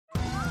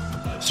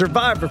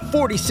Survivor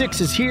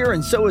 46 is here,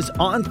 and so is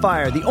On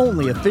Fire, the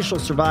only official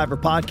Survivor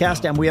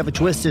podcast, and we have a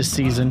twist this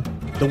season.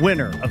 The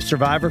winner of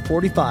Survivor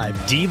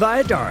 45, Dee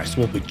Valladares,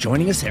 will be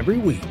joining us every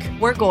week.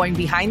 We're going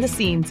behind the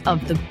scenes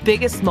of the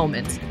biggest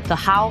moments, the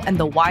how and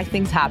the why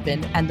things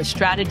happen, and the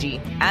strategy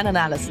and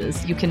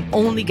analysis you can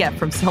only get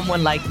from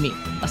someone like me,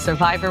 a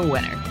Survivor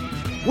winner.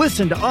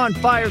 Listen to On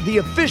Fire, the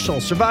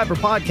official Survivor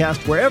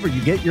podcast, wherever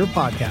you get your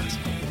podcast.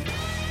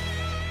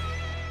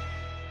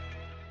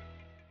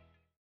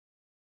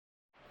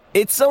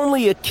 It's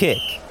only a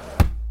kick,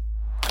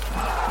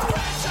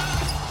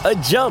 a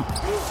jump,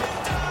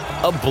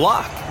 a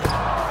block.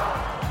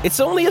 It's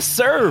only a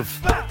serve.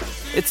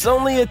 It's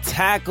only a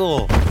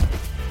tackle,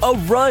 a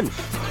run.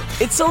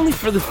 It's only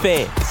for the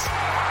fans.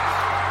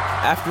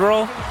 After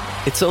all,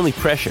 it's only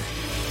pressure.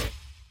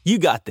 You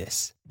got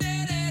this.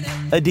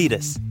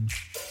 Adidas.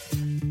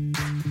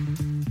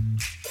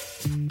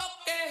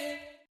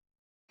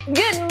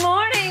 Good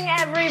morning,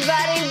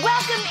 everybody.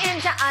 Welcome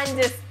into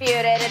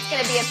Undisputed. It's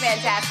going to be a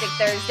fantastic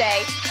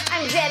Thursday.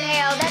 I'm Jen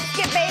Hale. That's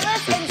Skip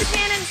Bayless and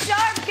Shannon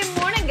Sharp.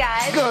 Good morning,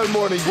 guys. Good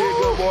morning,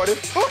 Jen. Good morning.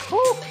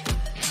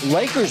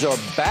 Lakers are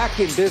back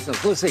in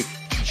business. Let's see.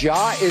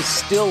 Ja is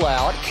still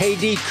out.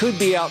 KD could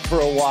be out for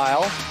a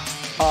while.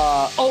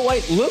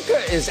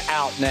 Luka is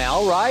out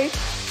now, right?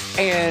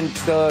 And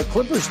the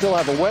Clippers still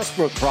have a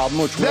Westbrook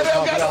problem, which we'll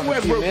talk about in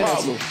a few minutes.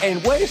 Problem.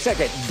 And wait a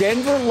second.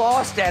 Denver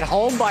lost at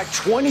home by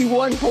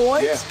 21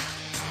 points? Yeah.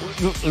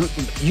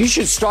 You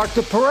should start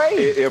the parade.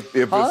 If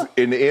it's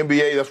in the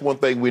NBA, that's one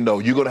thing we know.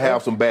 You're going to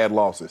have some bad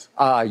losses.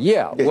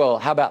 Yeah. Well,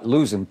 how about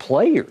losing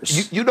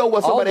players? You know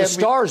what somebody All the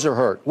stars are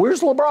hurt.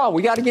 Where's LeBron?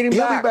 We got to get him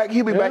back.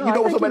 He'll be back. You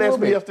know what somebody asked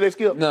me yesterday,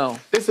 Skip? No.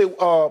 They said,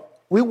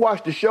 we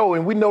watched the show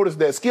and we noticed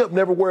that Skip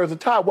never wears a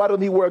tie. Why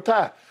doesn't he wear a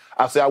tie?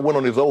 I said I went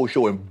on his old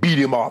show and beat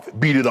it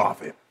off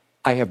him.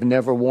 I have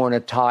never worn a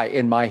tie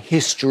in my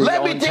history.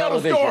 Let me tell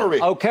the story.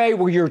 Okay,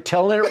 well, you're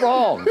telling it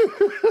wrong.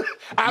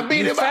 I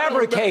beat him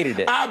fabricated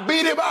it. I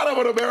beat him out of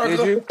it, America.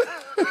 Did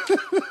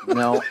you?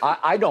 No,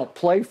 I don't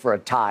play for a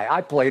tie.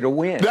 I play to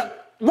win.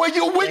 When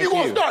you going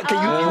to start? You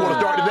want to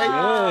start today?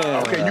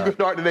 Yeah. Okay, you can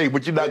start today,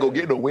 but you're not going to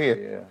get no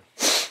win. Yeah.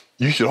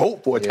 You should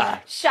hope for a tie.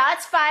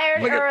 Shots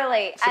fired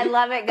early. I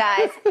love it,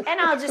 guys. And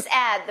I'll just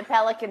add, the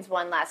Pelicans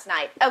won last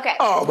night. Okay.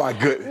 Oh, my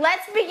goodness.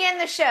 Let's begin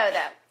the show,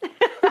 though.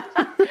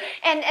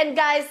 and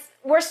guys,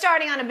 we're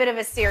starting on a bit of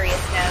a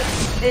serious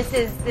note. This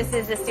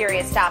is a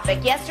serious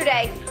topic.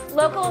 Yesterday,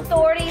 local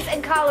authorities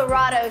in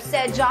Colorado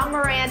said Ja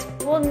Morant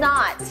will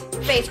not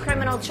face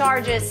criminal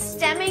charges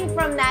stemming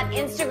from that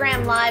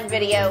Instagram Live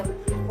video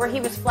where he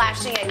was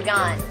flashing a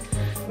gun.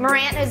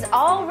 Morant has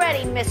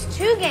already missed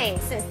 2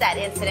 games since that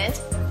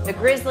incident. The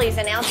Grizzlies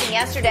announcing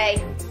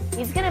yesterday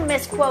he's going to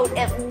miss, quote,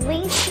 at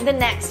least the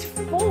next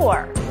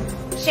 4.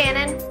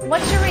 Shannon,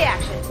 what's your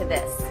reaction to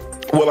this?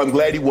 Well, I'm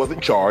glad he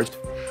wasn't charged.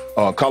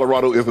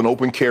 Colorado is an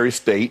open carry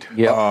state,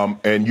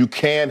 and you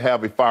can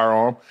have a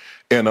firearm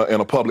in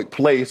a public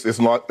place as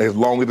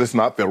long as it's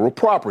not federal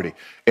property.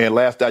 And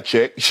last I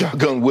checked,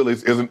 Shotgun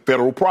Willie's isn't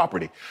federal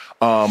property.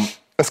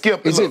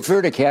 Skip, is it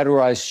fair to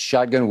categorize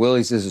Shotgun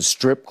Willie's as a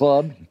strip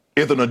club?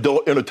 It's an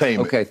adult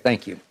entertainment. Okay,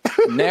 thank you.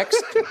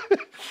 Next.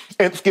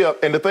 And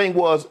Skip, and the thing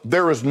was,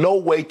 there is no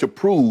way to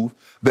prove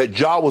that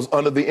Ja was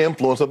under the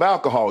influence of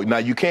alcohol. Now,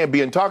 you can't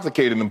be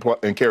intoxicated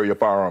and carry a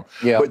firearm.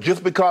 Yeah. But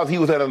just because he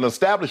was at an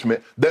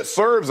establishment that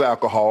serves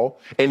alcohol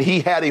and he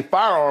had a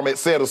firearm at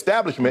said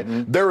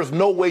establishment, there is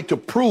no way to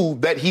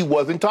prove that he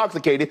was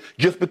intoxicated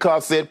just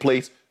because said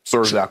place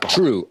serves alcohol.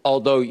 True,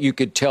 although you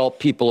could tell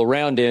people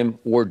around him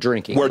were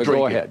drinking.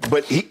 Go ahead.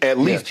 But at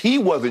least he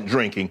wasn't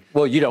drinking.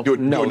 Well, you don't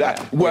know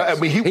that. Well, yes. I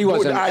mean, he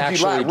wasn't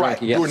actually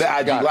drinking. Yes. During the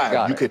IG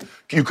Live,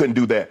 you couldn't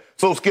do that.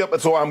 So, Skip,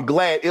 I'm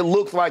glad. It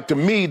looks like to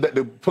me that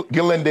the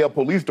Glendale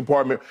Police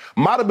Department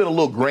might have been a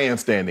little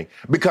grandstanding,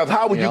 because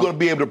how were you going to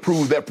be able to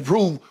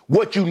prove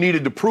what you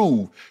needed to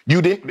prove?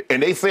 You didn't,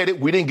 and they said it.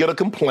 We didn't get a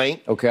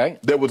complaint. Okay.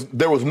 There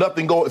was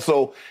nothing going.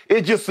 So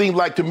it just seemed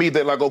like to me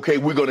that okay,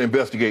 we're going to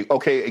investigate.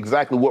 Okay,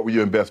 exactly what were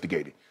you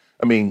investigating?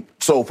 I mean,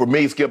 so for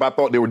me, Skip, I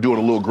thought they were doing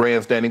a little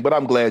grandstanding, but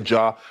I'm glad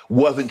Ja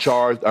wasn't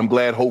charged. I'm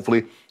glad,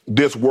 hopefully,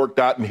 this worked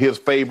out in his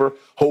favor.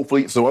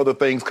 Hopefully, some other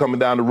things coming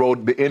down the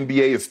road. The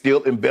NBA is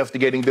still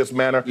investigating this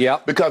matter. Yeah.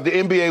 Because the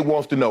NBA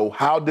wants to know,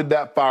 how did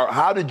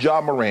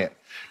Ja Morant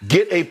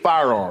get a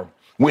firearm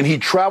when he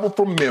traveled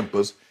from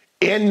Memphis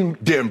in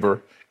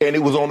Denver and it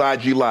was on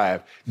IG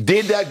Live?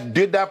 Did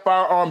that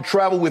firearm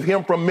travel with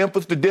him from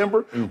Memphis to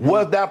Denver? Mm-hmm.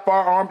 Was that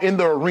firearm in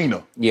the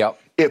arena? Yep.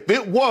 If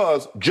it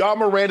was, Ja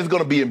Morant is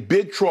going to be in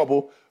big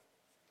trouble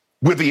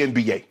with the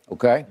NBA.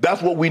 Okay.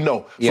 That's what we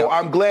know. Yep. So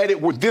I'm glad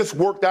this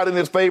worked out in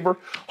his favor.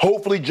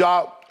 Hopefully,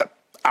 Ja,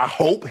 I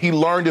hope he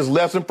learned his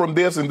lesson from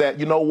this, and that,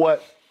 you know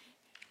what,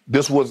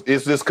 this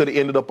could have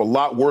ended up a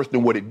lot worse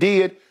than what it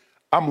did.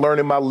 I'm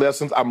learning my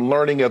lessons. I'm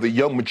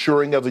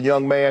maturing as a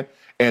young man,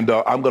 and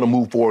I'm going to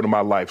move forward in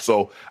my life.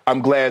 So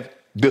I'm glad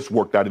this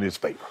worked out in his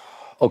favor.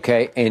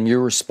 Okay, and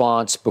your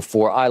response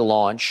before I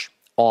launch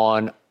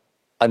on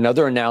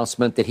another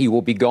announcement that he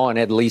will be gone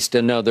at least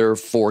another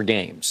 4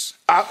 games.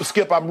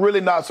 Skip, I'm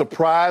really not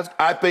surprised.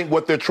 I think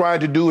what they're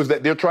trying to do is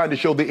that they're trying to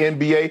show the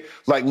NBA,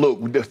 like, look,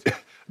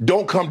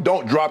 don't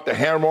drop the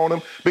hammer on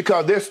them,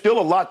 because there's still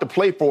a lot to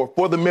play for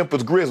the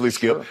Memphis Grizzlies,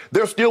 Skip. Sure.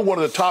 They're still one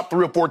of the top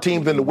 3 or 4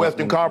 teams in the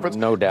Western Conference.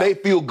 No doubt. They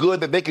feel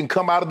good that they can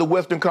come out of the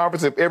Western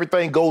Conference if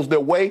everything goes their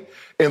way.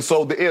 And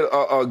so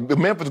the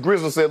Memphis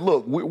Grizzlies said,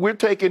 look,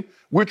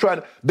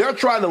 they're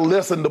trying to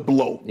lessen the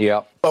blow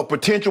of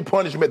potential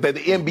punishment that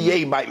the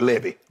NBA might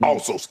levy.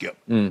 Also, Skip.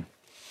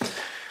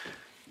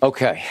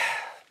 Okay.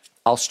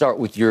 I'll start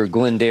with your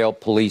Glendale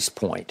police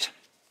point.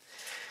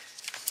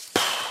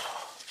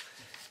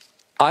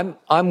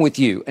 I'm with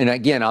you. And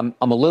again, I'm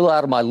a little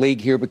out of my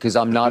league here because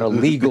I'm not a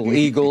legal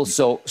Eagle,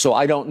 so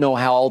I don't know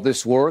how all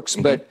this works.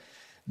 But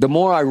the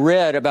more I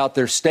read about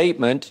their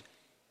statement,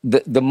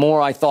 the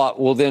more I thought,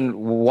 well, then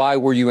why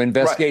were you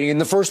investigating in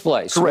the first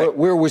place?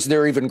 Where was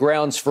there even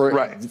grounds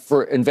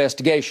for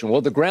investigation?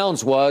 Well, the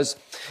grounds was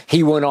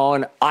he went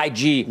on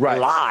IG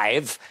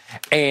Live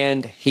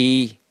and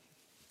he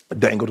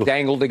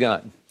dangled a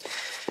gun.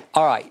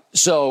 All right,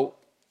 so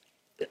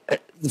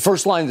the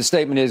first line of the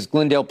statement is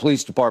Glendale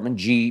Police Department,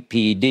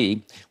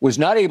 GPD, was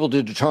not able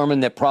to determine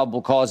that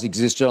probable cause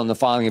existed on the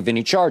filing of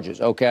any charges.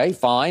 Okay,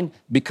 fine,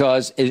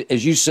 because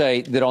as you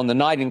say, that on the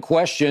night in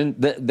question,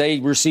 they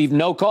received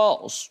no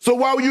calls. So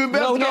why were you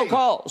investigating? No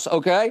calls,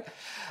 okay?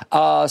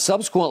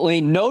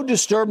 Subsequently, no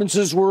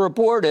disturbances were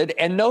reported,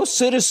 and no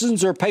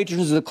citizens or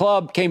patrons of the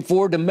club came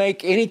forward to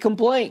make any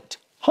complaint.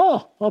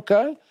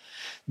 Okay.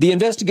 The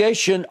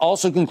investigation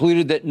also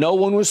concluded that no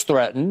one was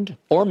threatened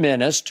or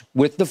menaced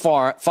with the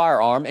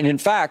firearm, and in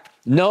fact,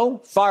 no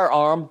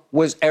firearm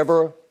was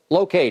ever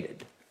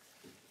located.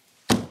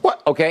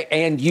 What? Okay,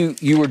 and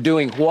you were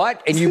doing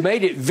what? And you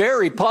made it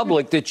very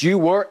public that you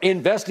were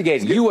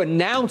investigating. You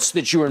announced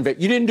that you were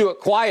investigating. You didn't do it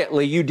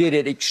quietly. You did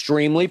it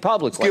extremely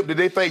publicly. Skip, did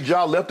they think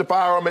Ja left the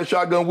firearm at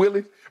Shotgun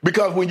Willie's?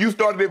 Because when you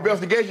started the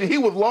investigation, he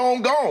was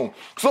long gone.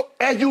 So,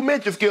 as you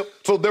mentioned, Skip,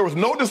 so there was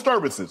no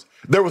disturbances.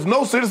 There was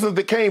no citizens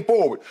that came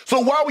forward. So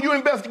why were you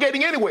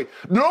investigating anyway?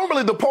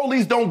 Normally, the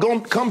police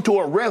don't come to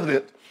a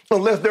residence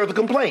unless there's a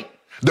complaint.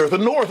 There's a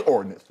noise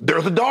ordinance.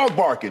 There's a dog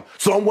barking.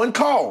 Someone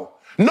called.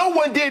 No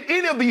one did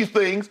any of these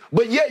things,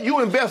 but yet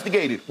you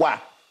investigated. Why?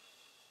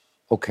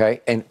 Okay,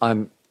 and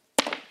I'm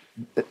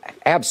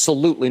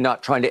absolutely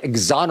not trying to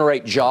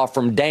exonerate Ja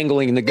from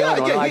dangling the gun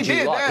on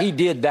IG Live. He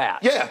did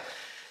that. Yeah.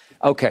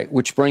 Okay,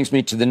 which brings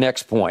me to the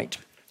next point.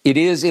 It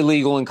is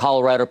illegal in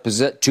Colorado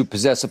to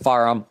possess a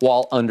firearm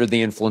while under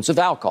the influence of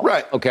alcohol.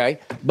 Right. Okay,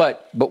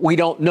 but we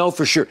don't know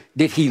for sure.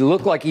 Did he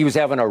look like he was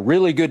having a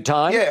really good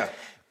time? Yeah.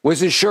 Was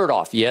his shirt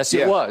off? Yes,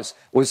 it was.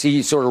 Was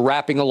he sort of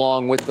rapping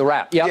along with the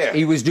rap? Yeah,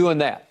 he was doing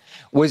that.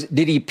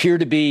 Did he appear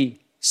to be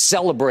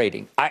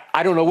celebrating?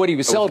 I don't know what he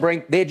was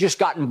celebrating. They had just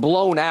gotten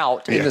blown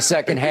out in the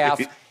second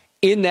half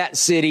in that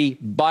city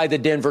by the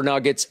Denver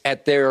Nuggets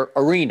at their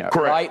arena,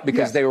 right?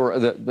 Because they were,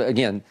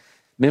 again,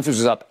 Memphis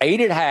was up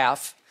 8 at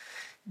half.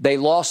 They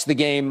lost the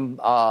game.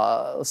 They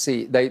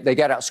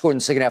got outscored in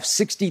the second half,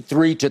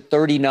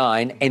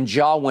 63-39, and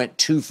Ja went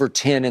 2 for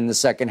 10 in the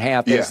second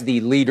half as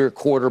the leader,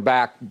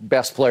 quarterback,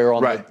 best player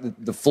on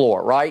the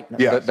floor, right?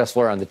 Yeah. Best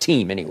player on the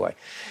team, anyway.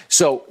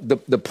 So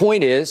the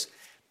point is,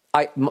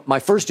 my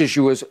first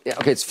issue was,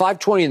 okay, it's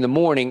 5:20 in the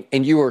morning,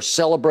 and you are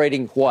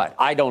celebrating what?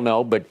 I don't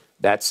know, but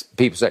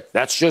people say,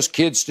 that's just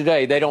kids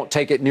today. They don't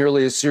take it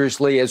nearly as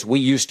seriously as we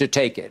used to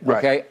take it.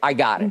 Okay, I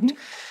got it.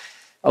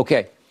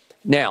 Okay,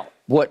 now,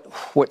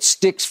 what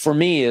sticks for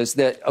me is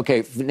that,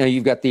 okay, now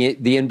you've got the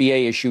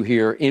NBA issue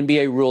here.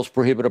 NBA rules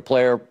prohibit a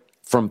player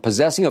from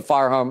possessing a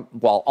firearm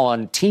while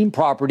on team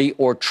property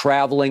or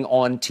traveling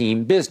on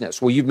team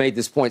business. Well, you've made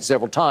this point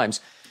several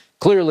times.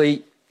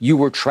 Clearly, you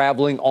were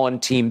traveling on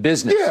team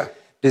business. Yeah.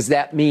 Does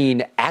that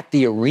mean at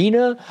the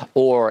arena,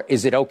 or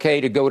is it okay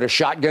to go to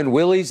Shotgun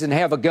Willie's and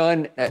have a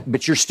gun,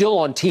 but you're still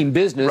on team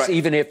business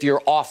even if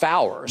you're off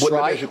hours,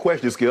 right? That's your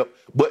question, Skip.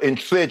 But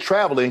instead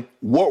traveling,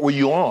 what were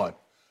you on?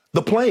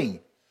 The plane.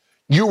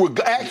 You were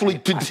actually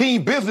to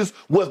team business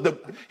was the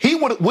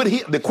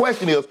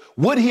question is,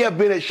 would he have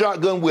been at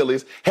Shotgun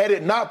Willie's had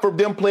it not for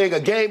them playing a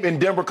game in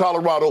Denver,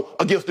 Colorado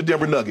against the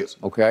Denver Nuggets?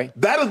 Okay.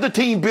 That is the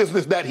team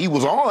business that he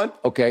was on.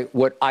 Okay.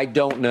 What I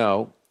don't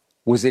know,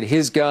 was it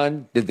his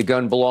gun? Did the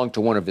gun belong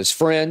to one of his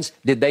friends?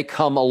 Did they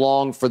come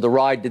along for the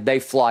ride? Did they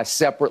fly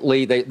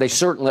separately? They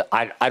certainly,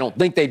 I don't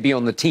think they'd be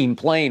on the team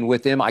plane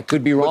with him. I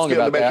could be wrong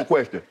about that. Let me ask you a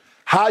question.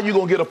 How are you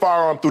going to get a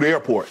firearm through the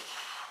airport?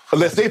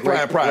 Unless they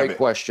fly private. Great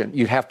question.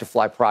 You'd have to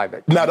fly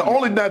private. Now,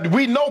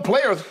 we know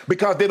players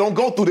because they don't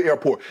go through the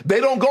airport. They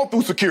don't go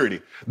through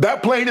security.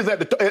 That plane is on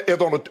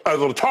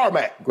the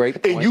tarmac.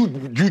 Great point.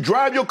 And you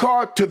drive your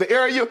car to the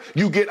area,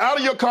 you get out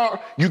of your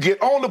car, you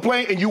get on the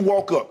plane, and you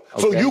walk up.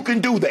 Okay. So you can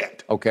do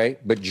that. Okay,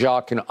 but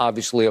Ja can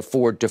obviously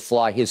afford to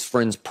fly his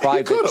friends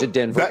private to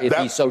Denver if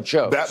he so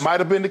chose. That might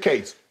have been the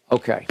case.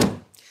 Okay.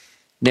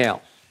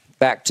 Now,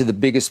 back to the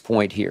biggest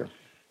point here.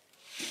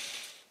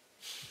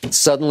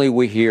 Suddenly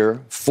we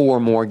hear 4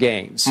 more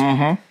games.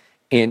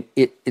 And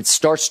it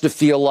starts to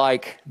feel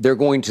like they're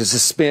going to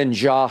suspend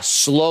Ja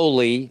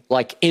slowly,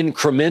 like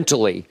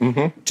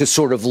incrementally, to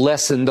sort of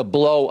lessen the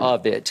blow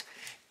of it.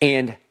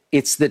 And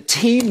it's the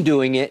team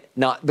doing it,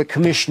 not the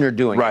commissioner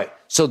doing it.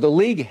 So the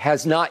league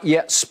has not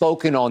yet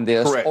spoken on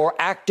this or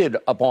acted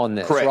upon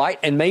this, right?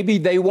 And maybe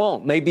they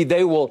won't. Maybe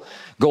they will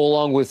go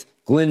along with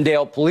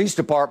Glendale Police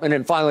Department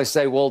and finally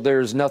say, well,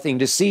 there's nothing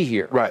to see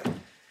here.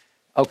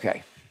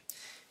 Okay.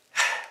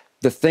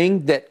 The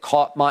thing that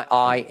caught my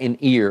eye and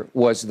ear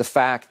was the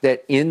fact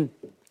that in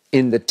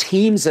the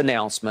team's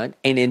announcement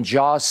and in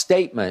Ja's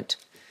statement,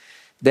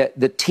 that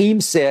the team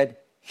said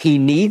he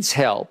needs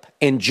help,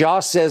 and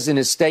Ja says in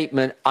his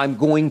statement, I'm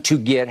going to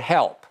get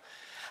help.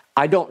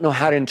 I don't know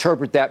how to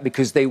interpret that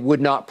because they would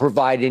not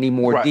provide any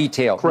more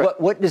detail.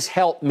 What does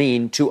help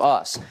mean to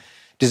us?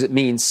 Does it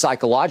mean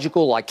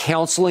psychological, like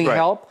counseling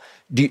help?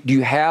 Do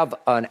you have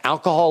an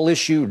alcohol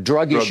issue,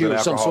 drug issue, or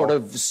some sort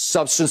of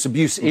substance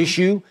abuse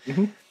issue?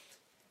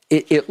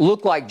 It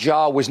looked like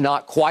Ja was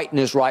not quite in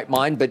his right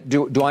mind, but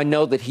do I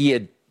know that he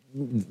had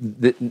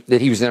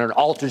that he was in an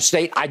altered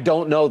state? I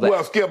don't know that.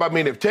 Well, Skip, I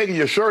mean, if taking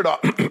your shirt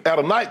off at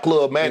a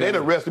nightclub, man, they'd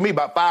arrested me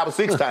about 5 or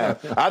 6 times.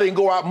 I didn't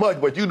go out much,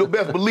 but you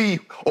best believe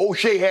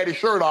O'Shea had his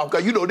shirt off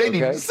because, they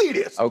didn't see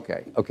this.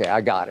 Okay,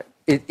 I got it.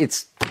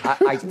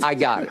 I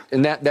got it,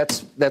 and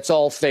that's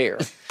all fair.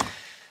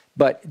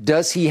 But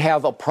does he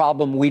have a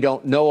problem we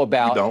don't know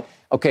about? We don't.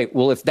 Okay,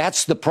 well, if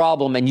that's the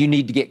problem and you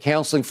need to get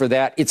counseling for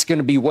that, it's going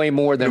to be way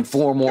more than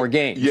 4 more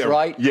games,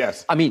 right?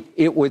 Yes. I mean,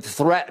 it would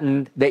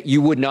threaten that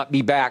you would not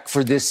be back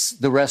for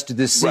the rest of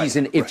this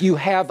season if you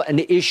have an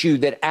issue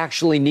that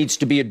actually needs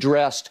to be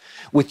addressed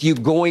with you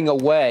going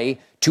away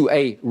to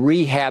a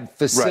rehab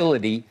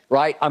facility,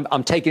 right?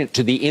 I'm taking it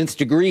to the nth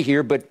degree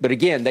here, but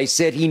again, they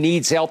said he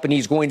needs help and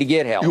he's going to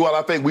get help. Well,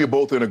 I think we're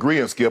both in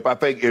agreement, Skip. I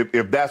think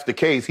if that's the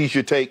case, he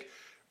should take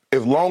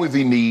as long as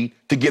he needs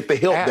to get the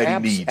help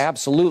that he needs.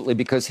 Absolutely,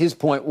 because his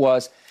point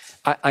was,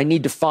 I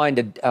need to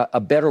find a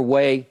better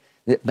way,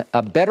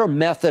 a better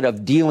method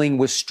of dealing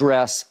with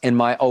stress and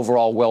my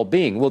overall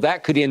well-being. Well,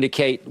 that could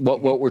indicate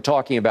what we're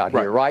talking about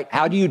here, right?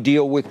 How do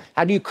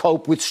you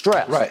cope with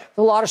stress?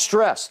 A lot of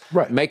stress.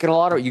 Making a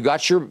lot of, you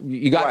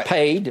got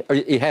paid, or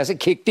it hasn't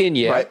kicked in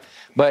yet.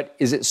 But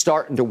is it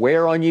starting to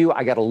wear on you?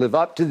 I got to live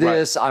up to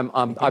this.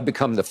 I've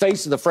become the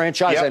face of the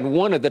franchise and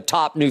one of the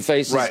top new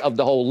faces of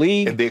the whole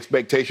league. And the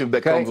expectation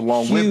that comes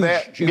along with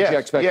that. Huge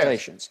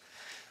expectations.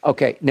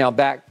 Okay, now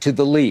back to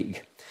the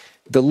league.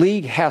 The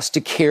league has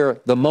to care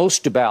the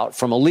most about,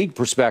 from a league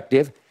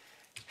perspective,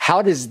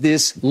 how does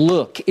this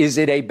look? Is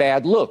it a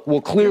bad look?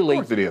 Well, clearly,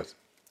 of course it is.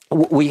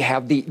 We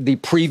have the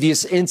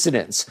previous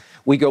incidents.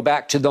 We go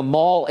back to the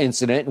mall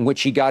incident in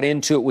which he got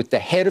into it with the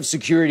head of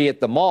security at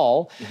the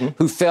mall,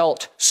 who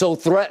felt so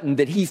threatened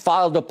that he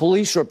filed a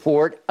police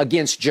report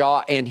against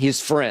Ja and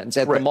his friends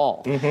at the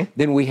mall.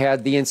 Then we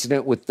had the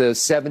incident with the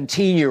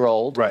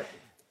 17-year-old.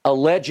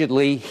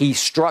 Allegedly, he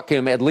struck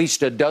him at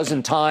least a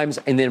dozen times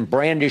and then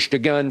brandished a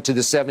gun to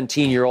the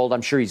 17-year-old.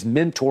 I'm sure he's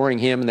mentoring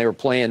him, and they were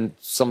playing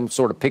some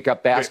sort of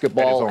pickup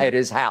basketball at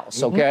his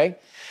house, okay?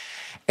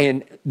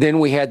 And then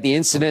we had the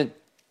incident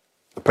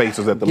the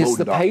Pacers at the against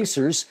the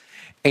Pacers,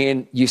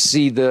 and you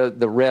see the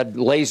red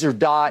laser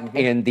dot,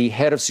 and the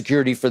head of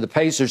security for the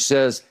Pacers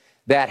says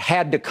that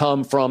had to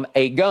come from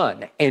a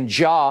gun. And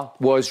Ja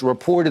was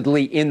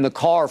reportedly in the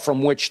car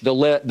from which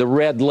the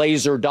red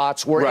laser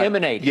dots were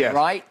emanating,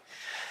 right?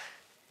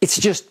 It's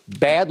just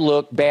bad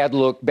look, bad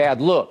look,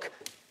 bad look.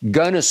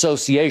 Gun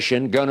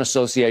association, gun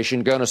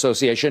association, gun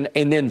association,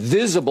 and then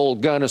visible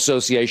gun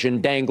association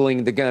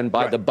dangling the gun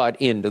by the butt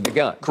end of the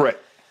gun.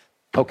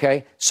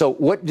 Okay, so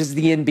what does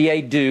the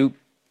NBA do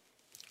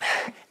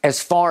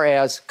as far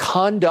as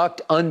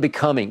conduct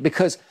unbecoming?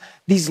 Because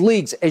these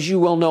leagues, as you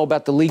well know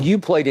about the league you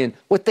played in,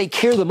 what they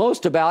care the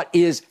most about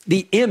is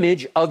the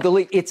image of the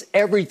league. It's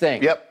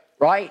everything.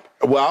 Right?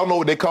 Well, I don't know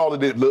what they call it,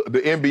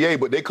 the NBA,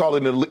 but they call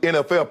it in the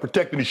NFL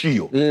protecting the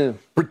shield.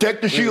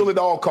 Protect the shield at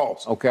all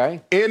costs. Okay.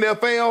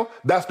 NFL,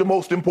 that's the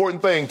most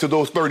important thing to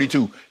those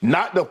 32.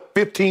 Not the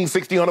 1,500,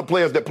 1,600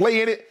 players that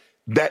play in it,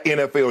 that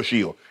NFL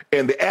shield.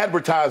 And the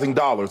advertising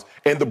dollars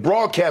and the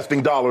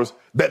broadcasting dollars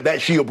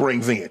that shield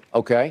brings in.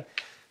 Okay.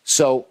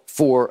 So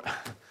for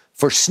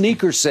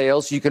sneaker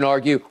sales, you can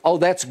argue, oh,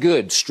 that's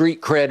good. Street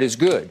cred is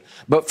good.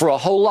 But for a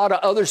whole lot of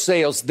other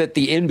sales that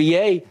the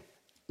NBA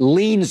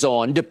leans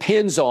on,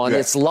 depends on,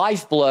 its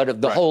lifeblood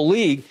of the whole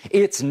league,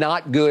 it's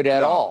not good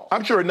at all.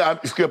 I'm sure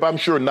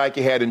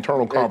Nike had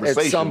internal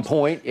conversations. At some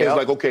point, It's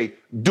like, okay,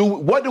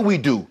 what do we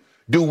do?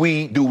 Do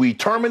we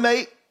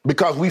terminate?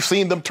 Because we've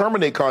seen them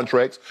terminate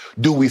contracts.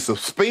 Do we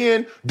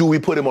suspend? Do we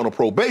put him on a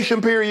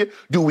probation period?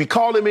 Do we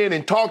call him in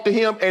and talk to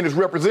him and his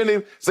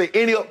representative, say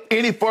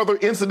any further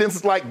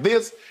incidences like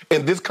this,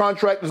 and this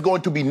contract is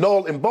going to be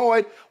null and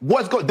void?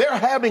 They're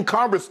having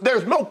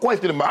There's no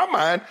question in my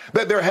mind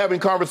that they're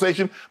having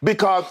conversation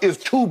because it's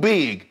too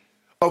big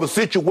of a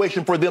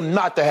situation for them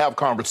not to have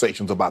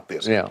conversations about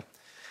this.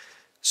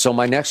 So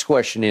my next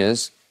question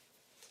is,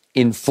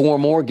 in 4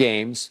 more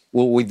games,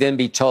 will we then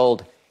be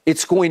told,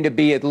 it's going to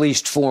be at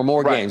least 4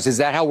 more games. Is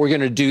that how we're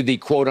going to do the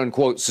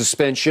quote-unquote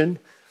suspension?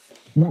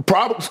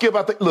 Probably, Skip,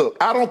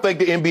 I don't think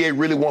the NBA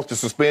really wants to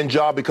suspend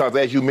Ja because,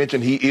 as you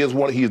mentioned, he is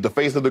the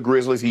face of the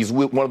Grizzlies. He's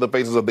one of the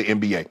faces of the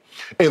NBA.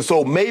 And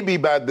so maybe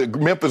by the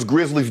Memphis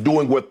Grizzlies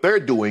doing what they're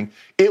doing,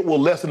 it will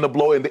lessen the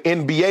blow, and the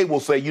NBA will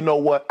say, you know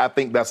what, I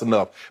think that's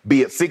enough.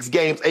 Be it 6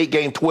 games, 8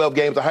 games, 12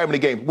 games, or how many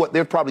games.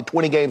 There's probably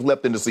 20 games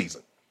left in the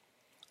season.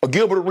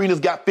 Gilbert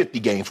Arenas got 50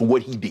 games for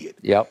what he did.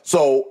 Yep.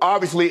 So,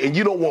 obviously, and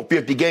you don't want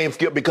 50 games,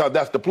 Skip, because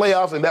that's the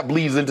playoffs, and that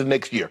bleeds into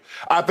next year.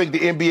 I think the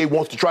NBA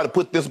wants to try to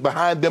put this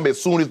behind them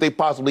as soon as they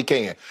possibly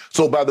can.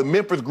 So, by the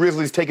Memphis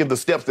Grizzlies taking the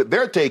steps that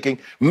they're taking,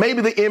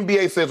 maybe the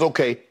NBA says,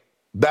 okay,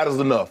 that is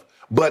enough.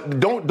 But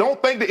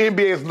don't think the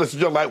NBA is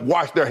just like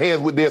wash their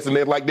hands with this and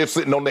they're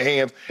sitting on their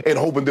hands and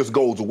hoping this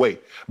goes away.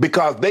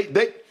 Because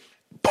they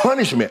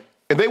punishment,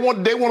 and they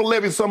want to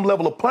levy some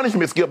level of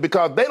punishment, Skip,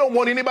 because they don't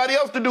want anybody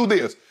else to do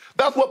this.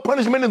 That's what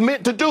punishment is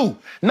meant to do.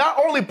 Not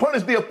only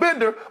punish the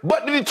offender,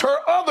 but to deter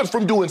others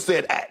from doing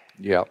said act.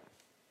 Yeah.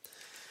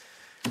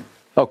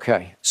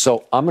 Okay,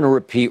 so I'm going to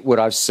repeat what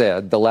I've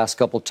said the last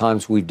couple of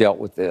times we've dealt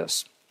with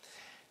this.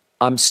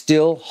 I'm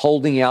still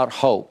holding out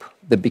hope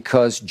that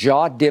because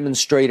Ja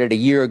demonstrated a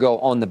year ago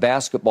on the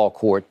basketball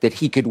court that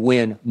he could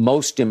win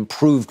Most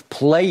Improved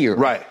Player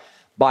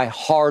by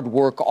hard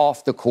work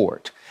off the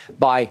court,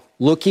 by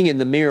looking in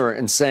the mirror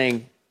and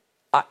saying,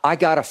 I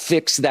got to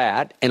fix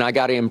that, and I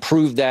got to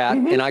improve that,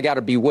 and I got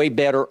to be way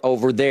better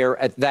over there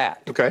at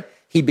that. Okay.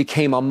 He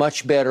became a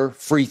much better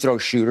free throw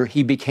shooter.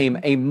 He became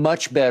a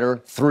much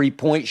better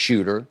three-point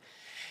shooter,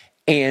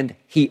 and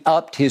he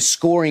upped his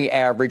scoring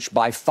average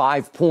by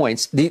 5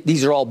 points.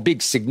 These are all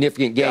big,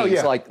 significant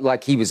gains.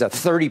 Like he was a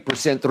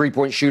 30%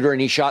 three-point shooter,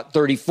 and he shot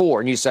 34.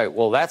 And you say,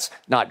 well, that's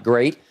not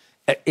great.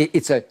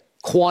 It's a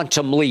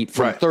quantum leap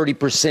from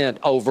 30%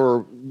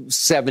 over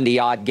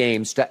 70-odd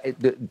games to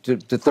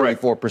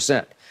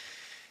 34%.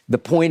 The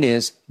point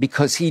is,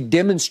 because he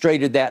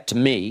demonstrated that to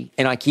me,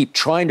 and I keep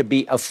trying to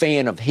be a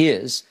fan of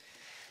his,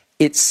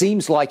 it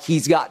seems like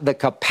he's got the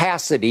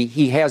capacity,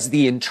 he has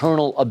the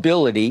internal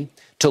ability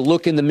to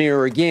look in the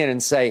mirror again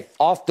and say,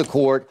 off the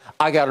court,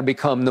 I got to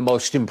become the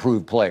most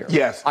improved player.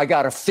 Yes. I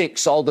got to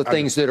fix all the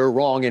things that are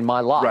wrong in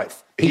my life. Right.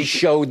 He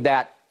showed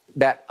that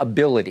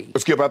ability.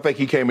 Skip, I think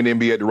he came in the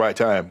NBA at the right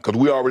time because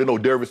we already know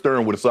David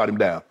Stern would have shot him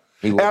down.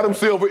 Adam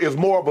Silver is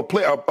more of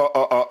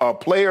a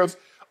player's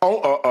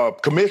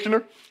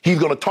commissioner. He's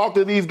going to talk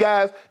to these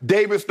guys.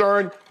 David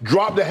Stern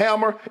dropped the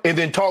hammer and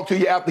then talk to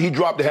you after he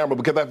dropped the hammer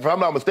because if I'm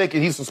not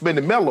mistaken, he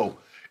suspended Melo.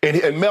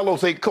 And Melo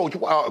said, Coach,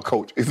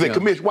 he said,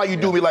 Commissioner, why you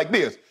do me like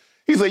this?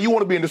 He said, you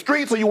want to be in the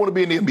streets or you want to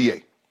be in the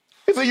NBA?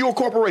 He said, you're a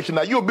corporation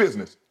now. You're a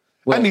business.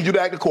 Well, I need you to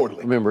act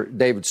accordingly. Remember,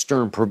 David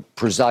Stern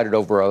presided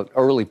over an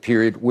early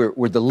period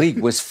where the league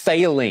was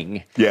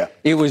failing. Yeah.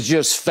 It was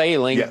just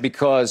failing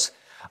because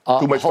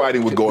too much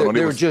fighting was going on.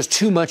 There was just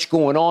too much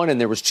going on,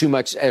 and there was too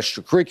much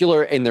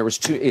extracurricular, and there was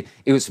it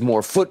was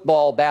more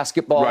football,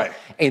 basketball,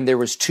 and there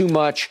was too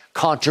much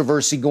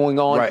controversy going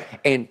on.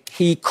 And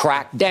he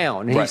cracked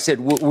down, and he said,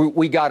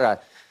 we got to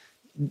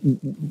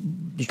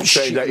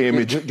change that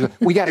image.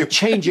 We got to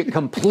change it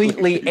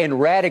completely and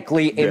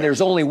radically, and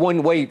there's only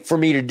one way for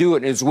me to do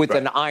it, and it's with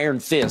an iron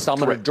fist. I'm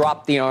going to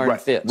drop the iron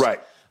fist.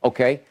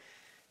 Okay?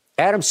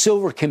 Adam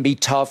Silver can be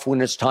tough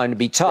when it's time to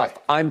be tough.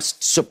 I'm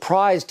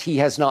surprised he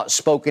has not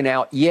spoken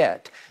out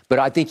yet, but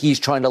I think he's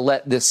trying to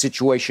let this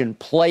situation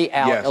play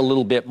out a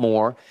little bit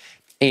more.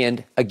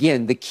 And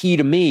again, the key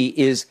to me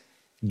is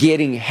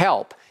getting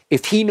help.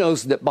 If he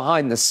knows that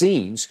behind the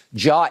scenes,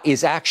 Ja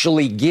is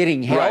actually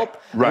getting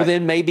help, well,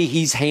 then maybe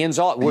he's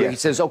hands-off, where he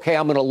says, okay,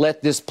 I'm going to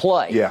let this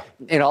play.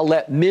 And I'll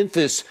let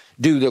Memphis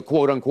do the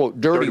quote-unquote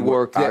dirty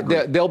work.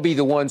 They'll be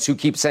the ones who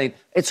keep saying,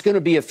 it's going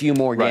to be a few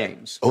more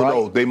games. Who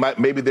knows?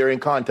 Maybe they're in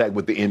contact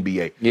with the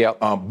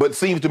NBA. But it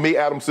seems to me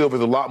Adam Silver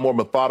is a lot more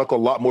methodical, a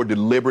lot more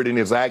deliberate in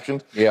his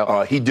actions.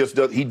 He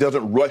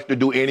doesn't rush to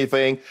do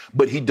anything,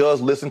 but he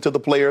does listen to the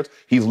players.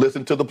 He's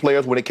listened to the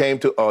players when it came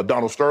to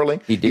Donald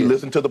Sterling. He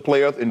listened to the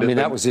players.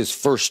 That was his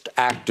first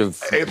act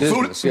of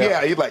business.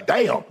 He's like,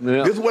 damn,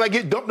 this is what I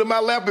get dumped in my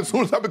lap as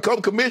soon as I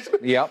become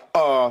commissioner.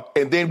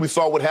 And then we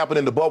saw what happened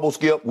in the bubble,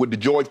 Skip, with the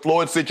George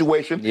Floyd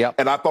situation.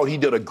 And I thought he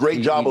did a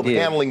great job of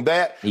handling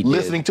that,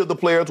 listening to the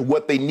players,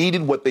 what they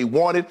needed, what they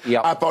wanted.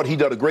 I thought he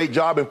did a great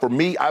job. And for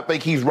me, I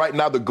think he's right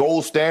now the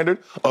gold standard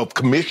of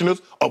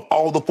commissioners of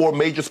all the 4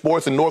 major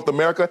sports in North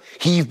America.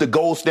 He's the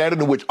gold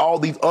standard in which all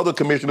these other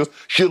commissioners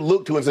should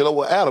look to and say, oh,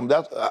 well, Adam,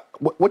 that's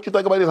what you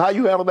think about this? How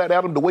you handle that,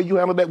 Adam? The way you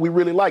handle that, we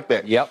really like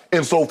that.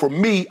 And so for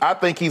me, I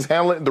think he's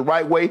handling it the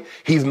right way.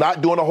 He's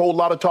not doing a whole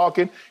lot of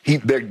talking.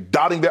 They're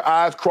dotting their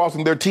I's,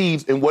 crossing their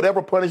T's, and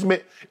whatever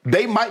punishment,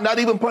 they might not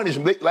even punish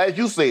him. As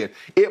you said,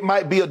 it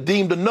might be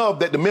deemed enough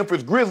that the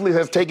Memphis Grizzlies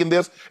has taken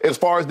this as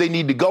far as they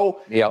need to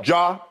go.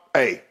 Ja,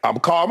 hey, I'm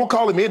going to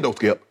call him in, though,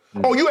 Skip.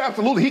 Oh, you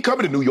absolutely. He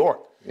coming to New York.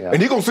 And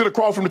he's going to sit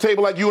across from the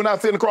table like you and I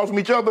sitting across from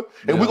each other,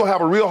 and we're going to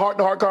have a real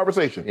heart-to-heart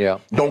conversation.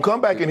 Don't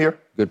come back in here.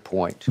 Good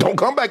point. Don't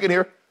come back in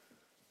here.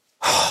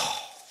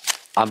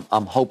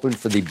 I'm hoping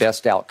for the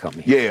best outcome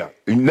here.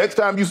 Yeah. Next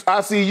time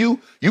I see you,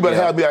 you better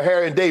have me a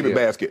Harry and David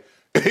basket.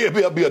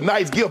 It'll be a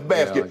nice gift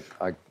basket.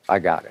 Yeah, I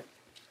got it.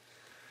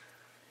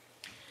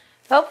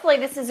 Hopefully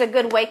this is a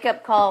good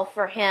wake-up call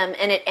for him,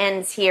 and it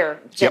ends here,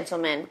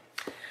 gentlemen.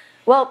 Yep.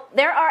 Well,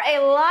 there are a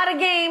lot of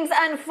games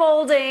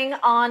unfolding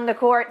on the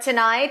court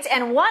tonight,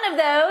 and one of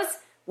those,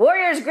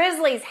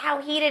 Warriors-Grizzlies.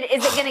 How heated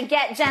is it going to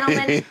get,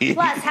 gentlemen?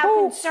 Plus,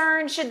 how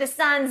concerned should the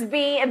Suns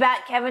be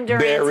about Kevin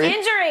Durant's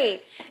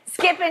injury?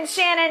 Skip and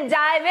Shannon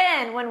dive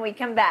in when we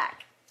come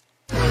back.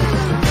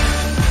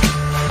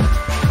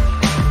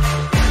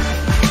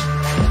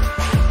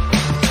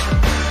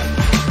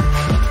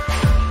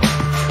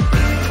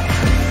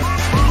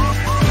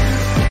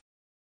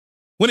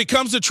 When it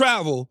comes to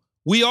travel,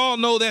 we all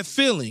know that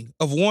feeling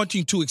of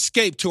wanting to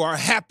escape to our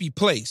happy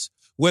place,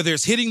 whether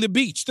it's hitting the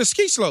beach, the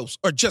ski slopes,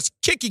 or just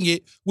kicking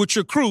it with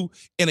your crew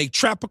in a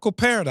tropical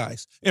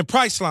paradise. And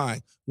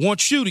Priceline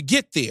wants you to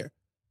get there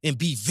and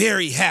be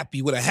very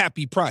happy with a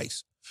happy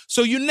price,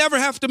 so you never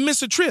have to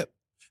miss a trip.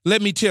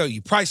 Let me tell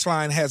you,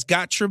 Priceline has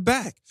got your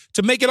back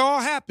to make it all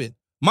happen.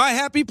 My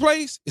happy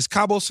place is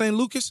Cabo San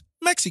Lucas,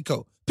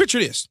 Mexico. Picture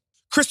this: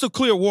 crystal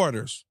clear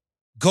waters,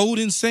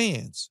 golden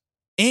sands,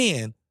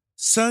 and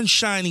sun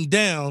shining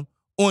down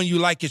on you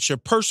like it's your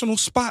personal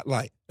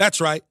spotlight.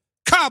 That's right.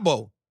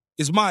 Cabo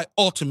is my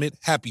ultimate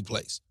happy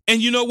place.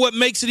 And you know what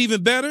makes it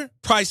even better?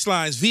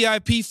 Priceline's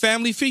VIP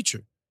family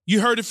feature.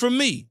 You heard it from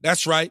me.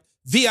 That's right.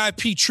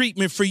 VIP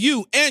treatment for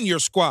you and your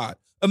squad.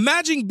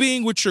 Imagine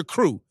being with your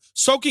crew,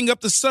 soaking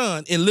up the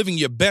sun and living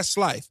your best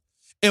life.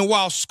 And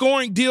while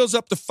scoring deals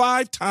up to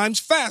 5 times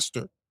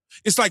faster,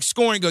 it's like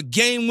scoring a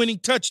game-winning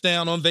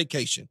touchdown on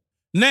vacation.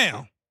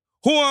 Now,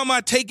 who am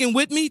I taking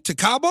with me to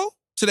Cabo?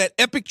 To that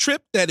epic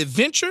trip, that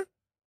adventure?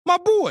 My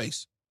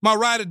boys, my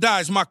ride or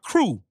dies, my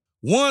crew,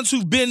 ones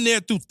who've been there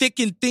through thick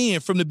and thin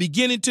from the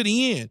beginning to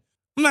the end.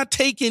 I'm not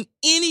taking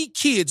any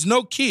kids,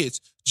 no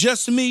kids,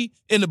 just me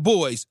and the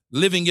boys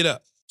living it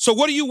up. So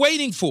what are you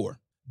waiting for?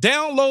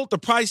 Download the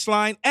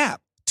Priceline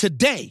app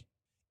today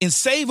and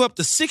save up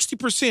to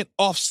 60%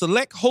 off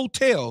select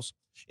hotels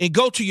and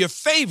go to your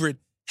favorite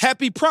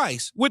happy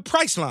price with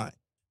Priceline.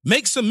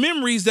 Make some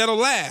memories that'll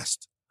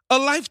last a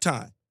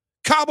lifetime.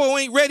 Cabo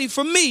ain't ready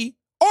for me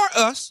or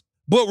us,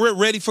 but we're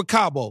ready for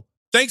Cabo.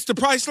 Thanks to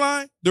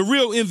Priceline, the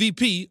real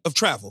MVP of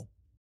travel.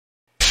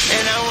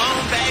 And I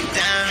won't back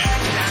down.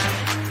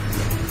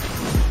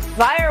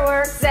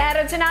 Fireworks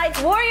ahead of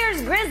tonight's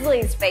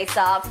Warriors-Grizzlies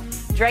face-off.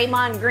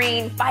 Draymond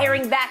Green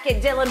firing back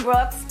at Dillon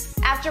Brooks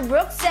after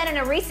Brooks said in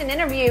a recent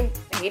interview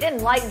he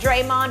didn't like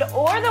Draymond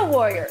or the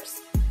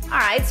Warriors. All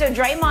right, so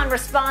Draymond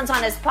responds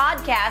on his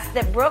podcast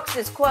that Brooks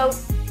is, quote,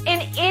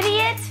 an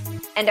idiot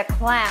and a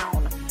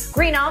clown.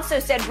 Green also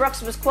said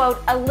Brooks was, quote,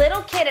 a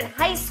little kid in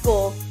high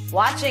school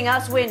watching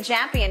us win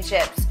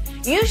championships.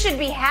 You should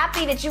be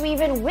happy that you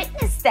even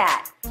witnessed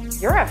that.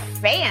 You're a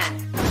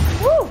fan.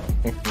 Woo.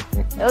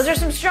 Those are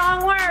some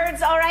strong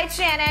words. All right,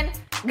 Shannon,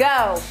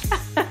 go.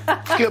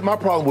 Skip, my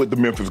problem with the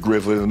Memphis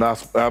Grizzlies, and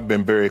I've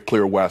been very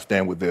clear where I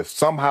stand with this.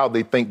 Somehow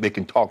they think they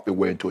can talk their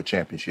way into a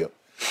championship.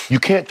 You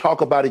can't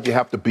talk about it. You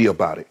have to be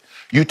about it.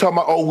 You talk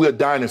about, oh, we're a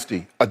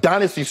dynasty. A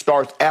dynasty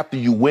starts after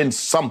you win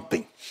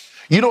something.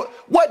 You know,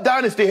 what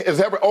dynasty has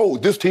ever, oh,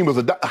 this team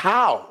is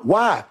how?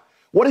 Why?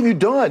 What have you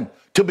done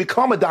to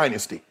become a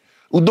dynasty?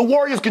 The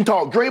Warriors can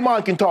talk.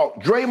 Draymond can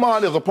talk.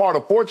 Draymond is a part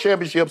of 4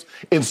 championships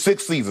in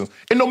 6 seasons.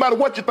 And no matter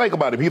what you think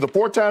about him, he's a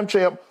 4-time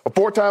champ, a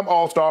 4-time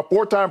All-Star,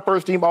 4-time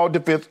first-team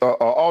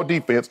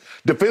all-defense,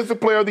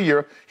 defensive player of the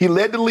year. He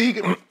led the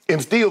league in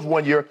steals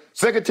one year,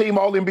 2nd-team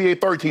All-NBA,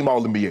 3rd-team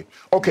All-NBA.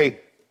 Okay,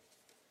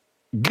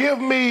 give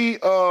me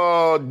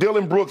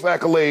Dillon Brooks'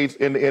 accolades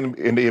in the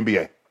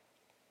NBA.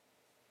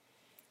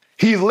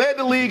 He's led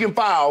the league in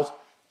fouls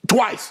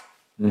twice.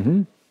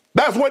 Mm-hmm.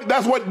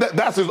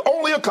 That's his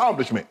only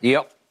accomplishment.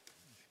 Yep.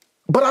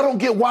 But I don't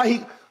get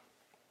why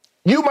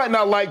you might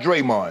not like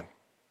Draymond.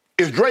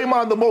 Is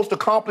Draymond the most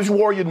accomplished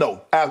Warrior?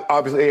 No.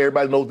 Obviously,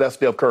 everybody knows that's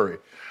Steph Curry.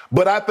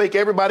 But I think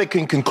everybody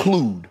can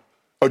conclude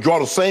or draw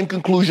the same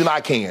conclusion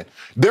I can.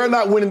 They're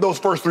not winning those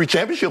first 3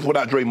 championships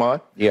without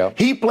Draymond. Yeah.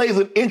 He plays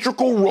an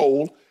integral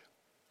role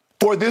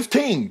for this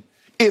team.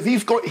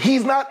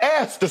 He's not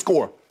asked to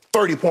score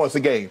 30 points a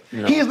game.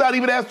 No. He's not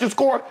even asked to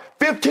score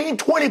 15,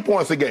 20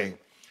 points a game.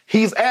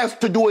 He's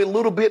asked to do a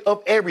little bit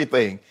of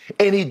everything,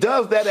 and he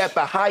does that at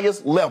the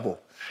highest level.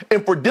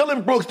 And for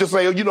Dillon Brooks to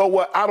say, oh, you know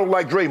what, I don't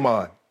like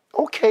Draymond.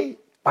 Okay,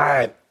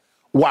 fine.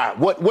 Why?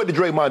 What did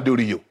Draymond do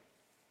to you?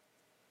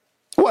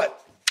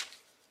 What?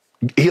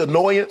 He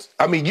annoyance?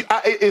 I mean,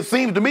 it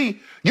seems to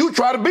me you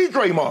try to be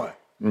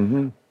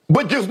Draymond,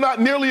 but just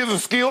not nearly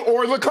as skilled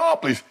or as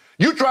accomplished.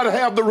 You try to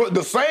have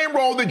the same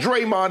role that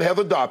Draymond has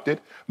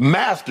adopted,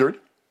 mastered.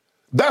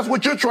 That's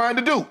what you're trying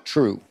to do.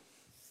 True.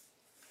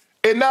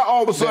 And now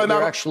all of a sudden...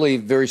 They're actually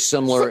very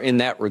similar in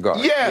that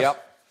regard. Yes.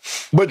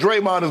 Yep. But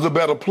Draymond is a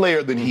better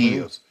player than he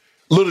is.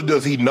 Little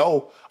does he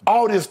know.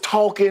 All this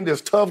talking,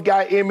 this tough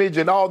guy image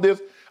and all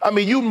this. I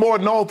mean, you more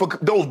known for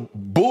those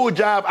bull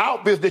jive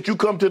outfits that you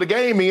come to the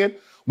game in.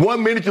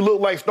 1 minute you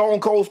look like Stone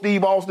Cold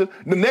Steve Austin.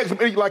 The next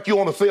minute like you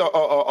on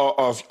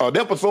an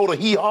episode of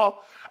Hee Haw.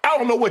 I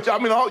don't know what y'all,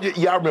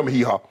 I remember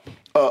Hee Haw.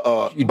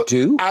 You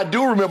do? I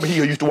do remember Hee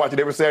Haw. Used to watch it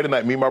every Saturday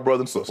night, me and my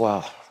brother and sister.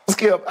 Wow.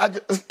 Skip,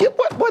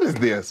 what is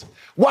this?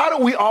 Why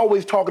are we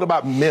always talking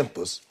about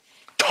Memphis?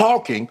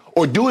 Talking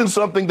or doing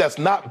something that's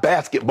not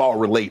basketball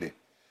related?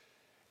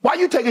 Why are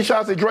you taking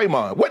shots at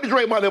Draymond? What did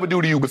Draymond ever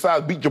do to you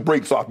besides beat your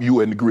brakes off you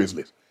and the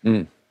Grizzlies?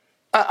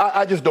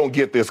 I just don't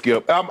get this,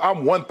 Skip. I'm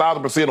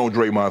 1,000% on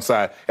Draymond's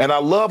side. And I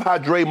love how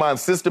Draymond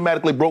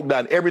systematically broke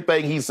down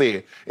everything he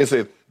said and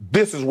said,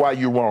 this is why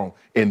you're wrong,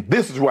 and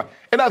this is why.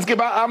 And Skip,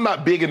 I'm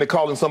not big into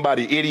calling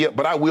somebody an idiot,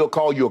 but I will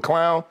call you a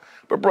clown.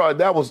 But, bro,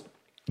 those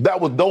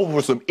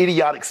were some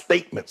idiotic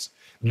statements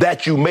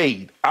that you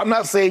made. I'm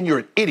not saying you're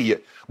an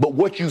idiot, but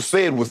what you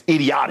said was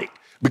idiotic.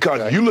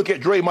 Because you look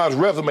at Draymond's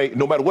resume,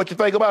 no matter what you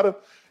think about him,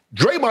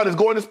 Draymond is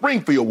going to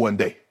Springfield one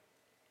day.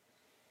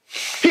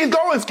 He's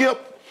going,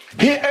 Skip.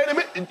 Did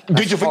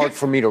you forget? Hard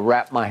for me to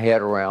wrap my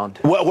head around.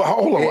 Well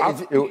hold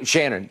on.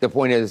 Shannon, the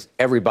point is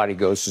everybody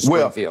goes to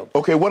Springfield.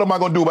 Well, okay, what am I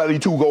going to do about these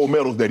 2 gold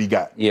medals that he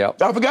got? Yeah.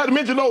 I forgot to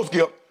mention those,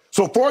 Skip.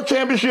 So 4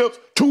 championships,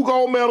 2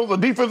 gold medals, a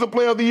defensive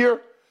player of the year.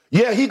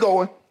 Yeah, he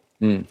going.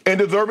 And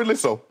deservedly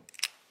so.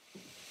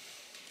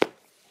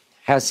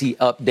 Has he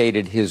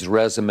updated his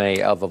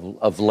resume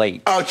of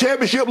late?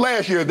 Championship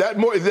last year.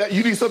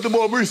 You need something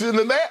more recent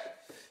than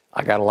that?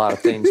 I got a lot of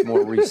things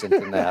more recent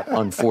than that,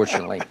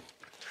 unfortunately.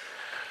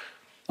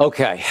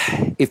 Okay,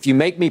 if you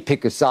make me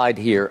pick a side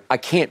here, I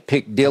can't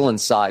pick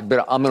Dylan's side,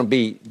 but I'm going to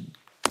be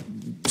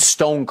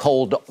stone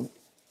cold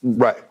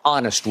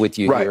honest with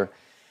you here.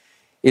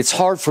 It's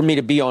hard for me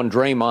to be on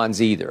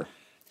Draymond's either,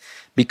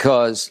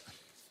 because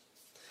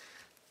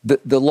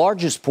the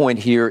largest point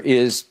here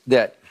is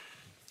that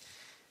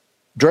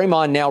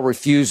Draymond now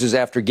refuses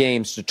after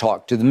games to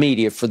talk to the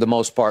media for the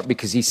most part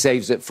because he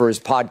saves it for his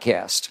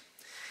podcast.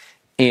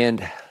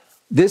 And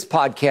this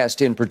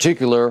podcast in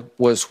particular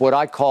was what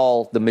I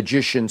call the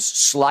magician's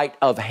sleight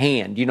of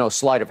hand. You know,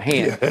 sleight of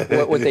hand.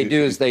 What they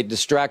do is they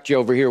distract you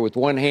over here with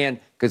one hand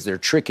because they're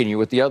tricking you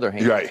with the other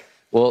hand. Right.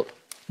 Well,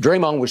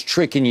 Draymond was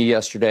tricking you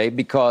yesterday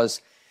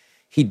because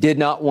he did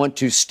not want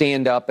to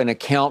stand up and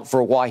account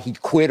for why he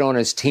quit on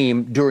his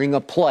team during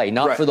a play.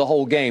 Not for the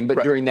whole game,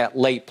 but during that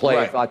late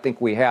play. I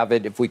think we have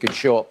it. If we could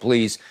show it,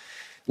 please.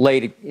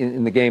 Late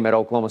in the game at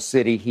Oklahoma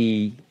City,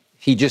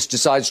 he just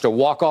decides to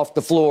walk off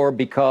the floor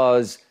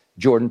because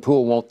Jordan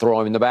Poole won't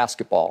throw him the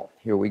basketball.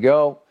 Here we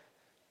go.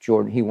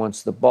 Jordan, he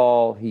wants the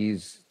ball.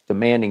 He's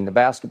demanding the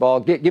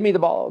basketball. Give me the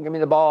ball. Give me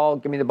the ball.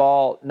 Give me the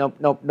ball. Nope,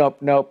 nope, nope,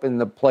 nope. And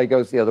the play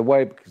goes the other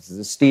way because of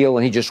the steal,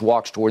 and he just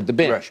walks toward the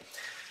bench.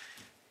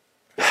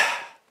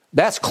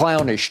 That's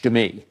clownish to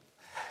me.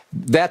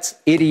 That's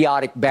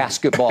idiotic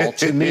basketball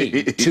to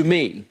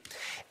me.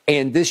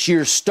 And this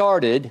year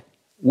started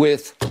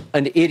with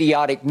an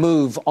idiotic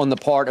move on the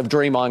part of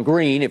Draymond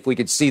Green. If we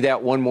could see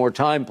that one more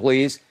time,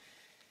 please.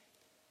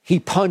 He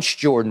punched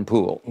Jordan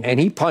Poole, and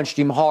he punched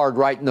him hard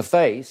right in the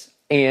face.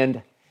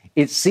 And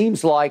it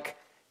seems like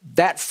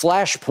that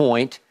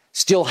flashpoint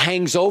still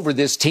hangs over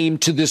this team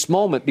to this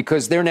moment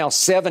because they're now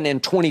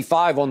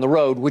 7-25 on the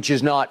road, which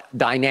is not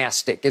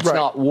dynastic. It's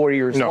not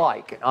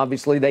Warriors-like. No.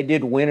 Obviously, they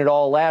did win it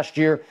all last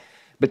year,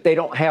 but they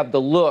don't have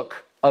the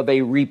look of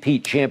a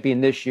repeat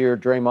champion this year.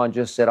 Draymond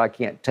just said, I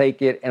can't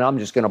take it, and I'm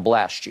just going to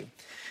blast you.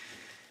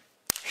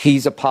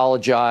 He's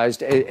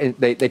apologized.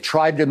 They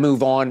tried to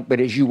move on,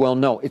 but as you well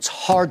know, it's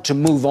hard to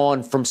move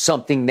on from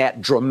something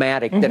that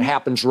dramatic that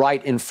happens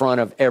right in front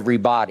of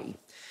everybody.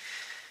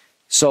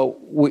 So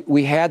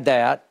we had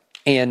that,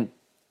 and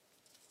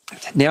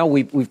now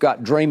we've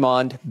got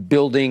Draymond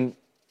building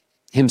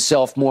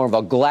himself more of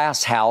a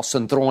glass house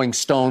and throwing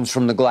stones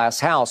from the glass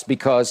house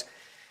because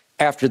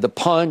after the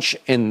punch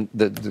and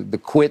the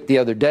quit the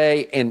other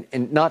day,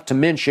 and not to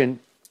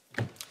mention,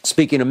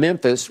 speaking of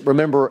Memphis,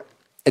 remember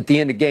at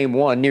the end of game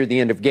one, near the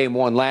end of game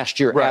one last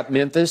year at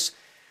Memphis,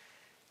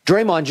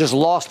 Draymond just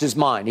lost his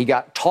mind. He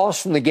got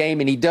tossed from the game,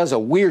 and he does a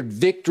weird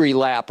victory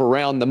lap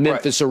around the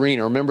Memphis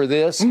arena. Remember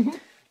this?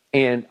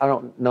 And I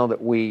don't know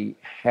that we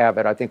have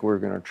it. I think we're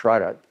going to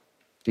try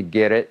to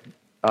get it.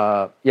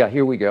 Yeah,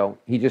 here we go.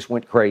 He just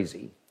went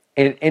crazy.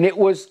 And it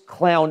was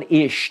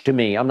clownish to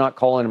me. I'm not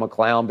calling him a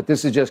clown, but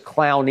this is just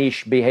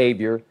clownish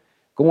behavior,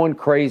 going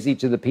crazy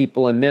to the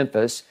people in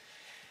Memphis.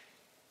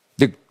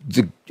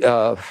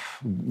 The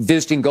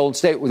visiting Golden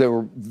State, they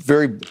were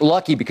very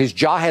lucky because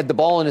Ja had the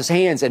ball in his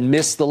hands and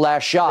missed the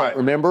last shot.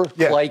 Remember?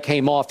 Clay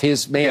came off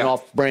his man,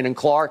 off Brandon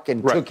Clark,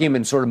 and took him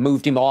and sort of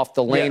moved him off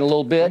the lane a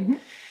little bit.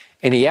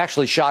 And he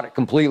actually shot it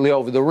completely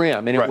over the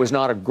rim, and it was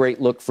not a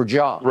great look for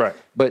Ja.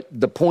 But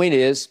the point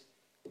is,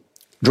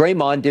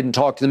 Draymond didn't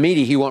talk to the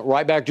media. He went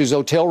right back to his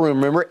hotel room,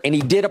 remember, and he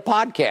did a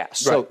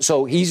podcast.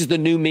 So he's the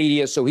new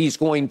media, so he's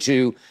going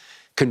to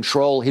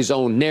control his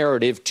own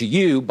narrative to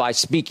you by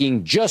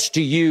speaking just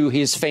to you,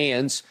 his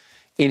fans,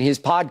 in his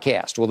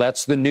podcast. Well,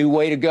 that's the new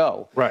way to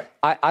go.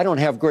 I don't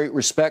have great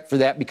respect for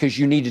that because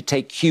you need to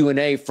take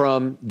Q&A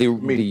from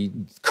the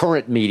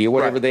current media,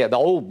 whatever they are, the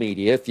old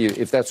media,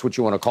 if that's what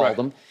you want to call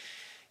them.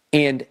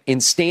 and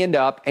stand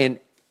up and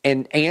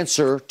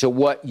answer to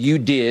what you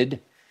did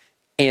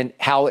and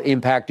how it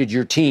impacted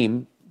your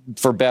team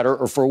for better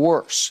or for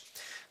worse.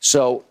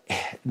 So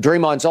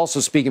Draymond's also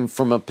speaking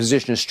from a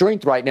position of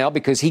strength right now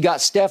because he got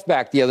Steph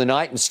back the other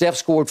night, and Steph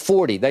scored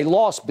 40. They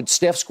lost, but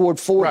Steph scored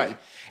 40. Right.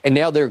 And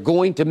now they're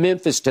going to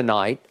Memphis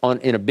tonight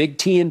in a big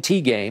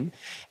TNT game,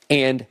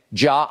 and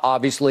Ja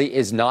obviously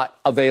is not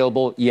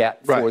available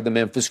yet for the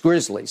Memphis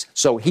Grizzlies.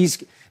 So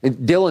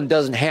Dillon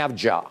doesn't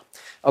have Ja.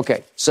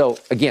 Okay, so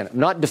again, I'm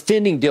not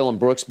defending Dillon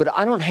Brooks, but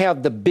I don't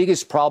have the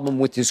biggest problem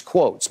with his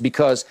quotes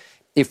because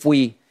if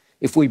we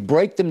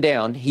break them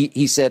down,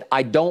 he said,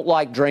 I don't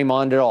like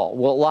Draymond at all.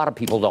 Well, a lot of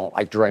people don't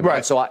like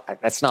Draymond, so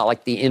that's not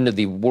like the end of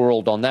the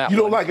world on that one.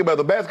 You don't like him as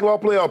a basketball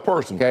player or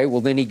person? Okay,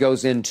 well, then he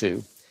goes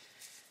into,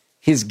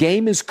 his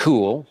game is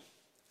cool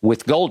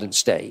with Golden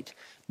State,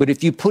 but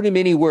if you put him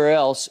anywhere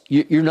else,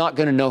 you're not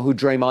going to know who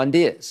Draymond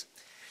is.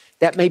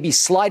 That may be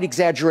slight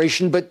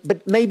exaggeration,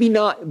 but maybe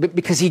not,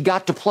 because he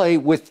got to play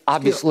with,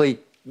 obviously,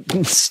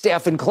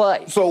 Steph and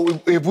Clay. So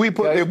if we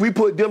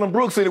put Dillon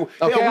Brooks in it, we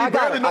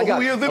barely know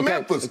who he is in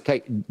Memphis.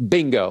 Okay,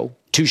 bingo,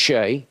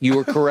 touche, you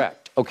were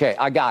correct. Okay,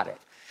 I got it.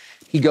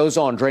 He goes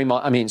on,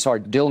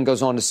 Dillon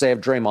goes on to say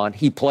of Draymond,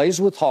 he plays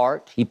with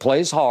heart, he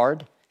plays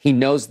hard, he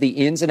knows the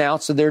ins and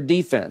outs of their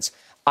defense.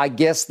 I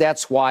guess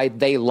that's why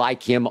they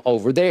like him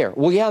over there.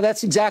 Well, yeah,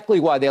 that's exactly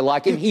why they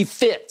like him. He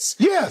fits.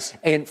 Yes.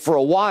 And for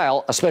a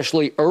while,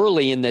 especially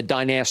early in the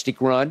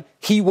dynastic run,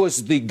 he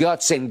was the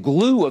guts and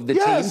glue of the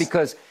team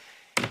because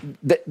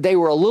they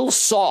were a little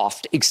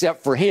soft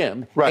except for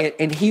him. Right.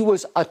 And he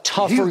was a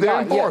tougher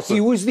guy. Yeah, he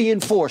was the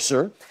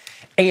enforcer.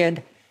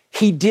 And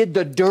he did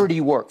the dirty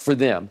work for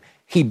them.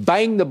 He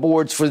banged the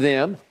boards for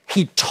them.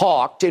 He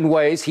talked in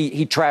ways,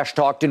 he trash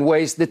talked in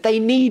ways that they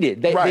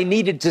needed. They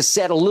needed to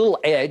set a little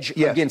edge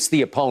against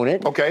the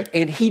opponent. Okay.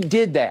 And he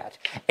did that.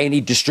 And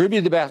he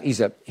distributed the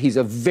basketball. He's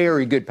a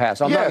very good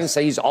passer. I'm not going to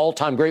say he's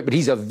all-time great, but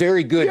he's a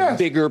very good,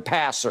 bigger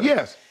passer.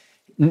 Yes.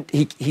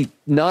 He's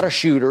not a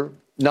shooter,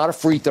 not a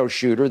free throw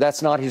shooter.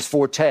 That's not his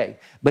forte.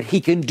 But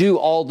he can do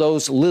all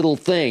those little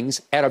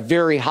things at a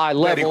very high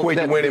level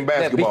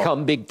that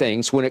become big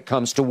things when it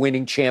comes to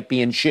winning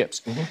championships.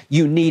 Mm-hmm.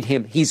 You need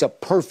him. He's a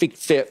perfect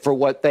fit for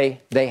what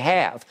they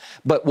have.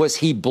 But was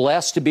he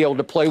blessed to be able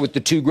to play with the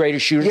two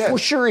greatest shooters? Yes. Well,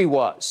 sure he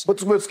was. But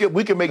Skip,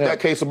 we can make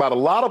that case about a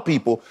lot of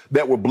people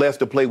that were blessed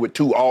to play with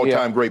two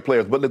all-time great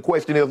players. But the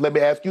question is, let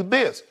me ask you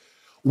this.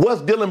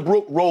 What's Dillon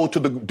Brooks' role to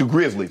the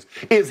Grizzlies?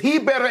 Is he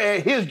better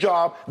at his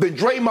job than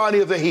Draymond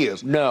is at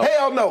his? No.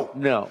 Hell no.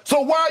 No.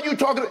 So why are you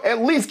talking?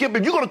 At least, Skip,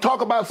 if you're going to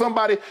talk about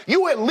somebody,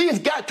 you at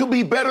least got to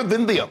be better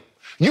than them.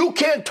 You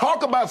can't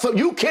talk about something.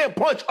 You can't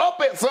punch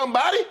up at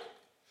somebody.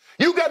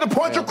 You got to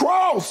punch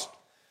across.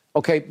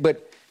 Okay,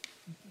 but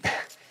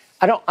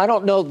I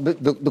don't know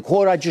the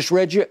quote I just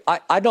read you.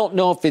 I don't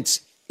know if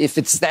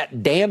it's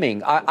that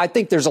damning. I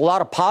think there's a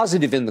lot of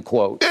positive in the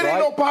quote. It ain't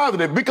no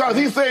positive because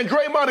he's saying,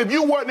 Draymond, if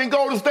you weren't in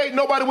Golden State,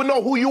 nobody would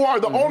know who you are.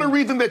 The only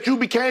reason that you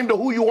became to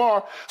who you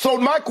are. So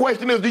my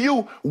question is to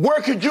you,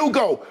 where could you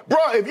go? Bro,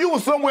 if you were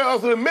somewhere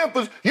else in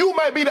Memphis, you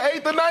might be the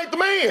 8th or 9th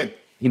man.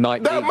 He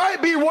might That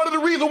might be one of the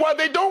reasons why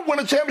they don't win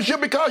a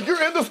championship because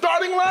you're in the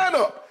starting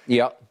lineup.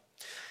 Yeah.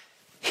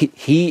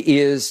 He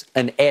is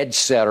an edge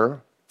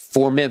setter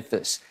for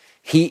Memphis.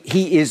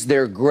 He is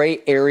their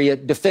gray area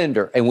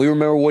defender. And we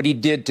remember what he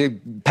did to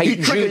Peyton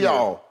He tricking Jr.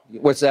 y'all.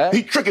 What's that?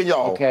 He tricking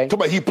y'all. Okay. Talk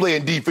about he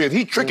playing defense.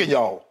 He tricking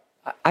y'all.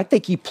 I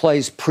think he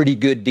plays pretty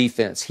good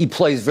defense. He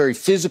plays very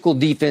physical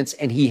defense,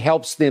 and he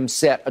helps them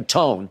set a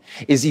tone.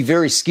 Is he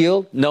very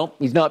skilled? No,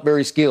 he's not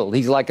very skilled.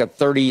 He's like a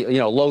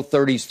low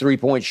 30s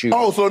three-point shooter.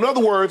 Oh, so in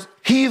other words,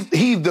 he's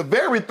the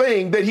very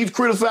thing that he's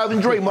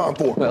criticizing Draymond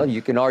for. Well,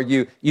 you can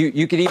argue.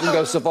 You could even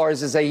go so far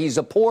as to say he's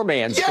a poor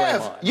man's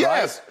Draymond.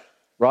 Yes.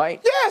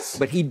 Right? Yes.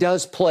 But he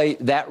does play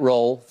that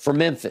role for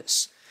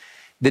Memphis.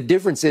 The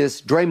difference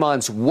is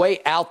Draymond's way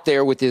out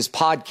there with his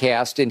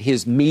podcast and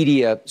his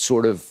media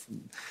sort of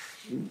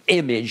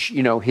image.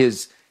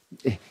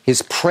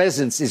 His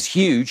presence is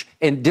huge,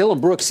 and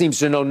Dillon Brooks seems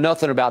to know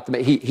nothing about them.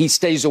 He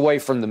stays away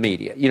from the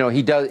media.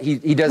 He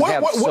doesn't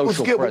have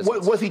social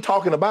presence. What's he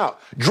talking about?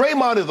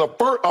 Draymond is a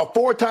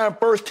four-time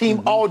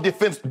first-team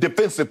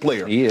all-defensive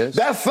player. He is.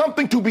 That's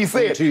something to be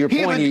said. And to your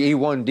point, he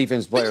won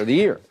Defensive Player of the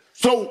Year.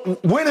 So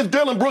when is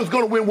Dillon Brooks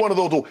going to win one of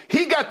those?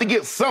 He got to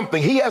get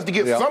something. He has to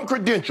get some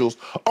credentials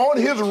on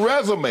his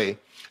resume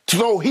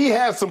so he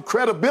has some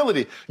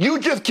credibility. You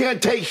just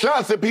can't take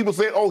shots at people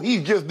saying, oh,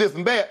 he's just this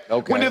and that,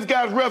 when this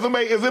guy's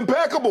resume is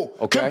impeccable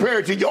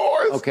compared to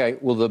yours. Okay,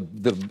 well,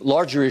 the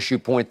larger issue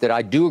point that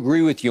I do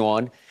agree with you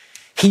on,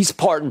 he's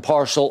part and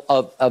parcel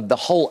of the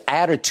whole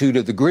attitude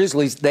of the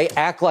Grizzlies. They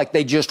act like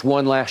they just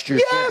won last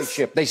year's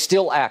championship. They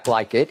still act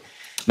like it.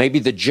 Maybe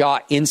the Ja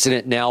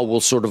incident now will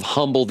sort of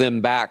humble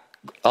them back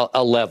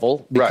a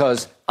level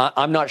because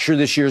I'm not sure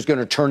this year is going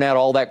to turn out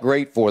all that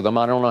great for them.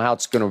 I don't know how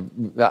it's going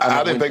to.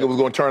 I didn't think it was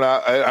going to turn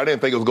out. I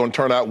didn't think it was going to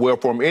turn out well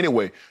for him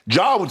anyway.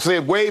 Ja would say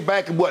way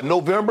back in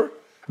November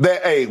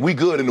that hey, we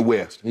good in the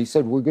West. He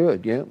said we're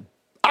good. Yeah,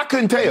 I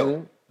couldn't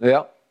tell.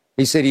 Yeah,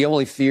 he said he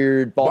only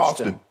feared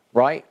Boston.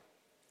 Right?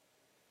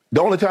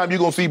 The only time you're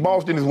going to see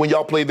Boston is when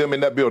y'all play them in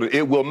that building.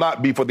 It will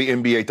not be for the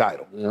NBA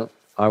title. Yeah,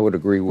 I would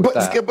agree with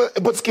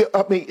that. But Skip,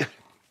 I mean,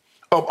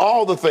 of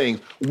all the things,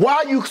 why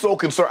are you so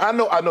concerned? I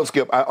know,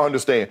 Skip, I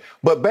understand.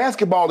 But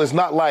basketball is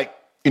not like,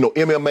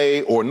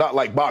 MMA or not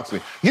like boxing.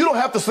 You don't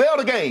have to sell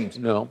the games.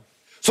 No.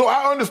 So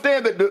I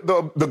understand that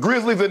the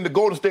Grizzlies and the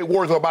Golden State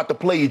Warriors are about to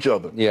play each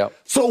other. Yeah.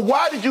 So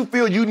why did you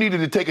feel you needed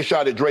to take a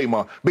shot at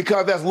Draymond?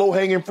 Because that's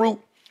low-hanging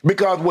fruit?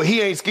 Because, he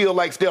ain't skilled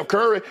like Steph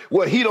Curry.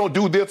 He don't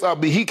do this.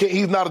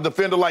 He's not a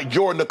defender like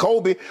Jordan or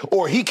Kobe.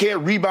 Or he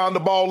can't rebound the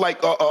ball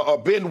like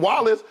Ben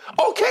Wallace.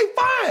 Okay,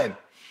 fine.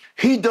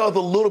 He does a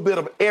little bit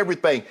of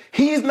everything.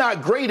 He's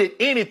not great at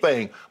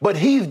anything, but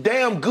he's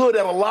damn good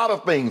at a lot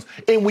of things.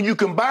 And when you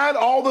combine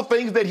all the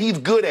things that he's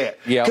good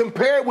at,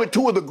 compared with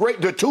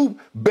the two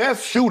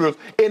best shooters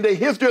in the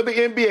history of the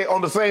NBA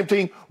on the same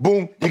team,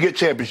 boom, you get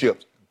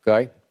championships.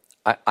 Okay,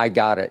 I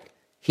got it.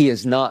 He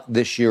has not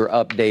this year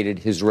updated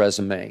his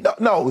resume.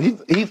 No,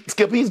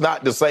 Skip, he's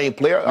not the same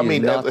player.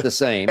 Not the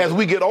same. As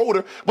we get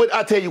older, but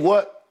I tell you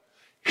what,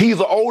 he's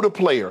an older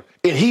player,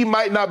 and he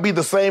might not be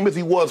the same as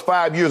he was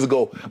 5 years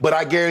ago, but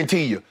I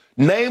guarantee you,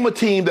 name a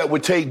team that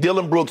would take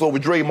Dillon Brooks over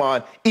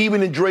Draymond,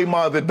 even in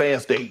Draymond's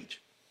advanced stage.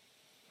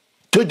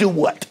 To do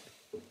what?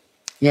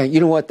 Yeah, you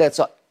know what? That's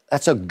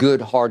a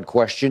good, hard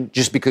question,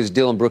 just because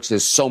Dillon Brooks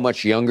is so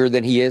much younger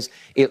than he is.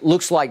 It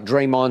looks like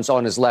Draymond's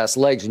on his last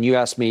legs, and you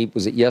asked me,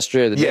 was it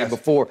yesterday or the day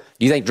before,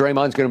 do you think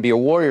Draymond's going to be a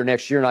Warrior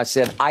next year? And I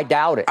said, I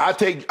doubt it. I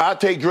take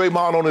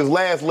Draymond on his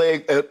last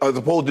leg as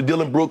opposed to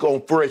Dillon Brooks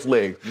on first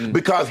legs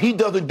because he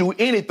doesn't do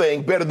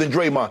anything better than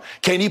Draymond.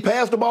 Can he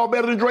pass the ball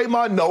better than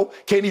Draymond? No.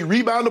 Can he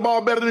rebound the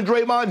ball better than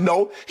Draymond?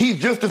 No. He's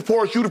just as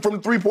poor a shooter from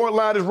the three-point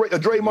line as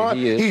Draymond.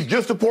 Yeah, he's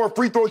just as poor a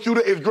free-throw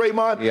shooter as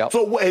Draymond. Yep.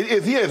 So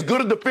is he as good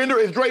a defender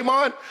as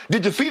Draymond?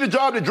 Did you see the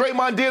job that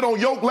Draymond did on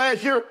Yoke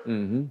last year?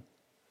 Mm-hmm.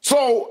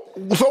 So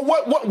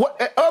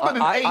what other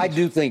than age? I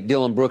do think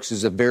Dillon Brooks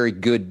is a very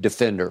good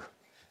defender,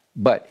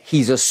 but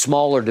he's a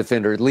smaller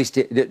defender. At least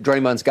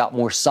Draymond's got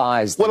more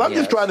size than I'm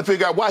just trying to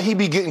figure out why he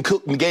be getting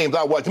cooked in games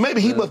I watch. Maybe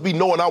he must be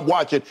knowing I'm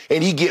watching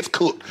and he gets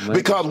cooked. Maybe.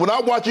 Because when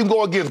I watch him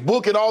go against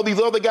Book and all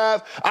these other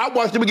guys, I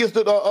watched him against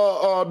the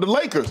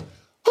Lakers.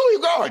 Who you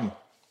guarding?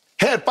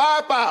 Had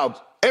 5 fouls.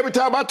 Every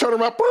time I turn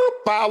around,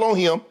 foul on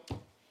him.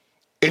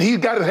 And he's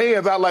got his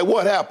hands out like,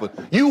 what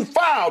happened? You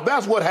fouled.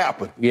 That's what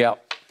happened. Yeah.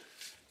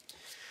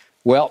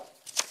 Well,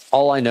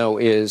 all I know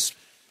is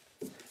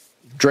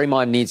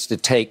Draymond needs to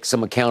take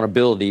some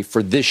accountability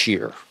for this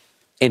year,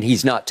 and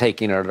he's not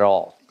taking it at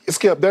all.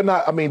 Skip,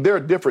 they're a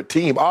different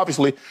team.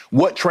 Obviously,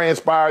 what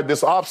transpired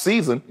this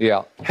offseason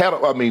in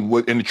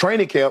the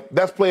training camp,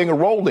 that's playing a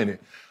role in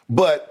it.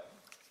 But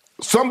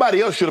somebody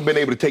else should have been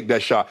able to take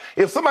that shot.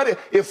 If somebody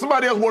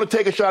else want to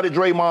take a shot at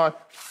Draymond,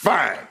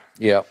 fine.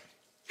 Yeah.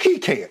 He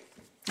can't.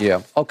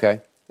 Yeah,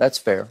 okay. That's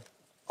fair.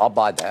 I'll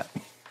buy that.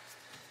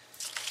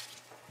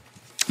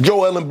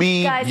 Joel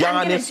Embiid, guys, Giannis.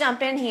 I'm going to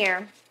jump in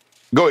here.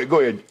 Go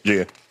ahead,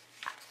 Jen.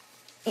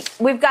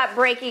 We've got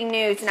breaking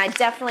news, and I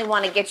definitely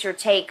want to get your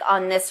take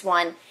on this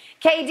one.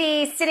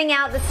 KD sitting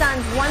out the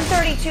Suns'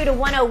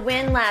 132-100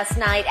 win last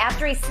night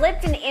after he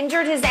slipped and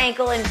injured his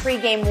ankle in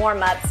pregame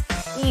warm-ups.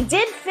 He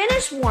did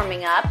finish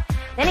warming up.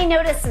 Then he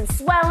noticed some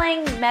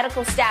swelling.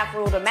 Medical staff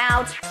ruled him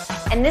out.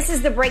 And this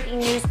is the breaking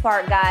news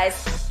part,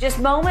 guys. Just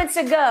moments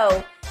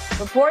ago,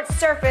 reports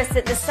surfaced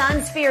that the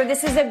Suns fear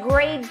this is a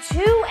grade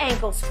 2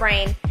 ankle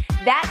sprain.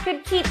 That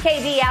could keep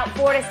KD out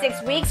 4 to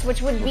 6 weeks,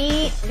 which would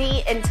be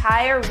the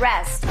entire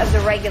rest of the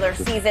regular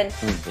season.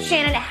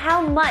 Shannon,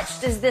 how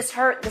much does this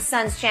hurt the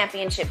Suns'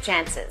 championship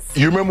chances?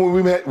 You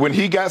remember when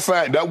he got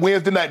signed, that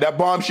Wednesday night, that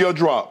bombshell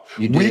dropped.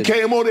 We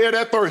came on the air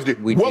that Thursday.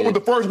 What were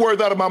the first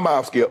words out of my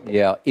mouth, Skip?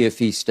 Yeah, if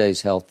he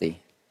stays healthy.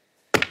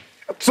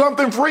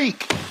 Something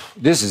freak.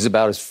 This is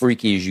about as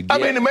freaky as you get. I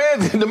mean,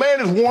 the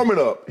man is warming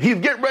up. He's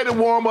getting ready to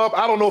warm up.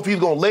 I don't know if he's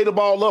going to lay the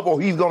ball up or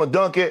he's going to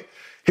dunk it.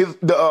 His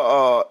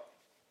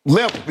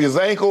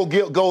ankle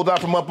goes out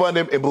from up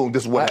under him, and boom,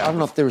 this is what happened. I don't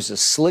know if there was a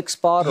slick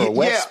spot or a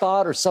wet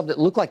spot or something. It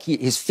looked like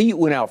his feet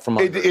went out from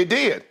under. It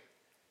did.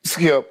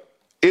 Skip,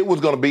 it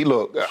was going to be,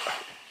 look.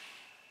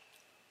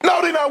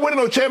 No, they're not winning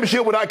no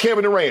championship without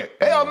Kevin Durant.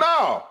 Hell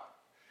no.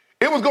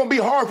 It was going to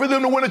be hard for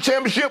them to win a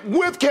championship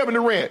with Kevin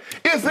Durant.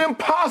 It's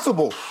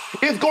impossible.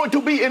 It's going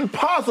to be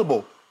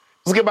impossible.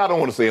 Skip, I don't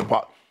want to say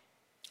impossible.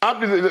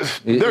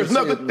 There's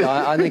nothing.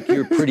 I think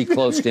you're pretty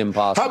close to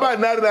impossible. How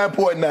about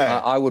 99.9?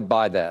 I would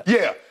buy that.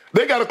 Yeah.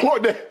 They got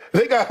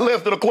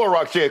less than a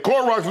Clorox chance.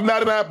 Clorox is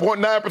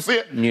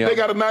 99.9%. Yeah. They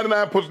got a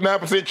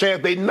 99.9%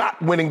 chance they not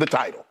winning the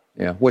title.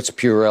 Yeah. What's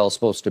Purell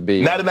supposed to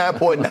be?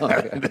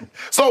 99.9. Okay.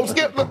 So,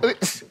 Skip,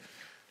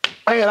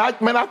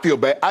 I feel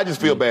bad. I just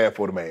feel bad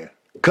for the man.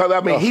 Because,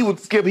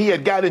 he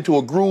had got into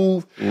a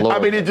groove.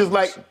 Lord, it's just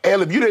like,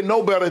 hell, if you didn't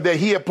know better that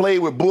he had played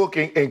with Book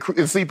and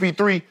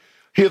CP3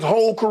 his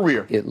whole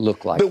career. It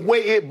looked like the way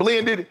it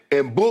blended,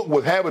 and Book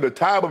was having the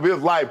time of his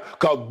life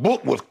because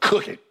Book was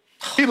cooking.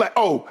 He's like,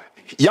 oh,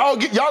 y'all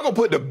gonna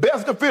put the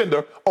best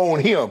defender on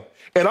him,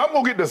 and I'm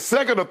gonna get the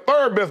second or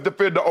third best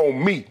defender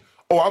on me.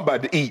 oh, I'm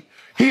about to eat.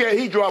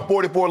 He dropped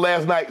 44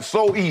 last night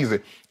so easy.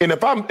 And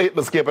if I'm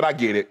skipping, I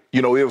get it.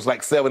 You know, it was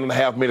like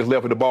 7.5 minutes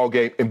left in the ball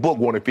game, and Book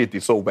wanted 50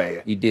 so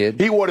bad. He did.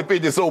 He wanted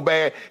 50 so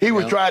bad. He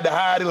was trying to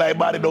hide it like,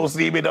 buddy, don't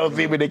see me.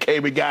 They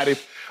came and got him.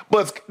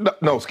 But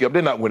no, Skip,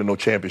 they're not winning no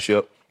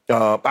championship.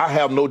 I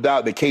have no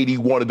doubt that KD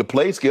wanted to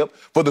play, Skip,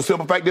 for the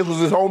simple fact this was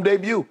his home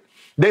debut.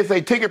 They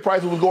say ticket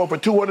prices was going for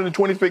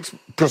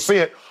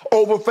 226%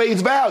 over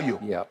face value.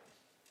 Yep.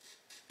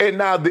 And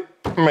now,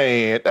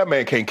 that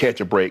man can't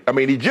catch a break. I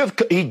mean, he just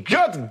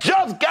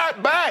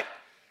got back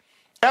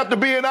after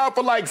being out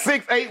for like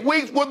 6-8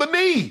 weeks with a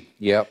knee.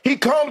 Yep. He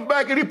comes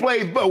back and he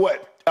plays,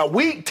 a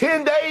week,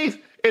 10 days,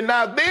 and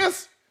now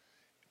this?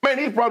 Man,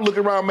 he's probably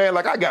looking around, man,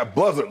 like I got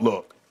buzzard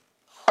look.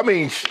 I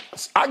mean,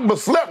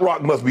 Slap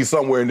Rock must be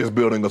somewhere in this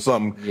building or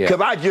something,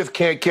 because I just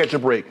can't catch a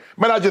break.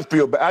 Man, I just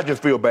feel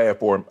bad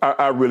for him.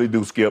 I really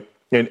do, Skip.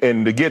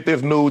 And to get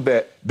this news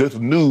that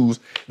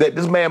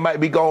this man might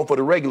be gone for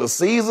the regular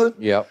season.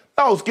 Yep.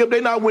 No, Skip,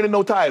 they're not winning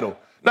no title.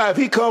 Now, if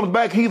he comes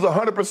back, he's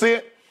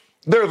 100%.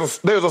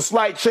 There's a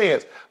slight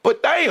chance.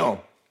 But damn,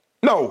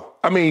 no.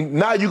 I mean,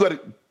 now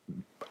they're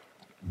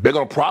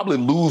gonna probably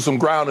lose some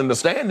ground in the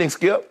standings,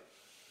 Skip.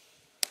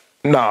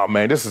 Nah,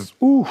 man, this is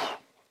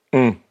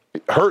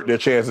it hurt their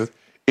chances.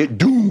 It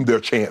doomed their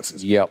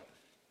chances. Yep.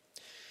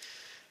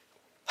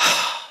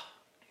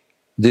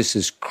 This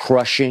is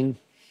crushing.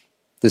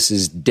 This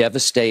is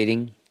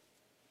devastating,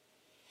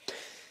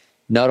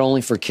 not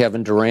only for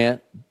Kevin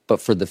Durant, but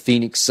for the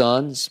Phoenix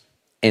Suns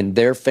and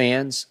their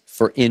fans,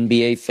 for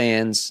NBA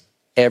fans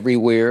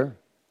everywhere,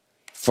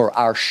 for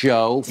our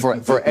show,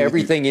 for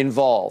everything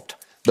involved.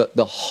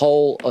 The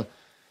whole,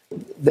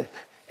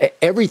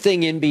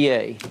 everything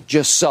NBA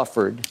just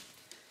suffered.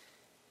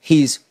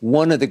 He's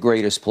one of the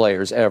greatest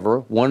players ever,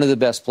 one of the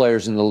best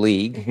players in the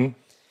league, mm-hmm.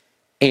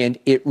 and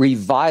it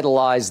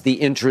revitalized the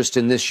interest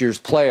in this year's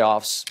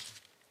playoffs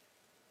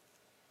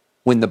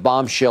when the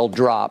bombshell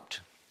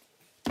dropped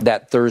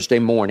that Thursday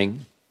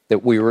morning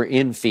that we were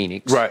in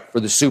Phoenix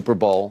for the Super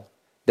Bowl,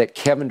 that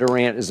Kevin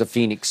Durant is a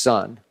Phoenix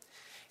Sun.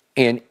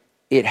 And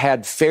it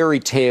had fairy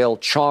tale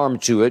charm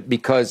to it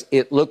because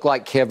it looked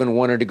like Kevin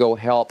wanted to go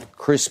help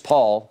Chris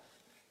Paul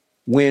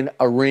win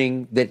a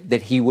ring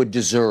that he would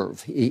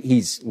deserve.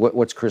 He's,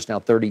 what's Chris now,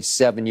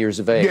 37 years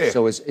of age. Yeah.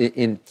 So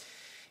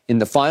in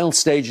the final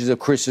stages of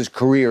Chris's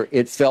career,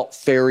 it felt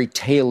fairy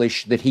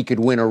tale-ish that he could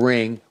win a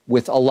ring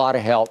with a lot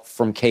of help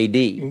from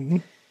KD. Mm-hmm.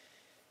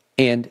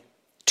 And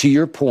to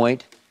your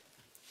point,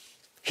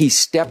 he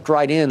stepped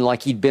right in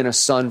like he'd been a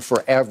Sun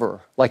forever,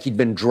 like he'd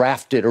been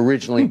drafted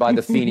originally by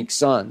the Phoenix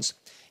Suns.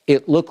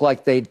 It looked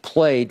like they'd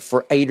played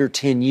for 8 or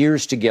 10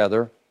 years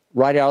together.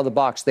 Right out of the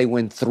box, they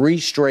win 3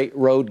 straight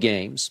road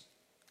games,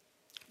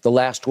 the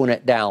last one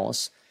at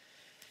Dallas.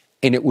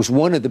 And it was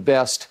one of the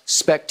best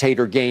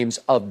spectator games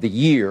of the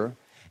year,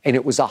 and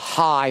it was a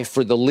high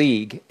for the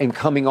league. And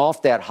coming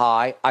off that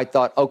high, I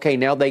thought, okay,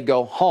 now they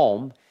go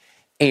home.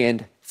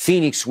 And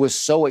Phoenix was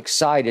so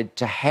excited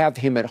to have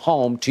him at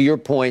home, to your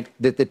point,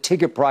 that the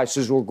ticket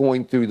prices were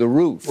going through the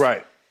roof.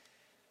 Right.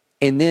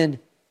 And then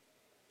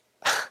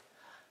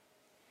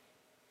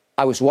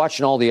I was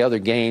watching all the other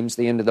games,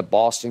 the end of the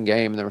Boston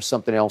game, and there was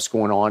something else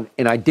going on.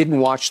 And I didn't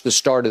watch the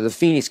start of the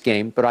Phoenix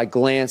game, but I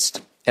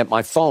glanced at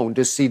my phone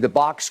to see the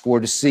box score,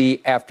 to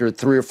see after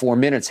 3 or 4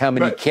 minutes how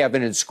many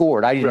Kevin had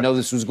scored. I didn't know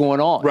this was going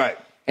on. Right.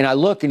 And I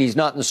look, and he's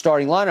not in the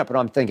starting lineup, and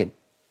I'm thinking,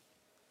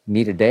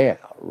 need a day of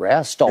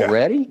rest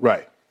already? Yeah.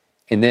 Right.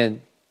 And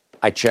then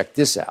I checked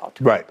this out.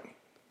 Right.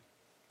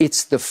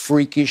 It's the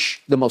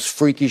most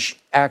freakish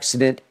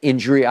accident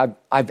injury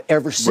I've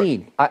ever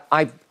seen.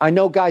 Right. I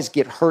know guys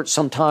get hurt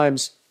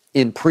sometimes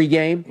in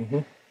pregame, mm-hmm.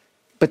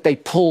 but they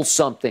pull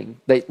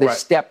something. They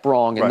step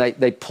wrong, and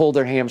they pull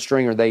their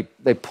hamstring or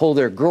they pull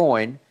their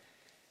groin.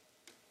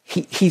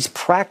 He's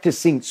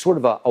practicing sort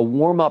of a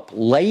warm-up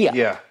layup.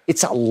 Yeah.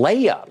 It's a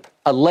layup,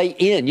 a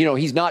lay-in. You know,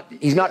 he's not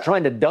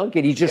trying to dunk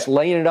it. He's just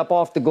laying it up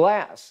off the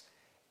glass.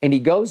 And he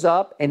goes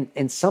up,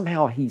 and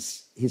somehow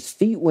his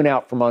feet went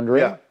out from under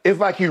him. Yeah, it's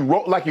like he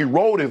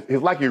rolled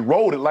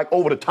it like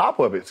over the top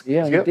of it.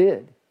 Yeah, he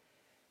did.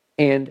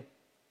 And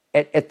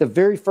at the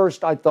very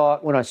first, I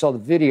thought, when I saw the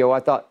video,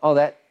 I thought, oh,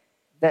 that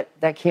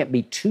can't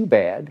be too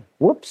bad.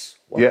 Whoops.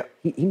 Well, yeah.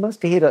 He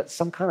must have hit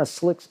some kind of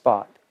slick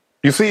spot.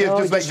 You see,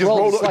 it just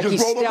rolled over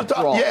the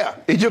top. Wrong. Yeah,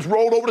 it just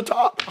rolled over the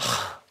top.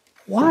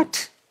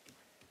 What?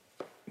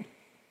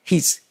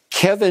 He's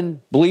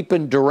Kevin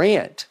bleeping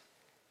Durant.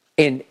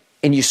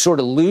 And you sort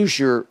of lose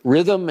your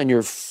rhythm and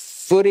your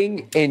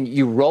footing, and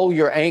you roll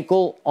your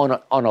ankle on a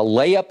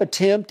layup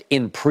attempt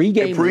in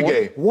pregame. In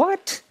pregame.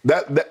 What?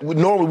 That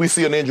normally we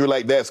see an injury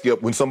like that,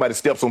 Skip, when somebody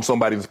steps on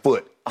somebody's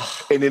foot,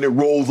 and then it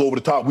rolls over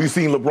the top. We've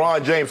seen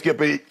LeBron James skip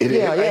it, his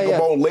ankle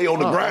bone lay on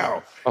the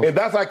ground, and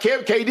that's how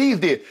KD's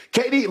did.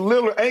 KD's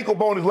little ankle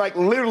bone is like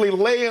literally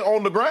laying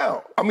on the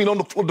ground. I mean, on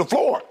the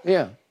floor.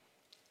 Yeah.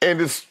 And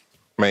it's.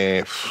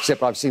 Man.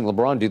 Except I've seen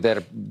LeBron do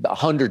that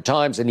 100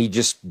 times, and he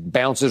just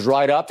bounces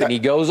right up and he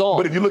goes on.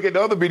 But if you look at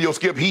the other video,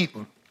 Skip, he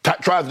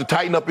tries to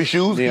tighten up his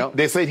shoes. Yeah.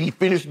 They said he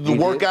finished the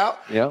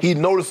workout. Yeah. He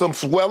noticed some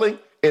swelling,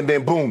 and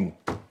then boom.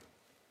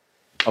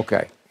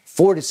 Okay.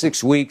 4 to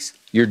 6 weeks,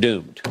 you're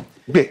doomed.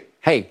 Yeah.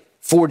 Hey,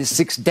 4 to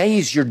 6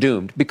 days, you're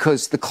doomed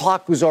because the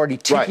clock was already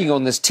ticking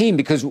on this team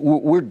because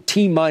we're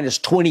T-minus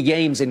 20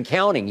 games and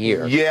counting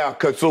here. Yeah,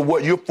 because so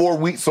what, you're 4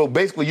 weeks, so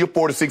basically you're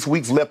 4 to 6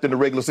 weeks left in the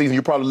regular season.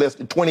 You're probably less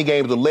than 20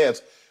 games or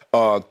less,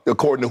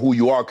 according to who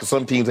you are, because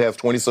some teams have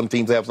 20, some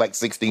teams have like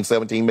 16,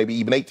 17, maybe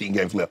even 18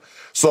 games left.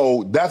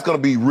 So that's going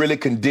to be really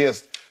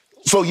condensed.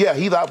 So, yeah,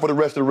 he's out for the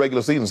rest of the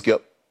regular season,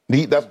 Skip.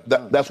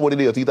 That's what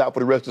it is. He's out for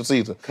the rest of the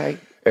season. Okay.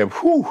 And,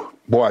 whew,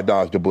 boy, I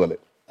dodged a bullet.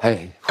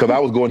 Hey. Because I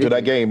was going to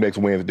that game next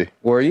Wednesday.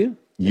 Were you?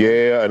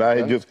 Yeah, and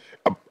I was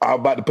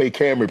about to pay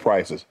Camry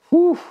prices.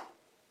 Whew.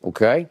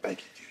 Okay. Thank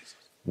you, Jesus.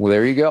 Well,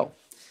 there you go.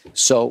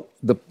 So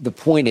the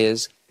point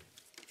is,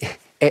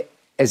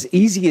 as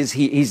easy as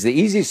he's the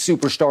easiest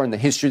superstar in the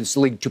history of this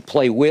league to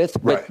play with,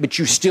 but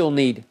you still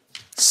need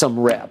some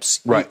reps.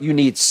 Right. You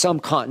need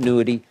some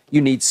continuity. You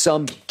need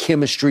some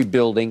chemistry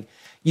building.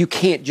 You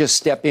can't just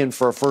step in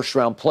for a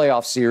first-round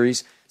playoff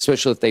series,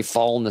 especially if they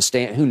fall in the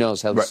stand. Who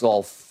knows how this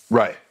all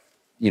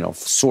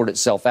sort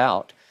itself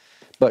out.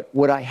 But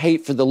what I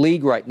hate for the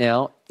league right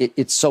now,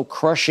 it's so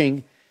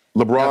crushing.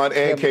 LeBron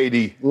and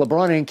KD.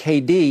 LeBron and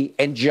KD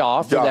and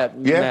Ja, for that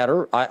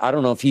matter. I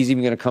don't know if he's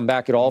even going to come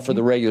back at all for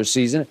the regular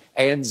season.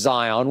 And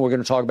Zion. We're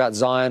going to talk about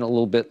Zion a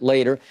little bit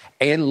later.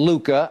 And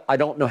Luka. I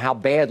don't know how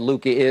bad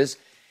Luka is.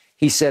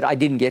 He said, I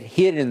didn't get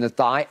hit in the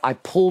thigh. I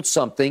pulled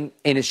something,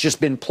 and it's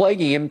just been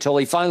plaguing him until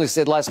he finally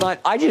said last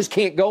night, I just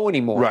can't go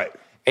anymore. Right.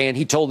 And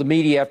he told the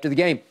media after the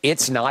game,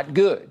 it's not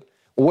good.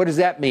 What does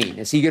that mean?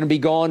 Is he going to be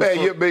gone? Hey,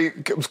 the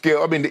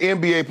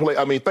NBA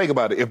play. Think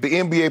about it. If the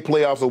NBA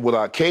playoffs are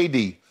without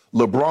KD,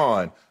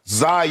 LeBron,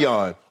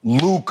 Zion,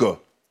 Luka,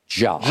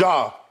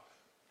 Ja.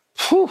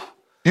 Whew.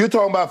 You're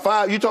talking about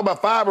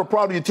five of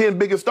probably your 10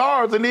 biggest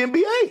stars in the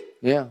NBA.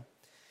 Yeah.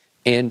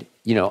 And,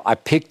 I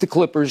picked the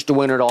Clippers to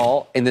win it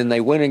all, and then they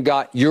went and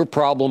got your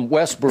problem,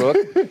 Westbrook,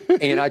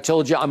 and I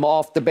told you I'm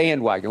off the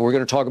bandwagon. We're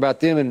going to talk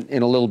about them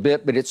in a little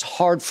bit, but it's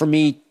hard for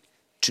me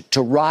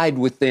to ride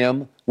with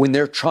them when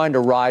they're trying to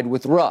ride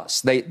with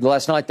Russ.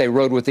 Last night they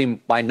rode with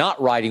him by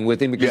not riding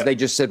with him because they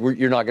just said,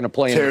 you're not going to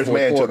play in the fourth quarter.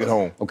 Terrence Mann took it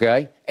home.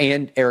 Okay?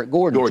 And Eric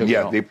Gordon took it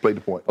home. They played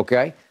the point.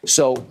 Okay?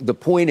 So the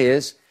point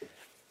is,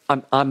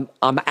 I'm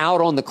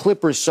out on the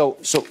Clippers, so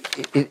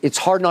it's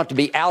hard not to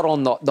be out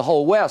on the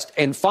whole West.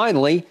 And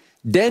finally,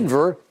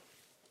 Denver,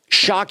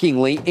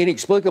 shockingly,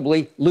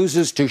 inexplicably,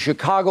 loses to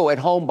Chicago at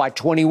home by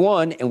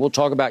 21, and we'll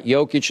talk about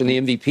Jokic and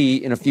the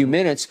MVP in a few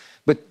minutes.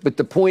 But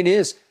the point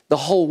is, the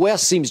whole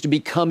West seems to be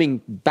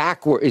coming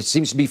backward. It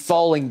seems to be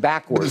falling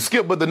backwards.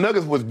 Skip, but the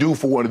Nuggets was due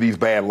for one of these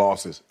bad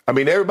losses.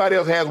 Everybody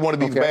else has one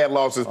of these bad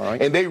losses,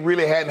 and they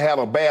really hadn't had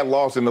a bad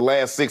loss in the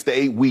last 6 to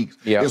 8 weeks.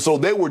 Yeah. And so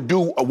they were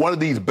due one of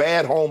these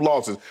bad home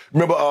losses.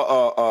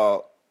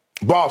 Remember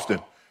Boston?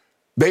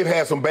 They've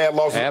had some bad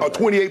losses. A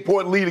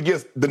 28-point lead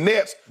against the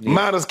Nets,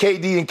 minus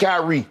KD and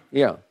Kyrie.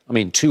 Yeah.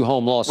 2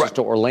 home losses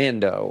to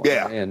Orlando.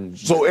 Yeah. And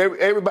so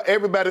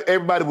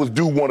everybody was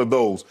due one of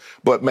those.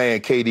 But, man,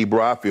 KD,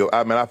 bro, I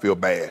feel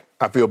bad.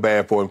 I feel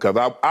bad for him because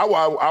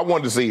I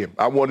wanted to see him.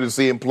 I wanted to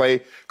see him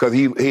play because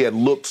he had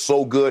looked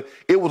so good.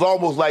 It was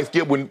almost like,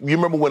 Skip, when you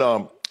remember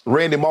when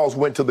Randy Moss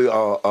went to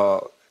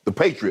the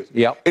Patriots.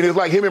 Yeah. And it's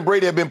like him and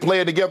Brady have been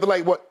playing together.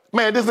 Like, what?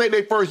 Man, this ain't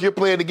their first year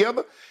playing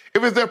together.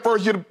 If it's their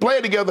first year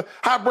playing together,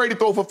 how Brady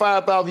throw for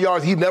 5,000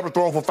 yards? He's never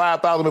thrown for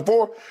 5,000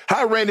 before.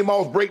 How Randy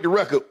Moss break the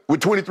record with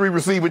 23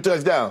 receiving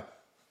touchdowns?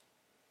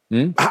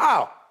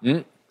 How?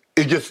 It's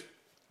just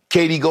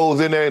KD goes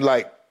in there and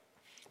like,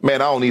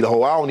 man, I don't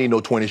need no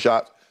 20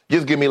 shots.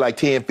 Just give me like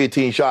 10,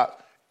 15 shots.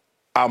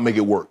 I'll make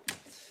it work.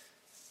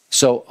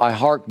 So I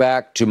hark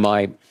back to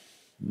my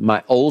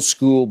old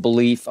school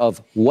belief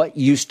of what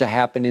used to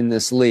happen in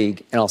this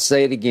league, and I'll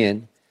say it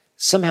again.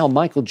 Somehow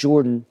Michael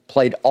Jordan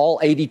played all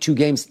 82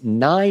 games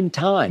 9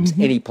 times,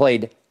 and he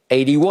played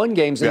 81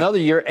 games another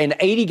year and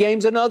 80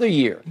 games another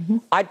year.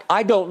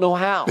 I don't know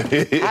how.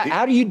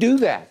 How do you do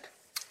that?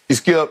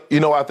 Skip,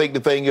 I think the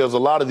thing is a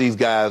lot of these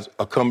guys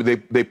are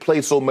coming, they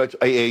play so much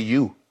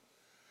AAU.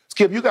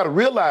 Skip, you got to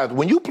realize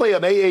when you play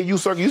an AAU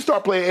circuit, you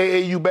start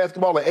playing AAU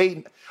basketball at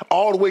 8,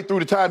 all the way through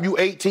the time you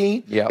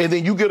 18, and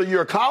then you get a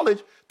year of college.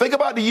 Think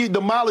about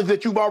the mileage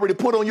that you've already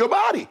put on your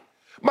body.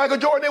 Michael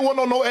Jordan didn't want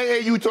on no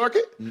AAU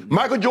circuit.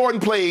 Michael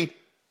Jordan played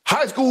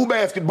high school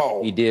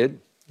basketball. He did.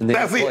 And then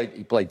That's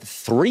he played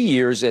 3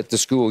 years at the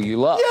school you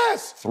love.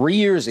 Yes. 3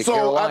 years at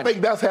Carolina. So I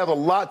think that has a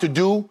lot to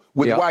do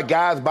with why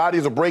guys'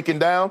 bodies are breaking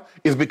down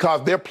is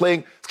because they're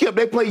playing. Skip,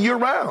 they play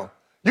year-round.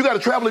 You got to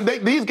travel.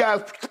 These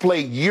guys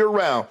play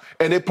year-round,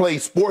 and they play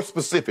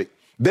sports-specific.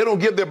 They don't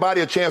give their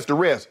body a chance to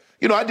rest.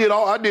 I did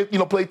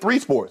play 3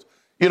 sports,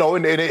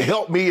 and it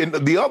helped me in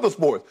the other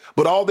sports.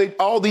 But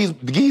all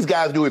these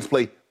guys do is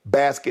play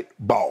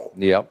basketball.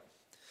 Yep.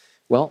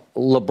 Well,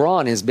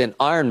 LeBron has been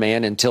Iron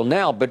Man until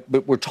now, but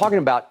we're talking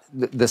about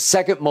the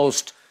second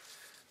most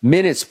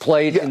minutes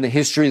played in the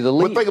history of the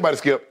league. But think about it,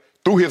 Skip.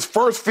 through his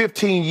first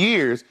 15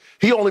 years,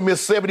 he only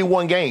missed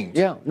 71 games.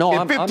 Yeah, no,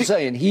 I'm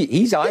saying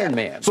he's Iron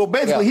Man. So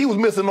basically, he was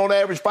missing on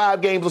average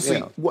 5 games a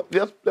season.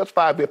 That's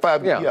 5 games.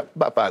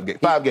 About 5 games.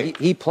 5 games.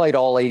 He played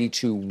all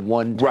 82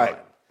 one time. Right.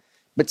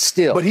 But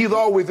still. But he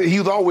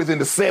was always in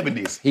the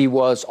 70s. He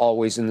was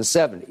always in the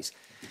 70s.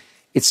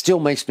 It still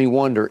makes me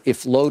wonder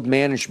if load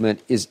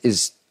management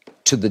is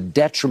to the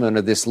detriment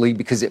of this league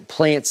because it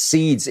plants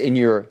seeds in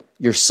your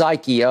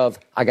psyche of,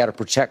 I got to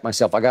protect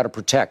myself. I got to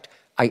protect.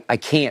 I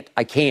can't.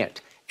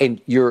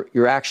 And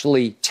you're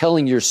actually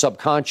telling your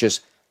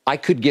subconscious, I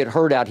could get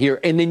hurt out here.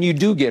 And then you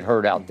do get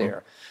hurt out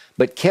there.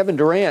 But Kevin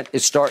Durant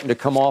is starting to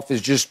come off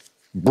as just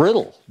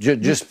brittle,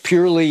 just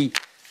purely.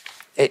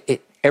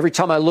 Every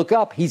time I look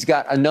up, he's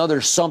got another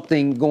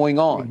something going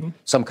on.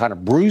 Some kind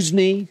of bruised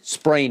knee,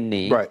 sprained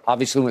knee. Right.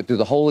 Obviously went through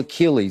the whole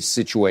Achilles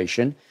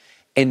situation.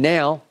 And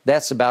now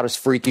that's about as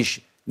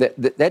freakish.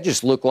 That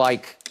just looked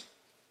like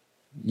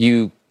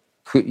you're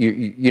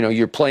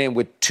playing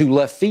with 2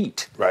 left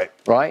feet. Right.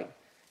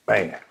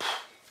 Man.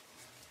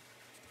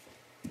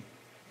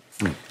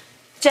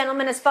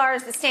 Gentlemen, as far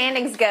as the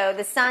standings go,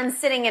 the Suns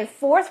sitting in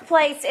 4th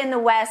place in the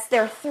West.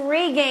 They're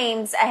 3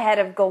 games ahead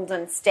of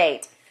Golden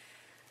State.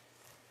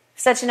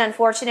 Such an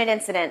unfortunate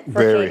incident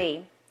for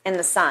KD and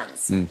the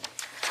Suns.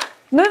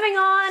 Moving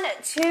on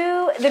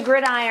to the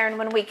gridiron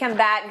when we come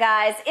back,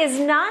 guys. Is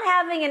not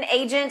having an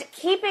agent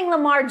keeping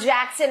Lamar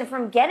Jackson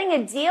from getting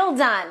a deal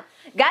done?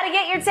 Got to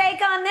get your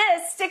take on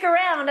this. Stick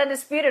around.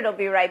 Undisputed will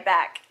be right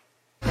back.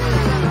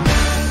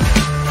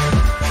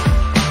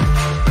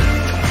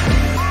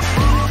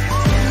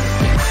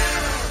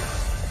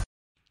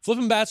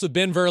 Flippin' Bats with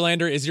Ben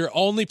Verlander is your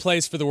only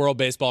place for the World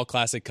Baseball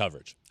Classic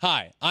coverage.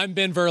 Hi, I'm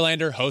Ben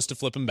Verlander, host of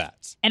Flippin'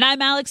 Bats. And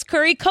I'm Alex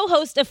Curry,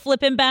 co-host of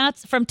Flippin'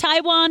 Bats. From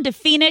Taiwan to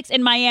Phoenix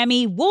and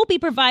Miami, we'll be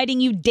providing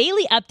you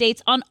daily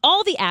updates on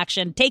all the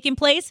action taking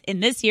place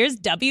in this year's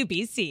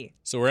WBC.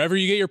 So wherever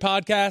you get your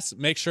podcasts,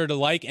 make sure to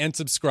like and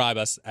subscribe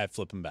us at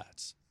Flippin'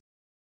 Bats.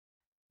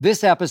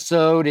 This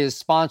episode is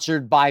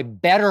sponsored by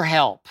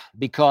BetterHelp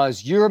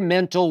because your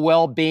mental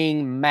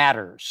well-being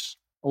matters.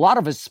 A lot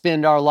of us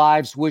spend our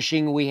lives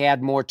wishing we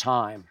had more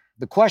time.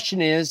 The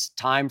question is,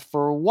 time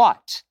for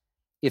what?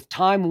 If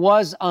time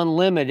was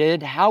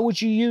unlimited, how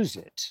would you use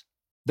it?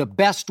 The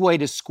best way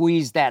to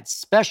squeeze that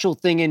special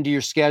thing into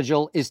your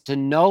schedule is to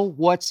know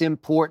what's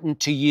important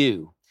to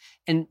you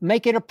and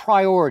make it a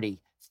priority.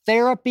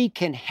 Therapy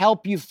can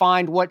help you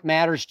find what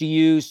matters to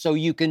you so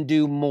you can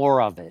do more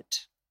of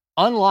it.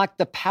 Unlock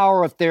the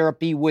power of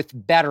therapy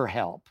with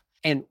BetterHelp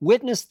and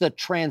witness the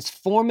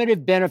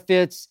transformative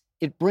benefits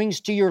it brings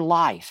to your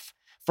life,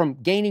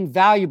 from gaining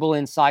valuable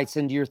insights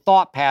into your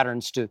thought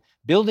patterns to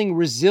building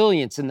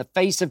resilience in the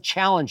face of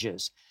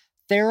challenges.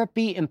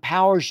 Therapy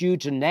empowers you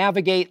to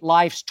navigate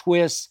life's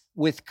twists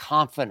with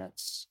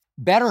confidence.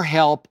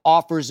 BetterHelp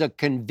offers a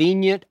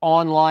convenient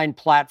online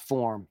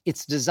platform.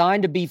 It's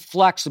designed to be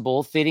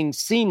flexible, fitting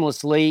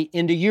seamlessly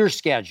into your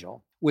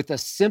schedule. With a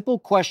simple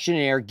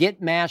questionnaire,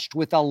 get matched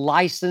with a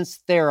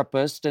licensed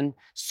therapist and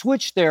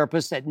switch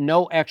therapists at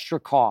no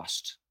extra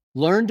cost.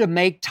 Learn to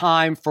make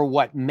time for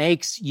what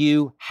makes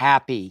you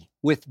happy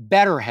with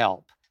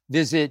BetterHelp.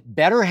 Visit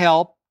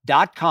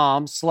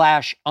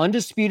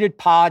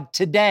BetterHelp.com/UndisputedPod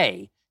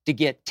today to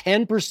get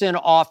 10%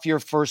 off your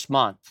first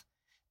month.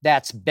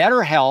 That's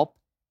BetterHelp,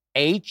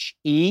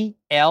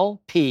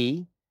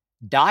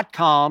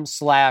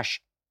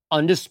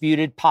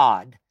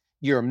 HELP.com/UndisputedPod.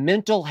 Your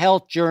mental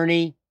health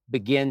journey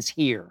begins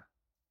here.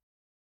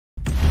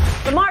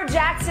 Lamar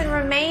Jackson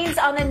remains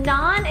on the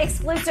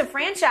non-exclusive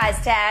franchise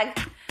tag,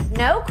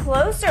 no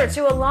closer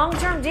to a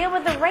long-term deal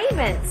with the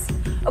Ravens.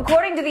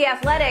 According to The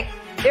Athletic,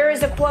 there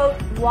is a, quote,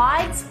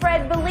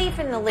 widespread belief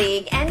in the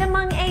league and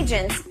among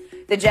agents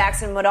that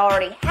Jackson would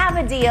already have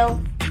a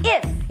deal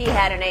if he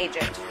had an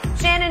agent.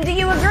 Shannon, do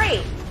you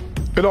agree?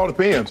 It all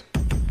depends.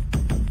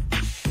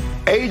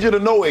 Agent or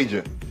no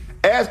agent,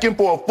 asking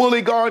for a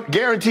fully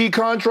guaranteed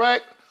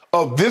contract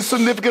of this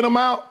significant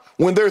amount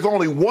when there's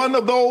only one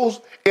of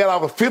those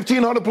out of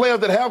 1,500 players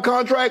that have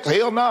contracts?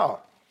 Hell no.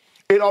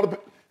 It all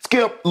depends.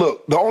 Skip,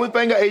 look, the only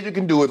thing an agent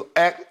can do is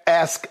act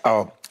as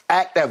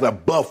a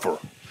buffer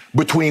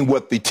between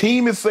what the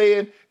team is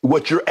saying and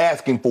what you're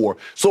asking for.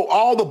 So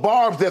all the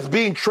barbs that's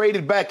being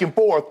traded back and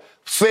forth,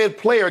 said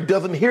player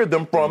doesn't hear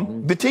them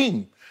from the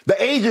team. The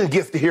agent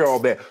gets to hear all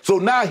that. So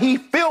now he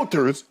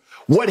filters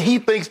what he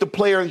thinks the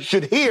player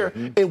should hear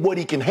and what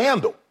he can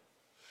handle.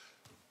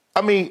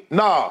 I mean,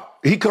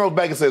 he comes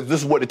back and says, this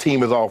is what the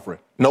team is offering.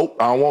 Nope,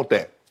 I don't want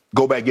that.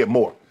 Go back and get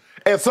more.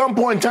 At some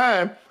point in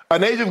time,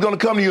 an agent's going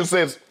to come to you and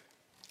says,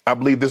 I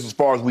believe this is as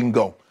far as we can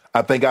go.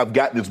 I think I've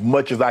gotten as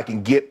much as I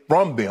can get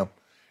from them.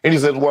 And he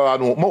says, well, I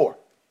want more.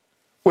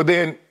 Well,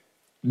 then,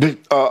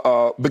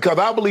 because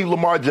I believe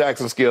Lamar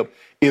Jackson, Skip,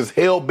 is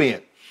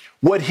hell-bent.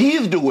 What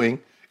he's doing,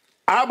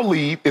 I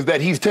believe, is that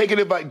he's taking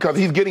it back because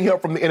he's getting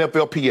help from the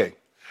NFLPA.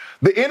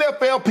 The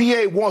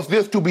NFLPA wants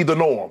this to be the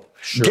norm.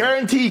 Sure.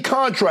 Guaranteed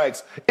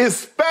contracts,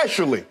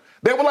 especially.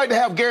 They would like to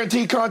have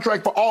guaranteed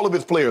contract for all of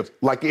its players,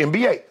 like the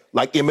NBA,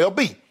 like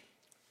MLB.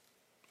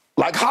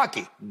 like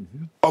hockey.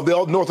 Of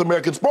the North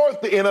American sports,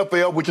 the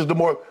NFL, which is the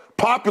more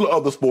popular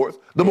of the sports,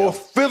 the more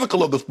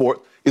physical of the sports,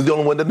 is the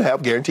only one that doesn't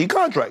have guaranteed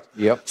contracts.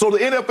 So the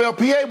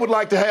NFLPA would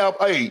like to have,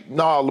 hey,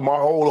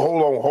 Lamar,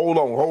 hold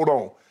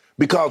on.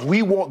 Because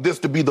we want this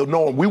to be the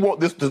norm. We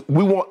want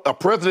a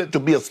precedent to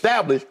be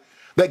established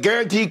that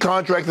guaranteed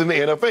contracts in the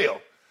NFL.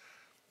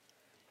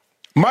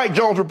 Mike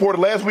Jones reported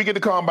last week at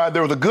the Combine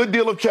there was a good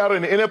deal of chatter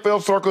in the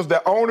NFL circles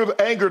that owners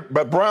angered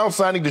by Brown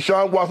signing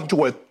Deshaun Watson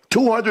to a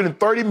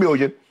 $230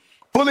 million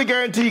fully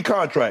guaranteed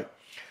contract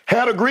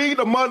had agreed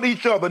among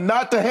each other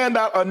not to hand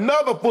out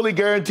another fully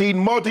guaranteed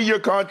multi-year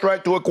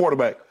contract to a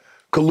quarterback.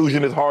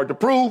 Collusion is hard to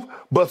prove,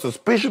 but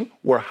suspicions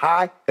were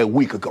high a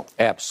week ago.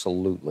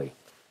 Absolutely.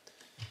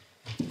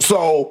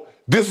 So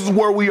this is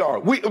where we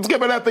are.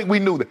 Skip, and I think we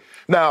knew that.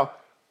 Now,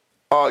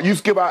 you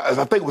skip out,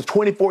 I think it was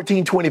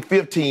 2014,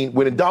 2015,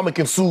 when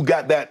Ndamukong Suh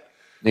got that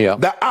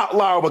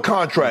outlier of a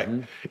contract.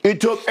 It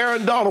took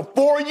Aaron Donald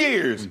 4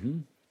 years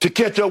to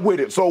catch up with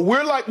it. So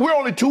we're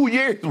only 2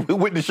 years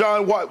with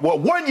Deshaun Watson. Well,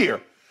 1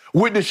 year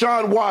with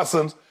Deshaun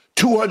Watson's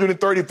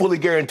 230 fully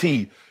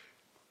guaranteed.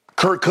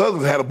 Kirk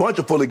Cousins had a bunch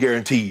of fully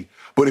guaranteed.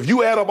 But if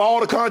you add up all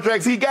the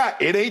contracts he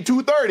got, it ain't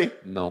 230.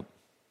 No.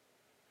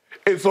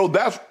 And so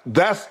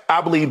that's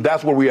I believe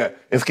that's where we're at.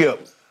 And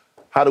Skip,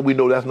 how do we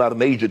know that's not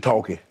an agent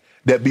talking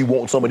that be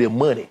wanting some of their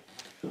money?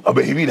 I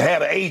mean, if he'd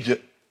had an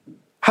agent,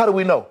 how do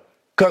we know?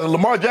 Because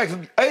Lamar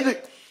Jackson's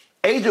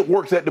agent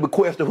works at the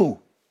bequest of who?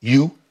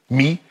 You,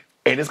 me,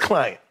 and his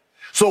client.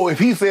 So if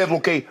he says,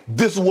 okay,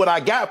 this is what I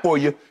got for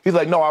you, he's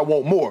like, no, I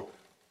want more.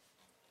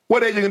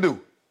 What agent can do?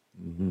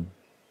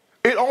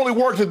 It only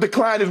works if the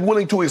client is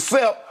willing to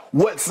accept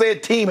what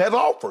said team has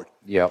offered.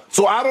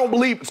 So I don't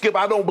believe, Skip,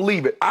 I don't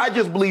believe it. I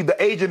just believe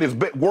the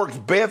agent works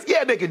best.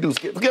 Yeah, they can do,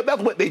 Skip,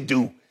 that's what they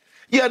do.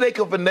 Yeah, they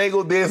can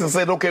finagle this and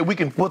say, okay, we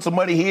can put some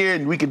money here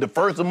and we can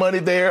defer some money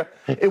there,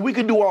 and we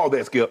can do all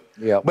that, Skip.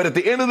 But at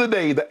the end of the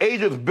day, the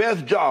agent's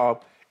best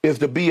job is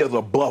to be as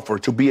a buffer,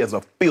 to be as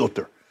a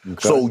filter.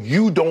 So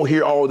you don't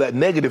hear all that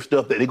negative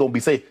stuff that they're going to be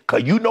saying,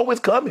 because you know it's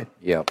coming.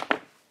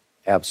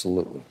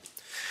 Absolutely.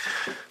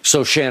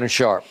 So Shannon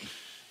Sharpe,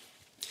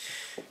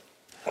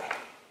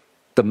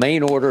 the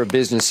main order of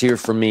business here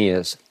for me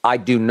is I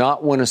do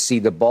not want to see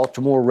the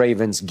Baltimore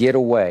Ravens get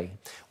away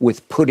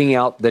with putting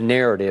out the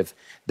narrative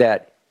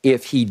that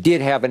if he did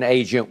have an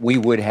agent, we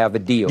would have a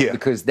deal,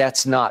 because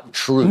that's not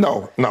true.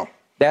 No.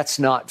 That's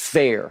not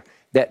fair.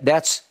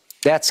 That's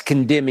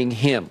condemning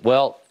him.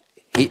 Well,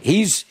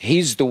 he's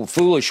the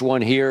foolish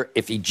one here.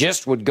 If he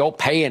just would go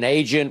pay an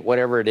agent,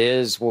 whatever it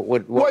is,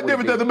 what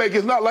difference does it make?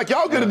 It's not like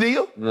y'all get a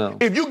deal. No.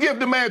 If you give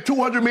the man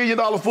 $200 million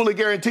fully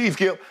guaranteed,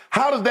 Skip,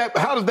 how does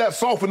that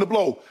soften the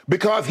blow?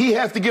 Because he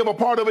has to give a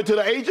part of it to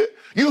the agent.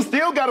 You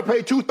still got to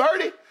pay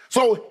 $230.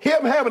 So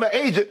him having an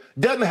agent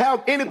doesn't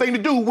have anything to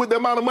do with the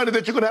amount of money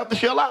that you're going to have to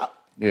shell out.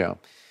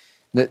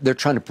 They're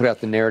trying to put out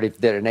the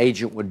narrative that an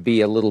agent would be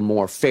a little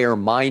more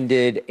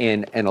fair-minded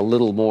and a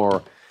little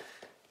more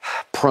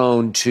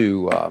prone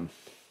to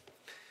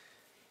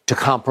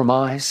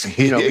compromise,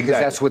 because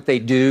that's what they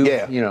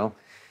do.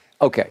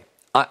 Okay,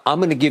 I'm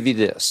going to give you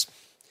this.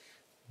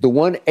 The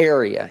one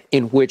area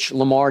in which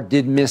Lamar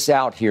did miss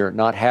out here,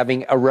 not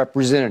having a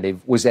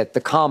representative, was at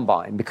the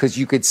Combine, because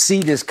you could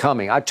see this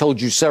coming. I told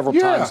you several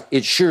times,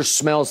 it sure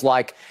smells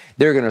like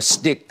they're going to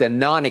stick the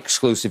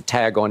non-exclusive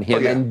tag on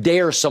him and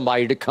dare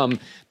somebody to come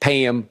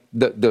pay him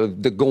the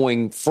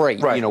going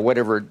freight,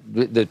 whatever,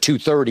 the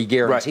 230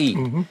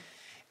 guaranteed.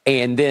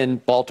 And then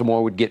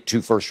Baltimore would get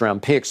 2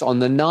 first-round picks on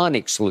the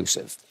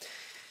non-exclusive.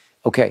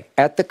 Okay,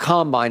 at the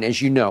Combine,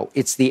 as you know,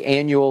 it's the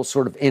annual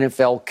sort of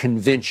NFL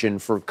convention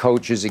for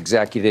coaches,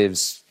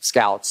 executives,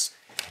 scouts.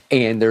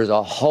 And there's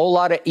a whole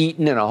lot of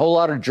eating and a whole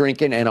lot of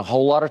drinking and a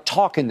whole lot of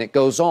talking that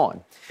goes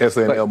on.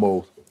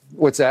 S&L.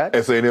 What's that?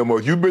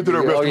 S&L. You've been to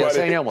the restaurant.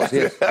 S&L,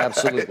 yes,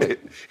 absolutely.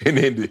 In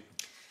Indy.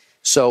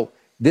 So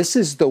this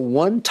is the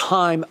one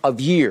time of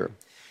year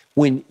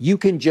when you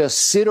can just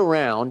sit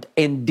around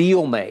and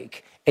deal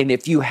make. And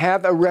if you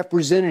have a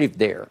representative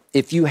there,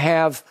 if you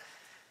have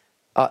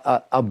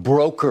a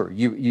broker,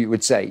 you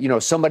would say,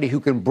 somebody who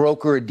can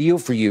broker a deal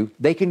for you,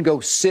 they can go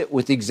sit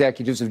with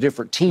executives of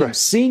different teams,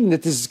 seeing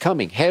that this is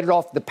coming, headed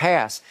off the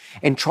pass,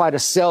 and try to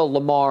sell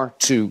Lamar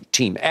to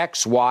team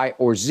X, Y,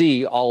 or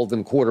Z, all of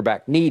them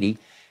quarterback needy.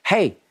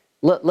 Hey,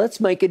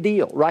 let's make a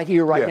deal right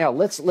here, right now.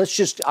 Let's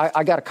just,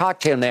 I got a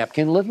cocktail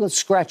napkin. Let's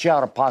scratch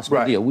out a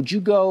possible deal. Would you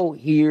go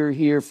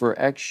here for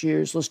X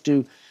years? Let's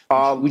do.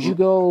 Would you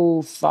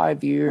go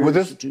 5 years? With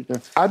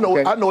this, I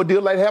know a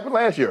deal like happened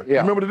last year. You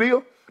remember the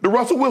deal? The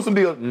Russell Wilson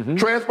deal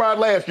transpired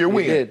last year.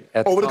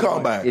 Over the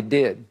Combine. It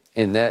did,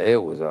 and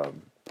it was a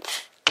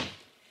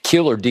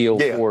killer deal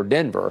for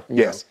Denver.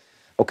 Yes.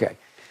 Okay,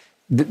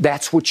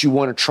 that's what you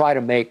want to try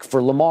to make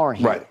for Lamar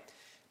here.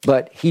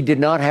 but he did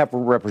not have a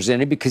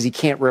representative because he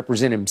can't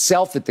represent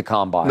himself at the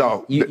combine.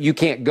 No. You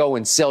can't go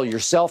and sell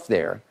yourself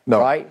there,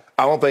 right?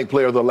 I don't think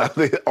players are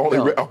allowed,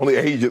 only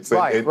agents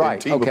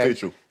and team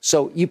officials.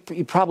 So you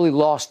probably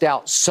lost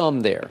out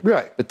some there.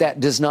 Right. But that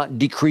does not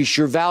decrease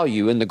your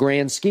value in the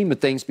grand scheme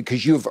of things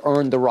because you've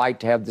earned the right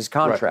to have this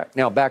contract. Right.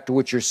 Now, back to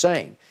what you're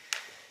saying.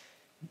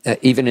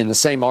 Even in the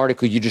same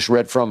article you just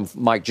read from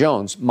Mike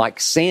Jones, Mike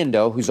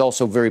Sando, who's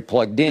also very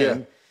plugged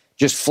in,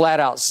 just flat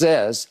out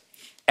says,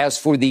 as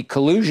for the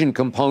collusion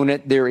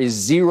component, there is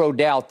zero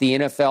doubt the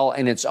NFL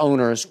and its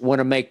owners want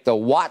to make the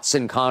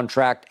Watson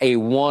contract a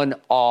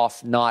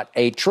one-off, not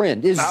a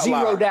trend. There's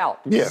zero doubt.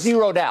 Yes.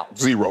 Zero doubt.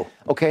 Zero.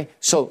 Okay,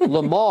 so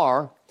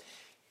Lamar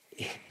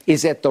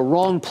is at the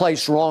wrong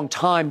place, wrong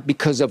time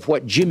because of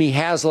what Jimmy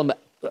Haslam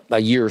a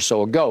year or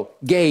so ago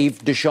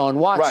gave Deshaun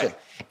Watson. Right.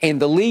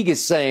 And the league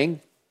is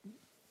saying,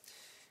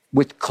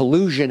 with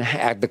collusion,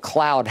 the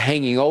cloud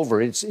hanging over,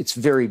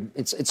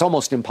 it's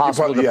almost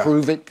impossible to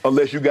prove it.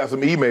 Unless you got some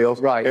emails.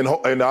 Right. And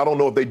I don't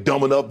know if they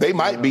dumb enough. They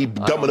might be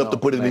dumb enough to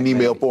put it in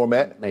email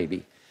format.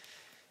 Maybe.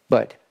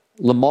 But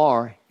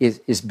Lamar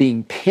is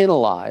being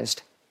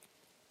penalized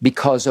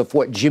because of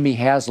what Jimmy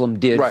Haslam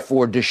did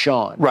for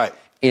Deshaun. Right.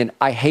 And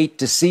I hate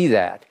to see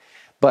that.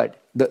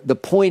 But the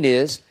point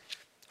is,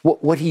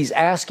 what he's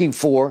asking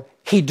for,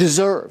 he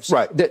deserves.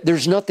 Right.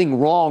 There's nothing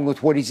wrong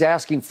with what he's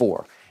asking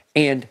for.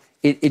 And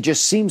it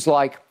just seems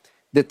like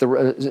that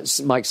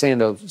Mike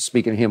Sando,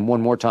 speaking to him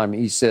one more time,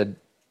 he said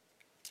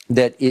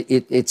that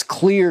it's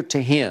clear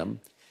to him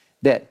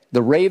that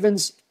the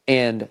Ravens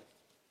and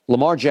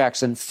Lamar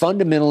Jackson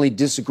fundamentally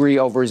disagree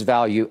over his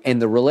value,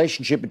 and the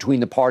relationship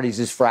between the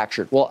parties is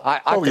fractured. Well,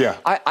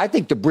 I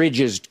think the bridge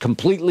is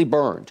completely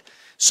burned.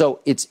 So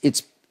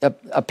it's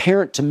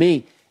apparent to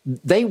me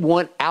they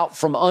want out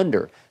from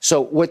under. So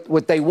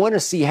what they want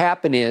to see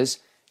happen is,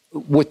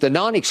 with the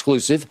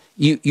non-exclusive,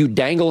 you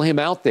dangle him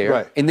out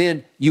there, and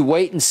then you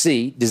wait and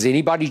see, does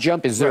anybody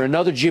jump? Is there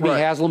another Jimmy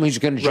Haslam who's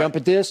going to jump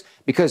at this?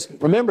 Because,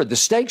 remember, the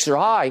stakes are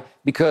high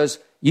because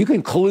you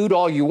can collude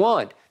all you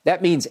want.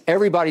 That means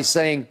everybody's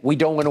saying, we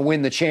don't want to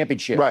win the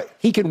championship. Right.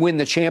 He can win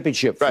the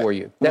championship for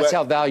you. That's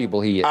how valuable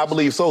he is. I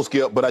believe so,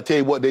 Skip, but I tell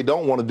you what they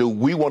don't want to do.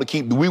 We want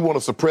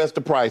to suppress the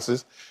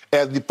prices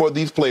for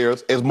these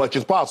players as much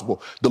as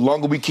possible. The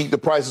longer we keep the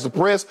prices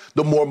suppressed,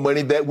 the more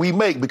money that we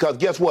make. Because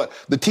guess what?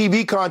 The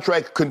TV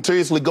contract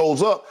continuously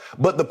goes up,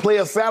 but the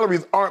players'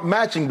 salaries aren't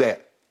matching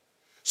that.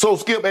 So,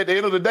 Skip, at the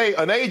end of the day,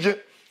 an agent,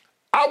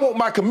 I want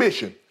my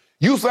commission.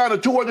 You sign a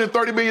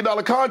 $230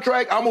 million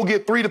contract, I'm going to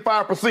get 3 to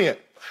 5%.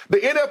 The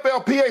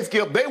NFLPA,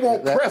 Skip, they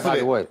want precedent. By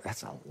the way,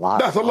 that's a lot.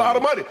 That's a lot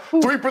of money.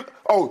 3%.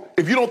 Oh,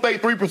 if you don't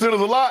think 3% is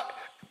a lot,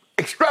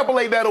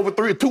 extrapolate that over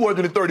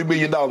 $230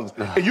 million,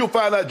 and you'll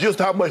find out just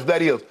how much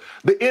that is.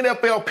 The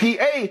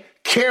NFLPA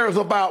cares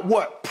about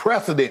what?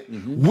 Precedent.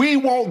 Mm-hmm. We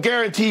want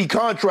guaranteed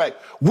contract.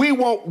 We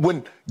want,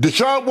 when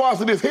Deshaun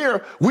Watson is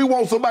here, we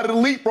want somebody to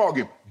leapfrog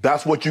him.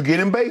 That's what you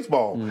get in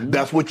baseball. Mm-hmm.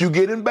 That's what you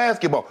get in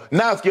basketball.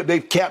 Now, Skip,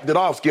 they've capped it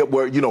off, Skip,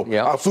 where,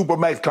 our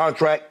Supermax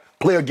contract,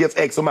 player gets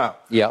X amount.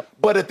 Yep.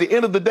 But at the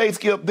end of the day,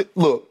 Skip,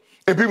 look,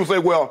 and people say,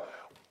 well,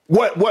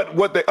 what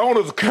the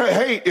owners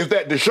hate is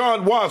that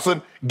Deshaun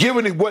Watson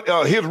giving him what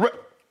they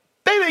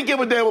didn't give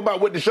a damn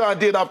about what Deshaun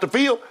did off the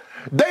field.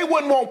 They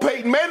wouldn't want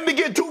Peyton Manning to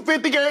get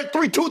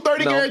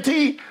 $230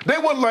 guaranteed. They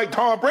wouldn't like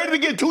Tom Brady to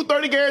get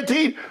 $230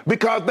 guaranteed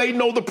because they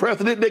know the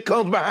precedent that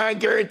comes behind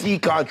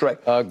guaranteed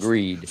contract.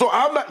 Agreed. So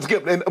I'm not,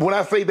 Skip, and when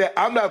I say that,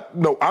 I'm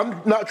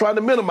not trying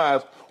to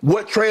minimize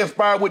what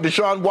transpired with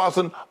Deshaun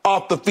Watson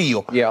off the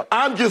field. Yeah.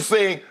 I'm just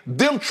saying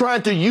them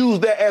trying to use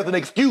that as an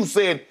excuse,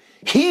 saying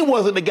he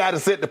wasn't the guy to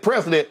set the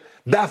precedent.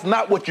 That's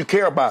not what you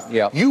care about.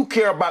 Yep. You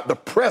care about the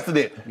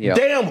precedent. Yep.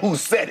 Damn who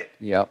said it.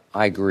 Yep,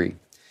 I agree.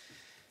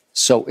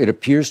 So it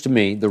appears to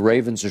me the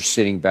Ravens are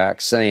sitting back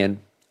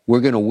saying,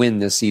 we're going to win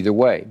this either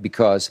way,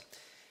 because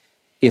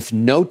if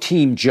no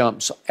team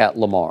jumps at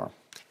Lamar,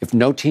 if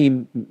no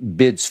team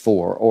bids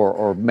for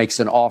or makes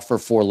an offer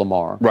for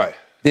Lamar,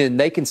 then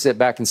they can sit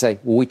back and say,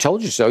 well, we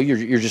told you so.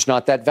 You're just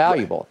not that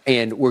valuable. Right.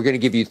 And we're going to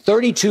give you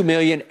 $32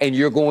 million, and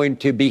you're going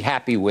to be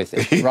happy with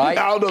it, right?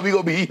 I don't know if he's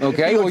going to be.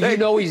 Okay,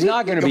 well, he's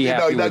not going to be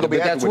happy with it, but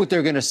that's what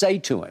they're going to say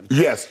to him.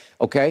 Yes.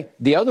 Okay?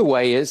 The other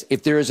way is,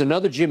 if there is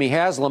another Jimmy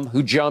Haslam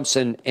who jumps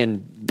and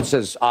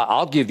says,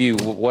 I'll give you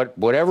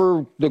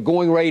whatever the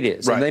going rate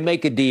is, and they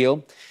make a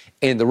deal,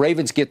 and the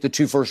Ravens get the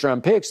 2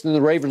 first-round picks, then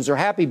the Ravens are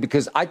happy,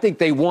 because I think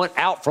they want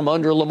out from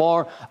under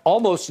Lamar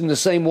almost in the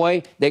same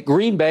way that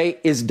Green Bay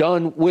is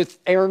done with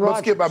Aaron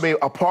Rodgers. Skip, I mean,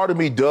 a part of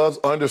me does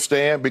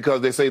understand,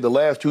 because they say the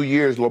last 2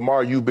 years,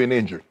 Lamar, you've been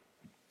injured.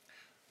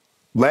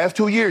 Last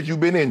 2 years, you've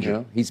been injured.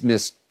 Yeah, he's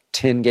missed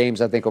 10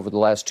 games, I think, over the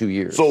last 2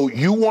 years. So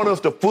you want us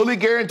to fully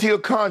guarantee a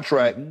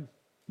contract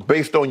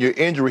based on your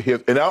injury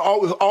history. And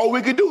all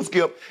we can do,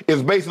 Skip,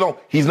 is based on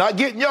he's not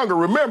getting younger.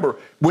 Remember,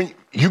 when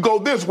you go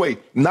this way,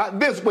 not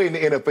this way in the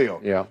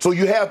NFL. Yeah. So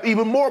you have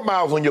even more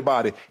miles on your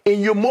body,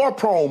 and you're more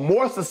prone,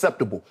 more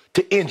susceptible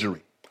to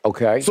injury.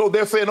 Okay. So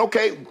they're saying,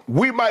 okay,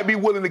 we might be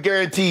willing to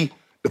guarantee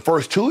the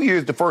first 2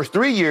 years, the first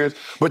 3 years,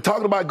 but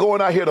talking about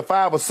going out here to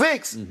 5 or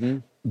 6,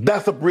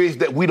 that's a bridge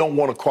that we don't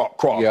want to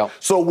cross. Yeah.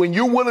 So when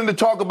you're willing to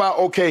talk about,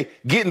 okay,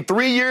 getting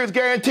 3 years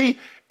guaranteed,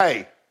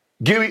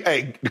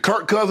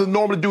 Kirk Cousins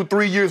normally do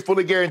 3 years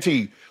fully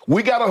guaranteed.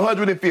 We got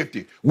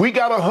 150. We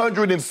got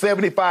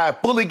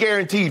 175 fully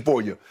guaranteed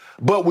for you.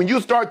 But when you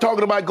start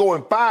talking about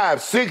going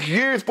 5, 6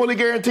 years fully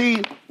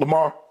guaranteed,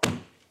 Lamar,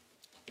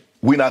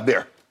 we're not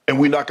there, and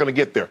we're not going to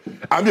get there.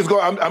 I'm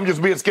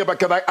just being skeptical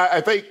because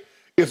I think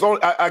it's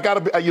only I got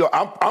to be.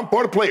 I'm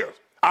for the players.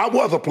 I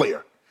was a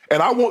player,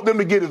 and I want them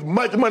to get as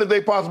much money as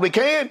they possibly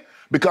can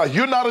because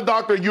you're not a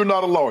doctor, you're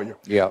not a lawyer,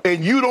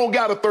 and you don't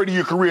got a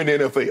 30-year career in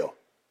the NFL.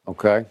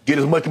 Okay. Get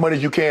as much money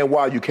as you can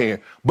while you can.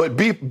 But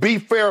be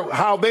fair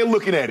how they're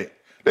looking at it.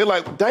 They're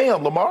like,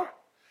 damn, Lamar,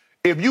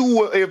 if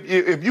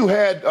you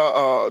had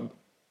a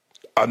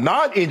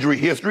non-injury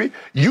history,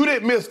 you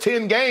didn't miss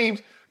 10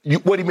 games. He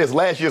missed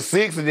last year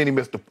 6, and then he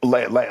missed the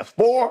last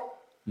 4.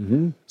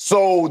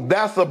 So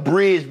that's a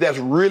bridge that's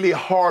really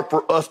hard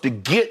for us to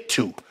get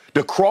to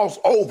cross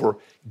over,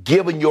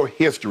 given your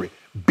history,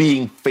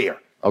 being fair.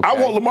 Okay. I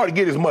want Lamar to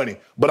get his money,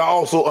 but I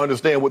also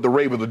understand what the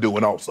Ravens are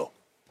doing also.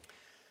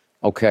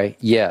 Okay,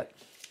 yet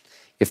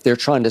if they're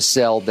trying to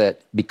sell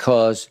that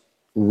because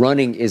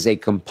running is a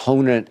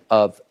component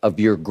of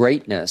your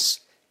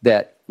greatness,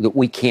 that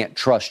we can't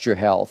trust your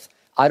health,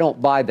 I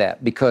don't buy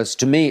that because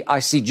to me, I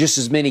see just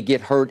as many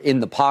get hurt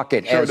in the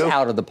pocket as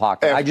out of the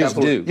pocket. I just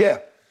do. Yeah.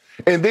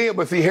 And then,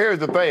 but see, here's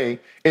the thing.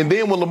 And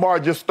then when Lamar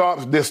just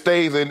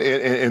stays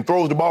and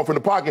throws the ball from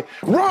the pocket,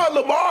 run,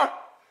 Lamar.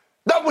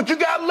 That's what you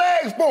got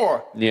legs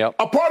for. Yep.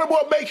 A part of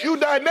what makes you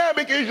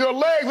dynamic is your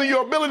legs and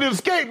your ability to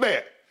escape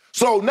that.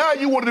 So now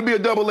you want it to be a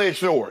double-edged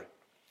sword.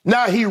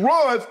 Now he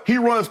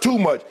runs too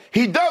much.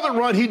 He doesn't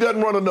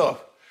run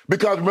enough.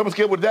 Because remember,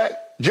 Skip, with Dak?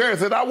 Jerry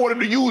said, I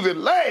wanted to use his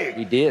leg.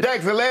 He did.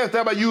 Dak said, last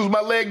time I used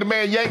my leg, the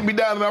man yanked me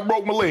down and I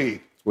broke my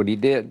leg. What he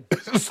did.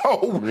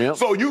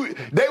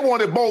 They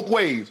want it both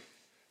ways.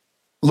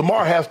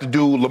 Lamar has to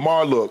do,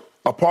 look,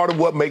 a part of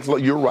what makes,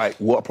 you're right,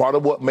 a part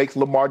of what makes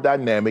Lamar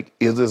dynamic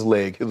is his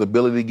leg, his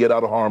ability to get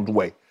out of harm's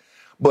way.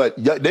 But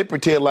they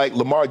pretend like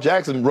Lamar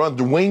Jackson runs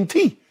the wing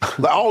T.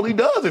 All he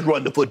does is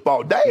run the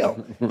football.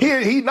 Damn.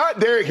 He's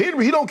not Derrick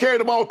Henry. He don't carry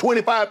the ball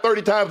 25,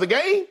 30 times a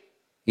game.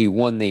 He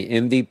won the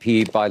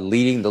MVP by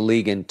leading the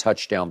league in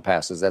touchdown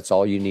passes. That's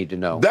all you need to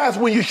know. That's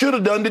when you should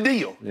have done the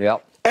deal.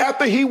 Yep.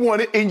 After he won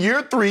it in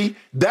year 3,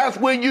 that's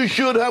when you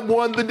should have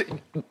won the.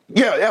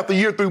 After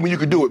year 3 when you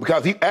could do it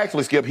because he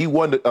actually, Skip, he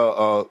won year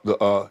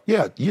 3.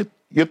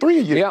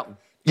 Yeah.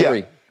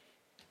 3.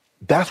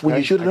 That's when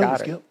you should have done it,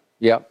 Skip.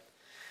 Yep.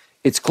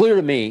 It's clear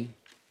to me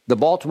the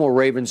Baltimore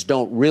Ravens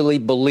don't really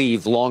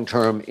believe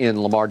long-term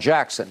in Lamar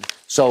Jackson.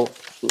 So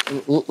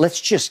let's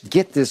just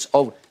get this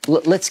over.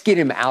 Let's get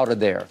him out of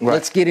there. Right.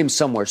 Let's get him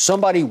somewhere.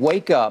 Somebody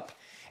wake up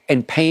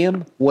and pay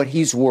him what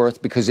he's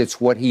worth because it's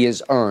what he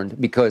has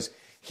earned, because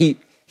he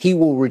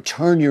will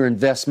return your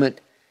investment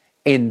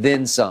and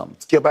then some.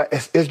 Yeah, but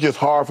it's just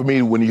hard for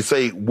me when you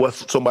say what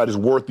somebody's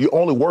worth. You're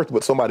only worth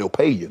what somebody will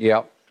pay you.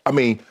 Yeah. I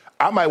mean,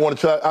 I might want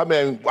to try. I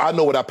mean, I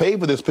know what I paid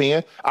for this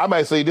pen. I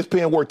might say this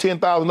pen worth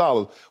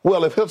 $10,000.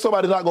 Well, if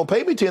somebody's not going to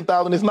pay me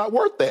 $10,000, it's not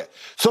worth that.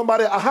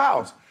 Somebody, a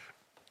house.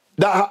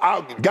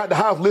 I got the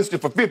house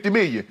listed for $50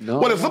 million.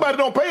 If somebody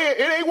don't pay it,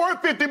 it ain't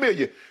worth $50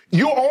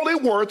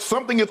 million.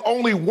 Something is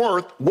only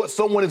worth what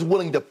someone is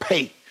willing to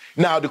pay.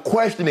 Now, the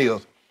question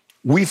is,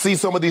 we see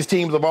some of these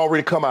teams have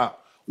already come out.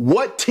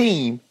 What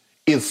team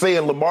is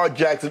saying Lamar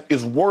Jackson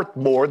is worth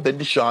more than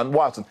Deshaun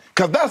Watson?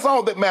 Because that's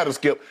all that matters,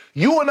 Skip.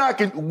 You and I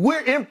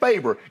we're in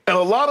favor, and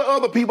a lot of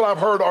other people I've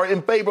heard are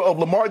in favor of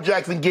Lamar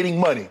Jackson getting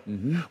money.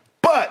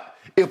 But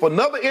if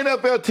another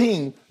NFL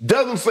team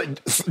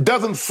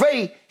doesn't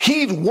say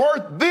he's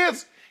worth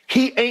this,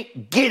 he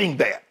ain't getting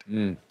that.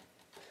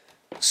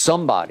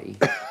 Somebody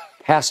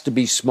has to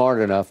be smart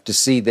enough to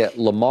see that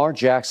Lamar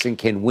Jackson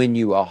can win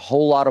you a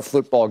whole lot of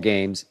football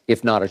games,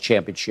 if not a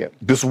championship.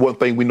 This is one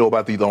thing we know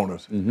about these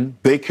owners.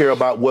 They care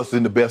about what's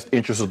in the best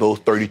interest of those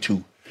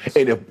 32.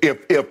 And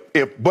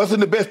if what's in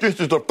the best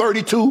interest of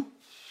 32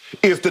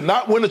 is to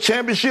not win a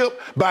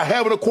championship by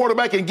having a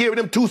quarterback and giving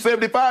them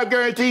 $275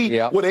 guaranteed,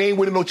 well, they ain't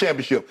winning no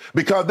championship.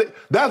 Because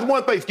that's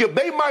one thing, Skip.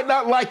 They might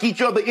not like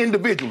each other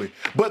individually,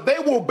 but they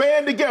will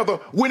band together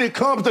when it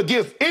comes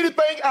against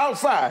anything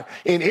outside.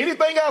 And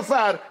anything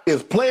outside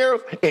is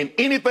players and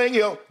anything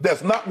else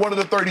that's not one of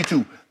the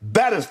 32.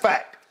 That is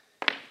fact.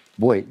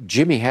 Boy,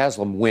 Jimmy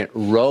Haslam went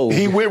rogue.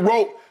 He went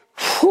rogue.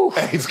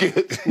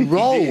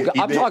 Rogue.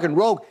 I'm talking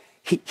rogue.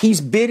 He's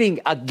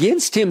bidding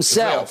against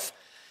himself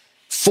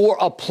for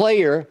a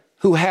player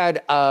who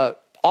had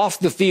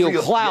off-the-field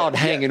cloud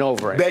hanging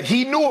over him. That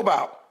he knew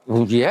about.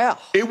 Yeah.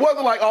 It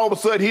wasn't like all of a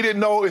sudden he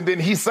didn't know and then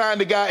he signed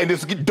the guy and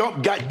this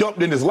got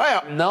dumped in his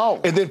lap. No.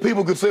 And then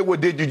people could say, well,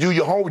 did you do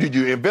your homework? Did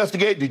you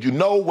investigate? Did you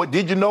know? What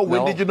did you know?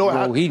 When did you know?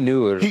 No, he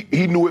knew it.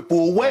 He knew it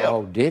full well.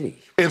 Oh, did he?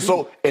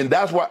 And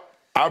that's why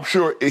I'm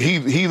sure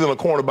he's in a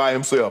corner by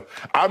himself.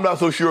 I'm not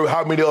so sure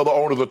how many other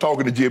owners are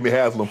talking to Jimmy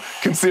Haslam,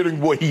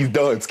 considering what he's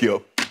done,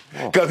 Skip.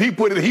 because he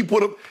put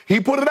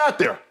it out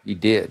there. He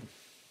did.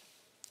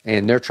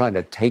 And they're trying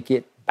to take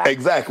it back.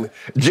 Exactly.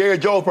 Jerry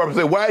Jones probably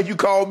said, why did you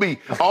call me?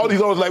 All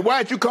these owners like,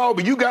 why did you call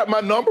me? You got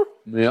my number?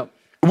 Yep.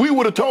 We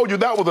would have told you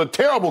that was a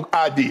terrible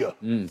idea.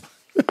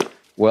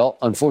 Well,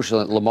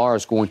 unfortunately, Lamar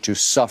is going to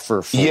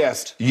suffer for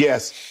it.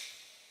 Yes.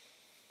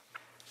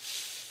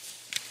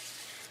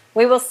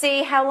 We will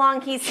see how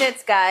long he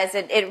sits, guys.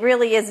 It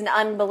really is an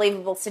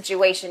unbelievable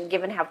situation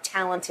given how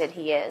talented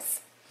he is.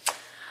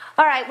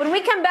 All right, when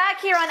we come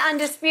back here on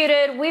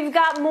Undisputed, we've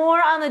got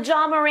more on the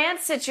Ja Morant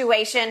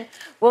situation.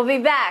 We'll be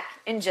back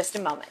in just a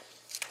moment.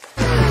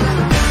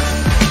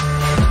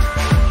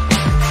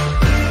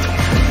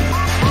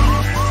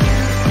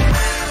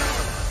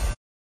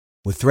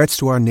 With threats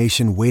to our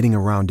nation waiting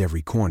around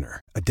every corner,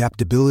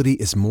 adaptability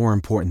is more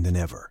important than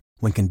ever.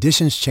 When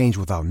conditions change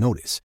without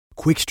notice,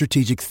 quick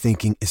strategic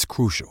thinking is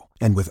crucial.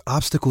 And with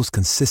obstacles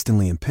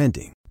consistently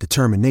impending,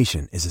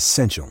 determination is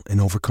essential in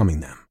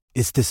overcoming them.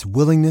 It's this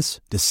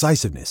willingness,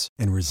 decisiveness,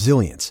 and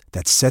resilience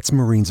that sets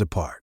Marines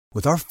apart.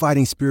 With our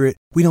fighting spirit,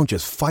 we don't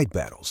just fight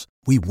battles,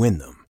 we win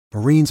them.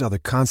 Marines are the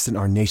constant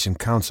our nation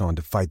counts on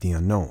to fight the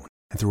unknown.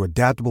 And through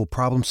adaptable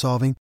problem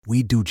solving,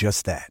 we do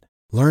just that.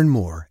 Learn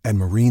more at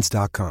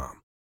Marines.com.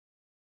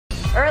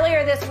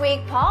 Earlier this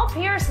week, Paul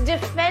Pierce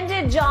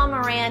defended Ja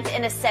Morant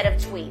in a set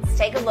of tweets.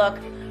 Take a look.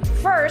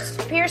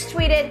 First, Pierce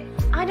tweeted,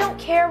 "I don't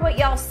care what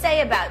y'all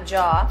say about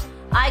Ja.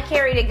 I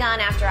carried a gun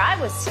after I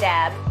was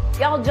stabbed.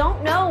 Y'all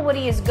don't know what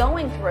he is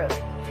going through.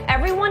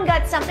 Everyone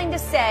got something to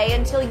say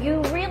until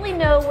you really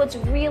know what's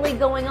really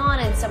going on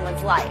in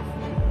someone's life.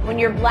 When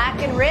you're black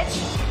and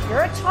rich,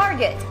 you're a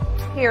target,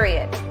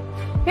 period."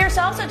 Pierce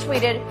also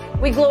tweeted,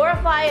 "We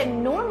glorify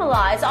and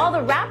normalize all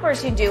the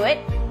rappers who do it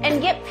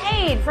and get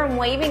paid from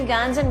waving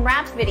guns and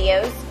rap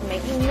videos,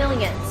 making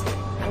millions.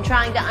 I'm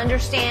trying to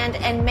understand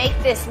and make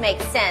this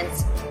make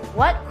sense.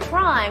 What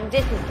crime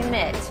did he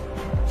commit?"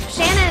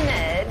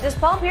 Shannon, does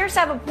Paul Pierce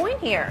have a point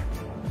here?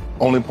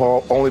 Only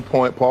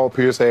point Paul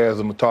Pierce has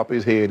on the top of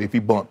his head if he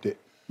bumped it.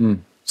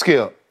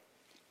 Skip.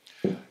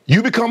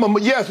 You become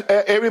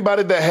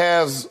everybody that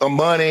has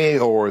money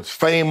or is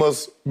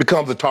famous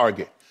becomes a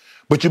target.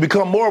 But you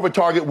become more of a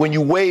target when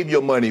you wave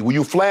your money, when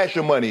you flash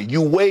your money,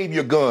 you wave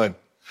your gun.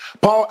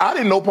 I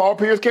didn't know Paul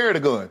Pierce carried a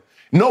gun.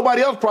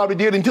 Nobody else probably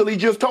did until he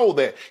just told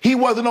that. He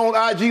wasn't on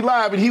IG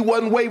Live and he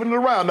wasn't waving it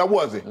around, now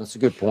was he? That's a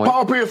good point.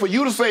 Paul Pierce, for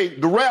you to say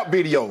the rap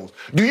videos,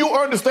 do you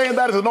understand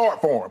that as an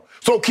art form?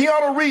 So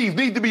Keanu Reeves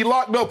needs to be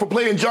locked up for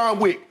playing John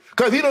Wick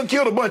because he done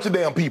killed a bunch of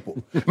damn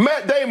people.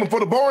 Matt Damon for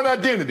The Bourne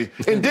Identity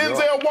and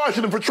Denzel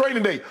Washington for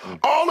Training Day.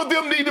 All of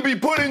them need to be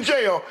put in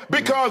jail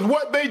because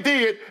what they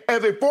did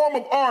as a form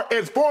of art,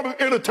 as a form of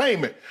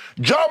entertainment.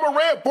 Ja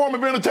Morant's form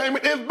of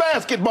entertainment is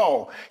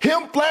basketball.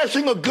 Him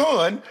flashing a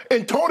gun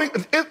and toting...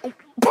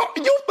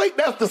 You think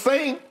that's the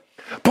same?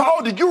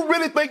 Paul, did you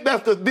really think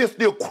that's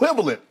the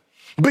equivalent?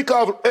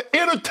 Because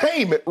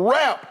entertainment,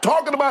 rap,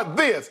 talking about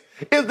this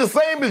is the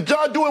same as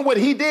Ja doing what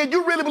he did.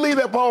 You really believe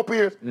that, Paul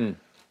Pierce?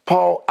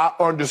 Paul, I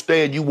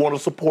understand you want to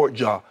support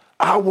Ja.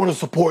 I want to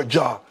support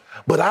Ja.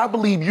 But I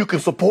believe you can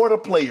support a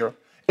player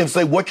and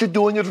say what you're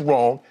doing is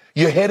wrong.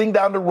 You're heading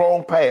down the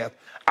wrong path.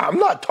 I'm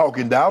not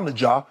talking down to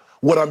Ja.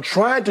 What I'm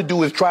trying to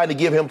do is trying to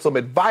give him some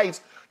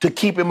advice to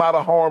keep him out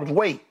of harm's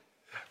way.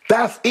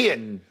 That's it.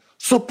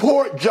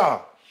 Support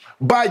Ja.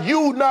 By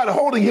you not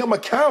holding him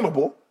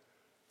accountable,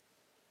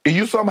 and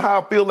you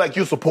somehow feel like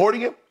you're supporting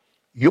him,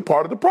 you're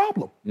part of the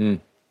problem.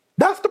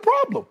 That's the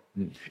problem.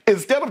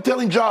 Instead of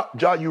telling Ja,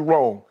 you're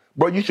wrong,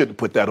 bro, you shouldn't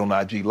put that on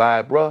IG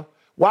Live, bro.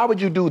 Why would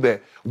you do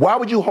that? Why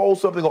would you hold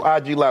something on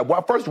IG Live?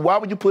 Why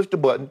would you push the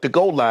button to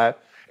go live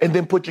and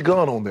then put your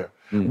gun on there?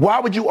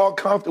 Why would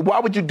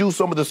you do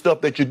some of the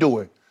stuff that you're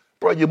doing?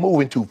 Bro, you're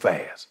moving too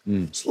fast.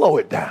 Slow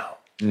it down.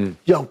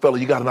 Young fella,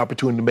 you got an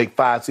opportunity to make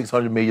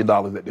 $500-600 million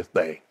at this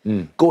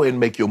thing. Go ahead and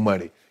make your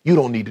money. You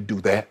don't need to do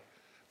that.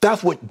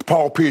 That's what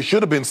Paul Pierce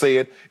should have been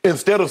saying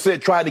instead of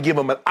trying to give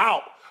him an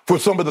out for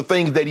some of the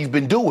things that he's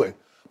been doing.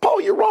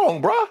 Paul, you're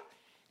wrong, bro.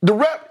 The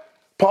rep,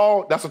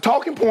 Paul, that's a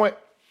talking point.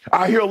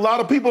 I hear a lot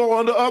of people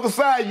on the other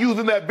side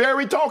using that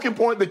very talking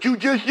point that you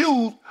just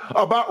used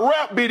about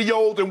rap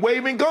videos and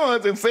waving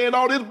guns and saying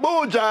all this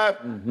bull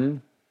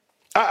jive.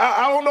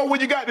 I don't know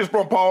where you got this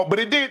from, Paul, but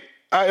it did,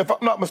 if I'm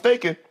not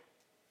mistaken,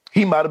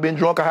 he might have been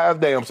drunk or high as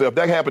damn self.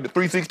 That happened at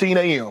 3:16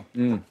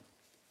 a.m.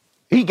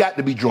 He got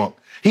to be drunk.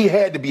 He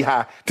had to be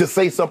high to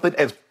say something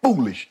as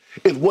foolish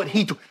as what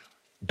he...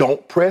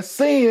 Don't press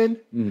send.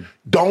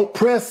 Don't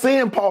press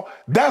send, Paul.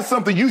 That's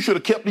something you should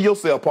have kept to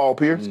yourself, Paul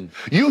Pierce.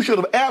 You should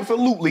have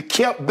absolutely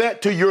kept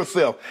that to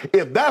yourself.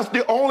 If that's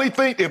the only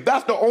thing, if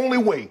that's the only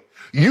way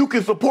you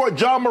can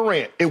support Ja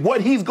Morant and what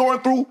he's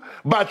going through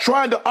by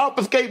trying to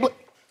obfuscate...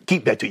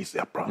 Keep that to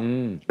yourself, bro.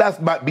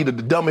 That might be the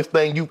dumbest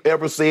thing you've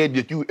ever said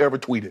that you ever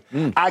tweeted.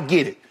 I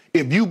get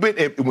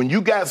it. When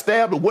you got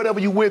stabbed or whatever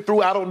you went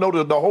through, I don't know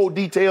the whole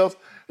details,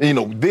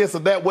 this or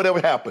that, whatever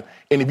happened.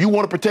 And if you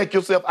want to protect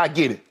yourself, I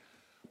get it.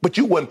 But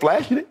you wasn't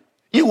flashing it.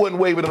 You wasn't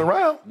waving it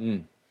around.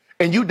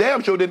 And you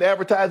damn sure didn't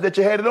advertise that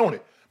you had it on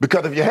it.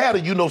 Because if you had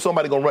it,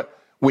 somebody going to run.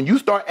 when you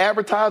start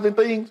advertising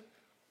things,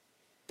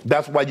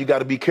 that's why you got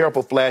to be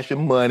careful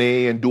flashing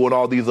money and doing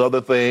all these other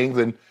things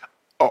and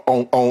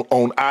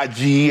on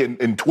IG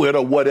and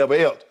Twitter, whatever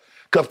else.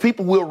 Because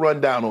people will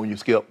run down on you,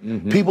 Skip.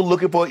 People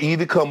looking for an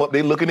easy come up.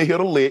 They're looking to hit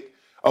a lick.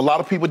 A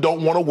lot of people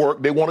don't want to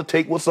work. They want to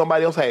take what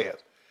somebody else has.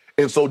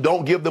 And so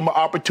don't give them an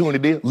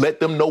opportunity. Let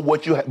them know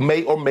what you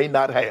may or may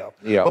not have.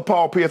 Yeah. But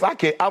Paul Pierce, I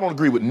don't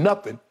agree with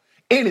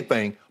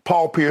anything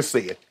Paul Pierce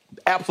said.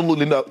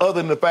 Absolutely nothing,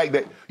 other than the fact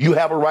that you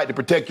have a right to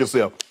protect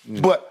yourself.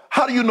 But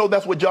how do you know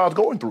that's what Ja's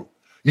going through?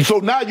 So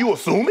now you're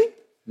assuming?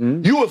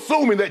 You're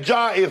assuming that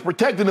Ja is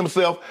protecting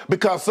himself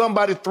because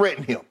somebody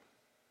threatened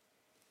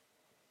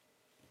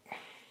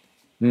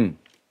him.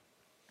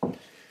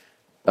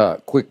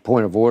 Quick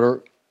point of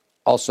order.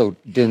 Also,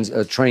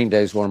 Training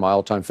Day is one of my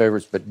all-time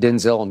favorites, but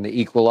Denzel and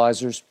the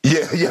Equalizers.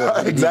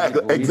 Yeah,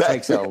 exactly. He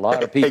takes out a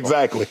lot of people.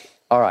 Exactly.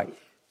 All right.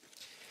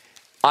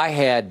 I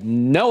had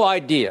no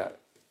idea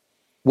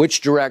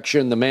which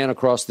direction the man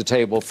across the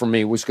table from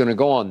me was going to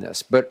go on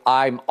this, but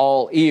I'm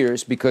all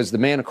ears because the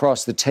man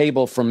across the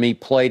table from me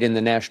played in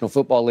the National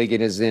Football League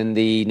and is in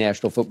the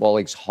National Football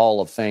League's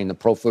Hall of Fame, the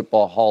Pro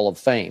Football Hall of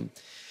Fame.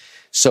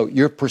 So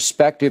your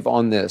perspective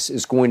on this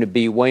is going to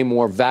be way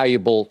more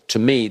valuable to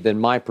me than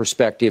my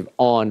perspective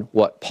on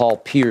what Paul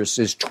Pierce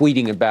is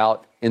tweeting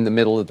about in the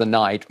middle of the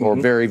night or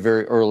very,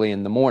 very early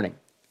in the morning.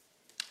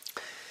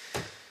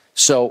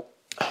 So,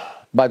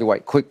 by the way,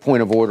 quick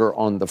point of order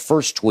on the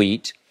first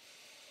tweet.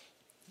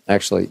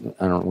 Actually,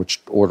 I don't know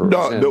which order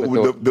No,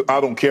 it's in,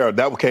 I don't care.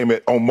 That came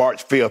on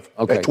March 5th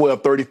at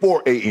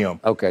 12:34 a.m.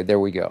 Okay, there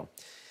we go.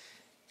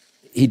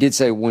 He did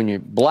say when you're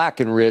black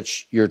and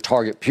rich, you're a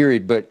target,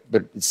 period. But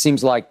it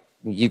seems like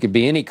you could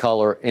be any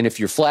color, and if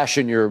you're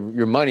flashing your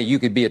money, you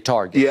could be a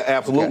target. Yeah,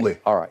 absolutely.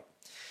 Okay. All right.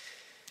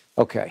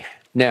 Okay.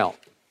 Now,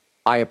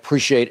 I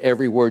appreciate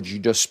every word you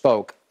just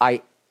spoke.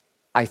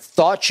 I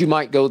thought you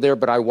might go there,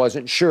 but I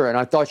wasn't sure. And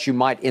I thought you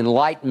might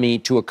enlighten me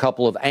to a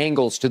couple of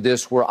angles to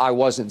this where I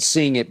wasn't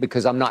seeing it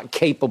because I'm not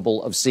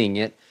capable of seeing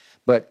it.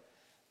 But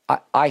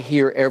I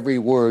hear every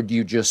word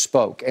you just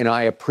spoke, and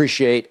I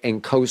appreciate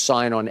and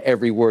co-sign on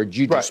every word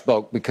you just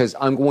spoke because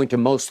I'm going to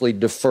mostly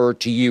defer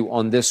to you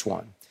on this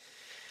one.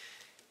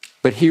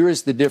 But here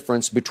is the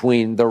difference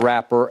between the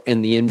rapper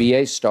and the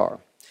NBA star.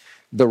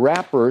 The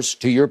rappers,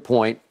 to your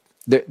point,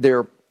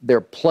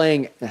 they're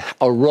playing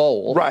a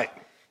role. Right.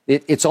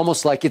 It's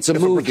almost like it's a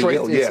movie.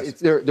 Yes.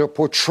 They're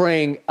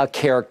portraying a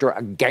character,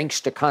 a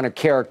gangster kind of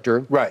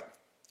character, right,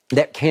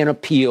 that can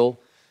appeal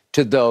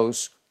to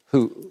those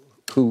who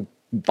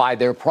buy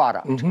their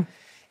product.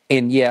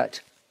 And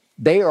yet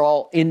they are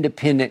all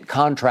independent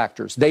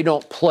contractors. They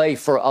don't play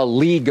for a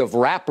league of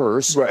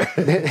rappers. Right.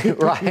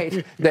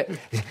 Right.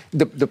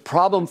 The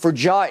problem for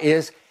Ja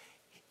is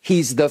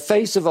he's the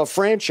face of a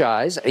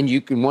franchise and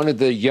one of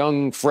the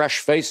young, fresh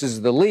faces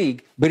of the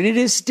league, but it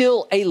is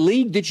still a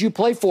league that you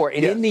play for.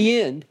 And in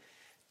the end,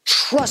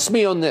 trust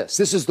me on this.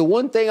 This is the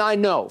one thing I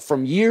know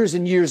from years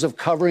and years of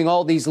covering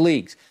all these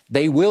leagues.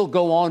 They will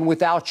go on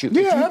without you. If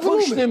you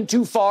push them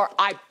too far,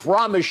 I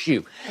promise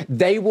you,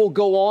 they will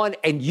go on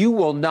and you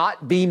will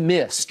not be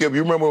missed. Skip,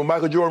 you remember when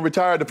Michael Jordan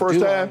retired the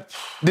first time?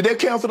 Did they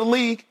cancel the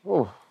league?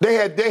 They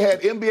had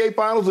NBA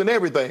finals and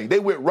everything. They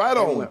went right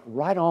on. Went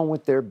right on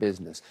with their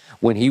business.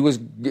 When he was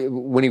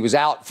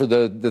out for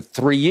the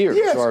 3 years,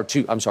 or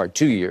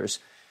 2 years,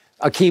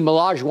 Akeem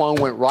Olajuwon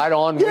went right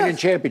on winning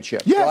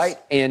championships, right?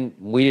 And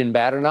we didn't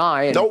bat an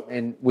eye. And,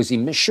 and was he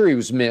missed? Sure, he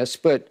was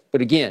missed. But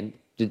again,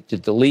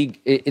 did the league?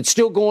 It's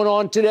still going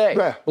on today.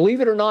 Yeah.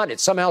 Believe it or not, it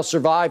somehow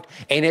survived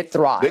and it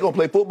thrived. They're gonna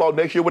play football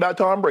next year without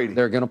Tom Brady.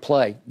 They're gonna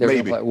play.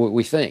 Maybe. Gonna play.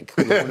 We think.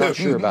 We're not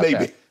sure about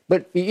that.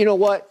 But you know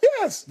what?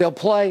 Yes. They'll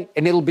play,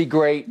 and it'll be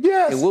great.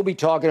 Yes. And we'll be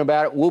talking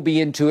about it. We'll be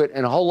into it,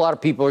 and a whole lot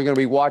of people are going to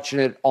be watching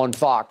it on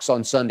Fox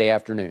on Sunday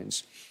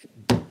afternoons.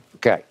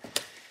 Okay.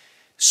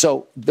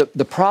 So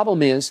the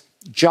problem is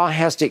Ja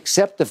has to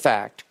accept the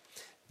fact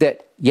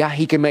that,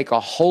 he can make a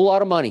whole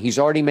lot of money. He's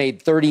already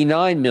made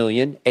 $39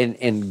 million,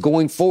 and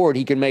going forward,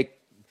 he can make,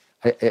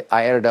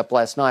 I added up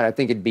last night, I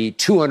think it'd be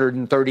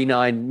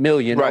 $239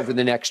 million over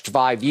the next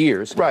 5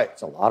 years. Right.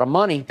 It's a lot of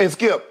money. And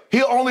Skip,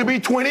 he'll only be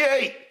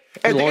 28.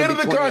 At the end of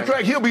the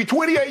contract, he'll be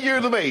 28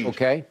 years of age.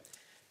 Okay.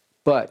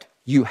 But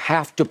you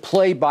have to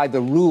play by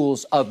the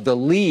rules of the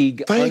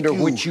league under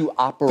which you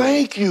operate.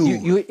 Thank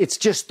you. It's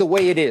just the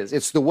way it is.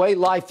 It's the way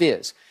life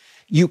is.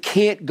 You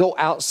can't go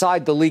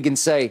outside the league and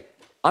say,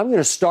 I'm going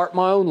to start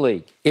my own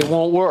league. It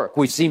won't work.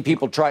 We've seen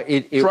people try.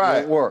 It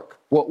won't work.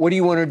 What do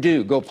you want to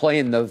do? Go play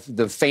in the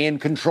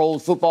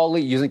fan-controlled football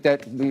league? You think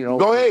that,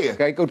 Go ahead.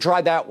 Okay, go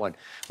try that one.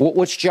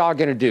 What's Ja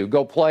going to do?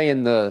 Go play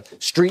in the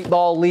street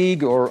ball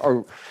league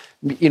or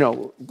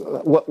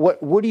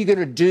what are you going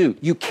to do?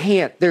 You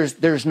can't.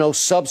 There's no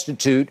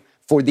substitute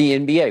for the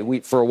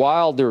NBA. For a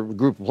while, there were a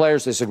group of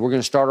players that said, we're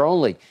going to start our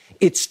own league.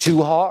 It's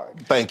too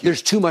hard. Thank you.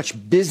 There's too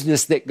much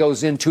business that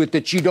goes into it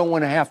that you don't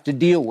want to have to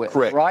deal with.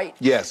 Correct. Right?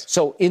 Yes.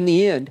 So in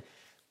the end,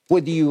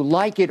 whether you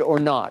like it or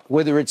not,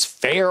 whether it's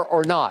fair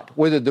or not,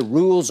 whether the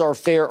rules are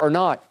fair or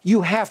not,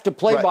 you have to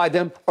play by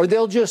them or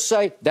they'll just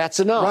say, that's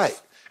enough.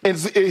 Right. And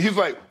he's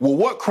like, well,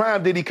 what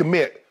crime did he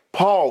commit?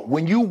 Paul,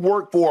 when you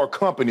work for a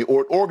company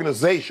or an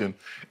organization,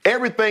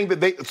 everything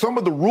that some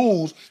of the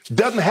rules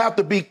doesn't have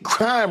to be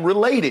crime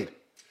related.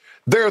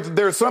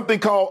 There's something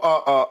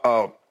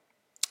called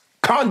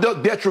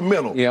conduct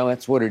detrimental. Yeah,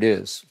 that's what it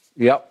is.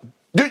 Yep.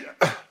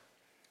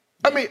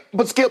 I mean,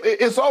 but Skip,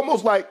 it's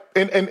almost like,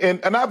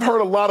 and I've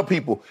heard a lot of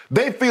people,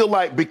 they feel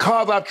like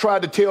because I've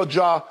tried to tell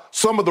Ja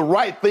some of the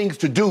right things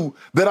to do,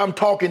 that I'm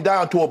talking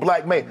down to a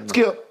black man.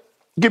 Skip,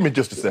 give me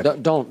just a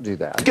second. Don't do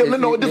that. Skip,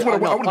 no, this is what I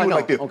want to do it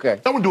like this.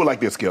 Okay. I want to do it like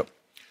this, Skip.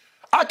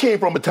 I came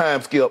from a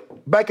time, Skip,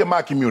 back in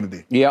my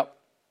community. Yep.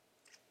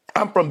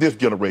 I'm from this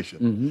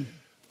generation.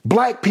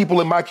 Black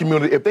people in my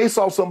community, if they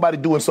saw somebody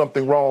doing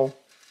something wrong,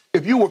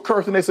 if you were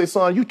cursing, they say,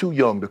 son, you too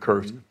young to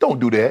curse. Don't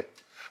do that.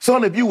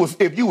 Son, if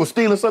you were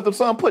stealing something,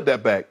 son, put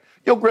that back.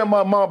 Your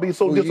grandma and mom be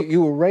so disappointed.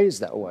 You were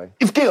raised that way.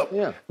 Skip,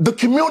 yeah. The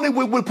community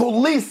would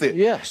police it.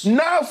 Yes.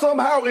 Now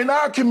somehow in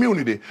our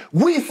community,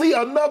 we see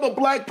another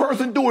black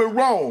person doing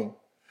wrong.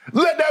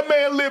 Let that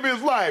man live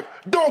his life.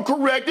 Don't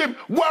correct him.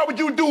 Why would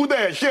you do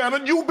that,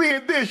 Shannon? You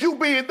being this, you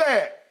being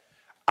that.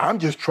 I'm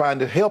just trying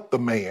to help the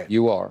man.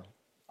 You are.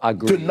 I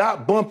agree. To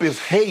not bump his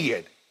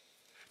head.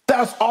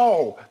 That's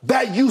all.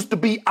 That used to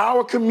be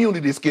our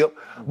community, Skip.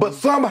 But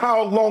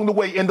somehow along the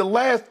way, in the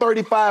last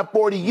 35,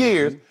 40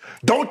 years,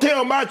 don't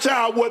tell my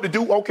child what to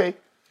do. Okay.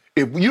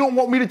 If you don't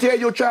want me to tell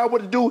your child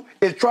what to do,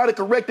 is try to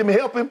correct him and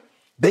help him.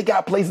 They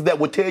got places that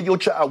will tell your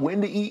child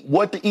when to eat,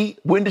 what to eat,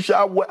 when to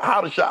shower,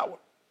 how to shower.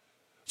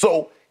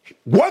 So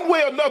one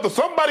way or another,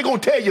 somebody gonna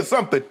tell you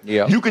something.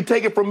 Yeah. You can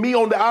take it from me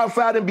on the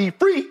outside and be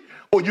free,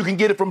 or you can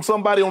get it from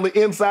somebody on the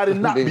inside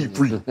and not be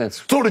free.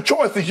 So the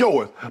choice is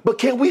yours. But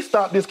can we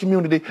stop this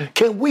community?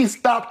 Can we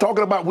stop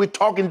talking about we're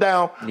talking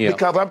down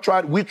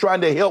because we're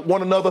trying to help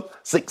one another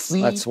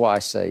succeed? That's why I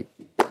say,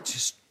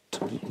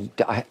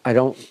 I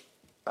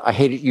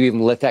hate it you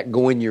even let that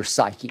go in your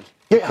psyche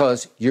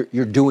because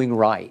you're doing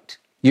right.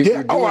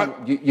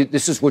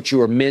 This is what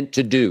you are meant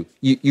to do.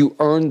 You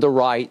earned the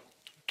right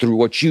through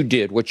what you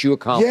did, what you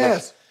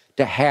accomplished,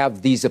 to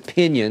have these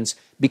opinions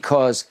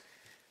because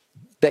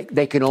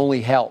they can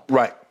only help.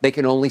 Right. They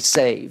can only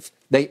save.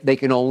 They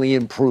can only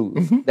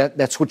improve.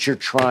 That's what you're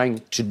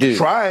trying to do.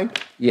 Trying?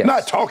 Yes.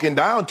 Not talking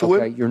down to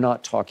him. You're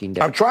not talking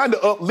down. I'm trying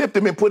to uplift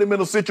him and put him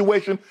in a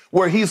situation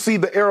where he see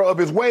the error of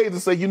his ways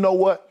and say, you know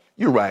what?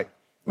 You're right.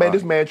 Man,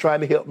 this man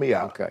trying to help me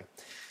out. Okay.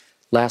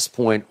 Last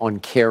point on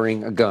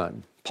carrying a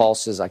gun. Paul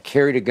says, I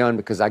carried a gun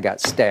because I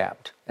got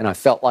stabbed and I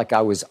felt like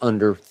I was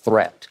under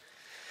threat.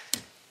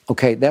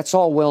 Okay, that's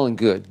all well and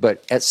good,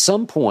 but at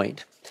some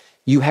point,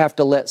 you have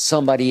to let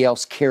somebody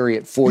else carry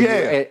it for you,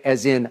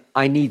 as in,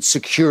 I need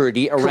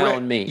security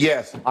around me.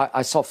 Yes.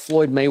 I saw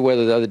Floyd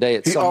Mayweather the other day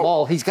at some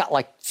mall. He's got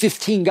like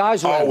 15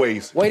 guys around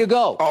him. Way to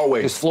go.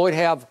 Always. Does Floyd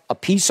have a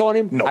piece on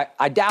him? No.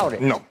 I doubt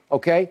it. No.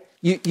 Okay?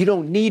 You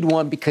don't need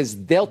one because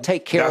they'll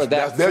take care of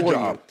that that's for their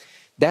job. you.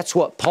 That's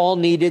what Paul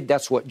needed.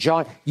 That's what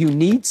John. You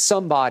need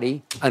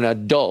somebody, an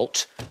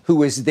adult,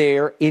 who is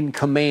there in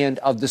command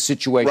of the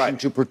situation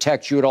to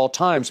protect you at all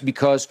times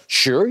because,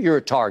 sure, you're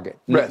a target.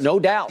 No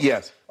doubt.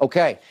 Yes.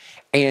 Okay.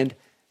 And,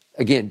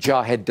 again,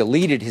 Ja had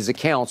deleted his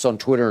accounts on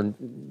Twitter and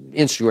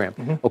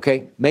Instagram.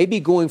 Okay. Maybe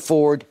going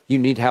forward, you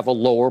need to have a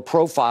lower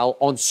profile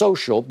on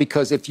social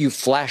because if you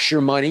flash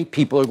your money,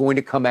 people are going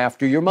to come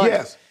after your money.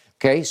 Yes.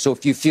 Okay, so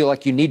if you feel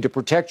like you need to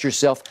protect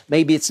yourself,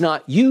 maybe it's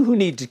not you who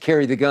need to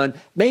carry the gun.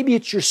 Maybe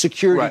it's your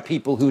security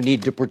people who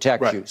need to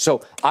protect you.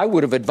 So I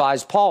would have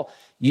advised Paul,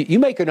 you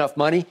make enough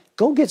money,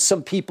 go get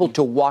some people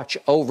to watch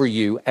over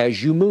you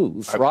as you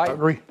move, right? I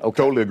agree.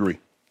 Okay. Totally agree.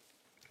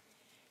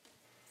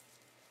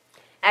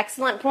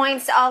 Excellent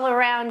points all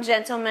around,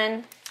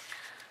 gentlemen.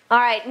 All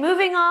right,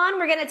 moving on.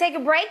 We're going to take a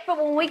break,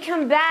 but when we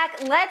come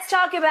back, let's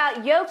talk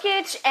about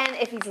Jokic and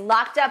if he's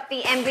locked up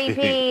the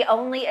MVP.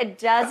 Only a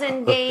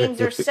dozen games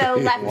or so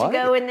left to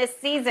go in this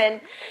season.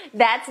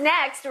 That's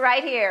next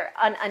right here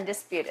on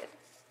Undisputed.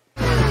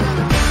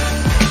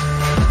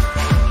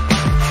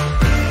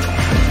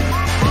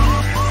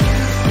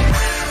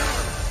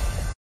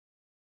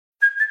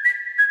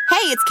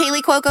 Hey, it's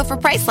Kaylee Cuoco for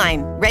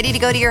Priceline. Ready to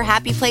go to your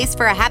happy place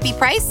for a happy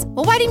price?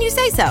 Well, why didn't you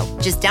say so?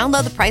 Just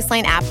download the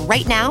Priceline app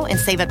right now and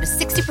save up to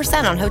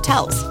 60% on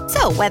hotels.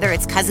 So whether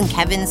it's Cousin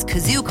Kevin's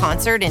Kazoo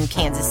Concert in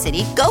Kansas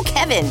City, go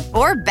Kevin,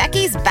 or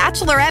Becky's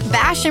Bachelorette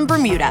Bash in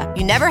Bermuda,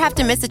 you never have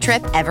to miss a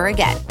trip ever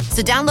again.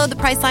 So download the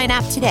Priceline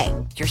app today.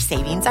 Your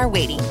savings are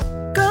waiting.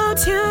 Go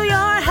to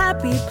your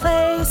happy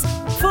place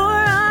for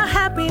a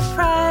happy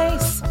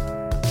price.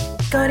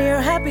 Go to your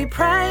happy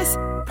price,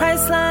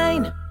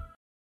 Priceline.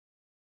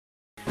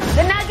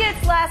 The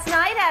Nuggets last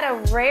night had a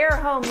rare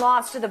home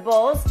loss to the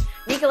Bulls.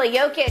 Nikola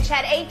Jokic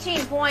had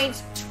 18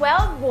 points,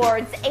 12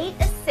 boards, 8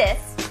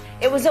 assists.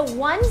 It was a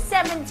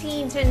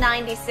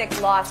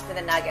 117-96 loss for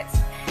the Nuggets.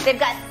 They've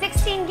got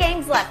 16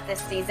 games left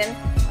this season.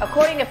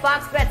 According to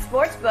Fox Bet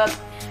Sportsbook,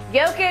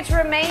 Jokic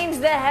remains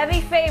the heavy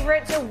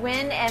favorite to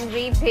win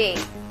MVP.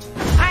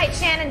 All right,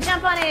 Shannon,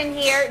 jump on in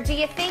here. Do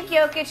you think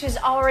Jokic has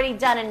already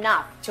done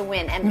enough to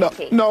win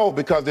MVP? No,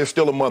 because there's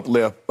still a month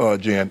left,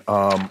 Jen.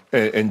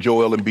 And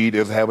Joel Embiid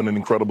is having an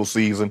incredible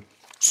season.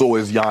 So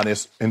is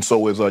Giannis, and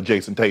so is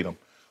Jason Tatum.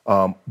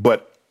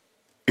 But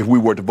if we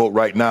were to vote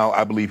right now,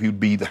 I believe he'd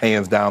be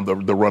hands down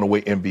the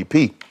runaway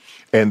MVP.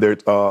 And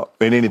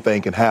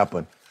anything can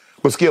happen.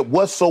 But, Skip,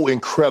 what's so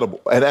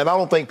incredible, and I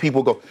don't think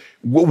people go,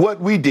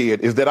 what we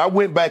did is that I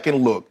went back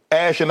and looked.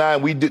 Ash and I,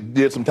 we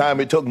did some time.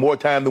 It took more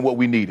time than what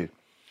we needed.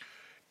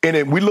 And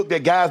then we looked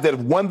at guys that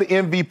have won the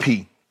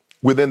MVP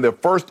within their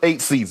first 8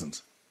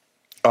 seasons,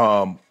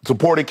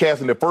 supporting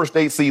cast in their first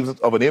 8 seasons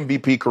of an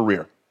MVP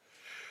career.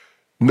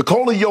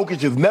 Nikola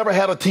Jokic has never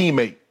had a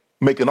teammate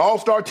make an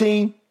all-star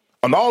team,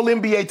 an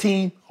all-NBA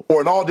team,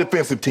 or an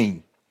all-defensive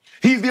team.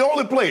 He's the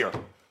only player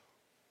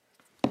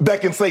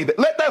that can say that.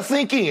 Let that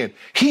sink in.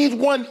 He's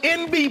won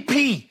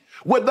MVP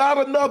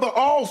without another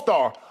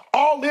all-star,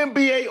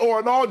 all-NBA, or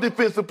an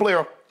all-defensive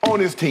player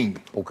on his team.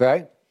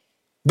 Okay.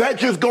 That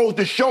just goes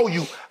to show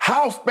you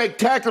how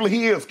spectacular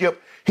he is,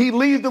 Skip. He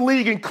leads the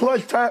league in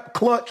clutch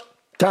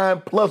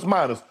time plus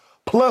minus,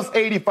 plus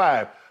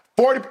 85.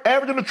 40,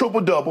 averaging a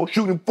triple-double,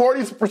 shooting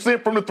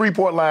 40% from the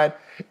three-point line,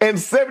 and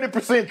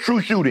 70% true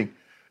shooting.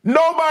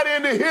 Nobody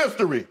in the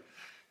history.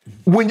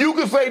 When you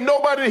can say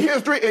nobody in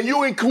history and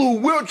you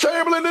include Wilt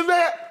Chamberlain in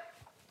that,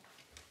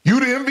 you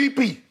the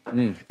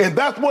MVP. And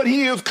that's what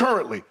he is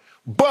currently.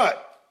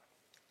 But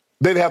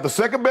they have the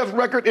second best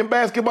record in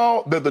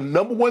basketball. They're the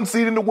number 1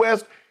 seed in the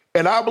West.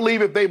 And I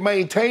believe if they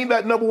maintain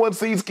that number 1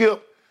 seed,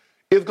 Skip,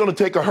 it's going to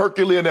take a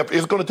Herculean effort.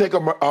 It's going to take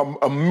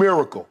a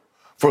miracle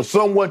for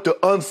someone to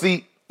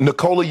unseat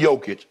Nikola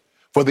Jokic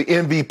for the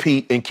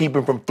MVP and keep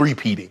him from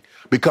three-peating,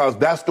 because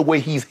that's the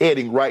way he's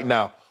heading right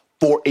now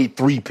for a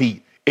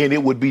three-peat, and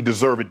it would be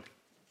deserved.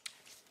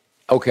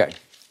 Okay.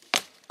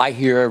 I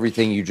hear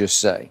everything you just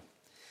say.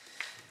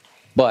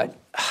 But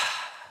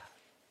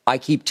I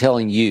keep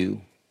telling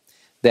you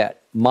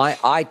that my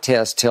eye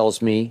test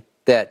tells me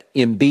that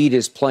Embiid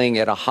is playing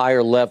at a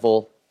higher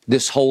level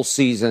this whole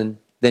season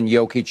than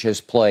Jokic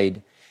has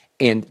played.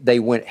 And they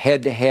went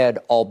head-to-head,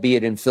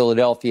 albeit in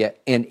Philadelphia,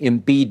 and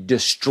Embiid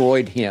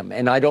destroyed him.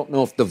 And I don't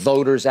know if the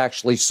voters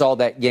actually saw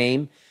that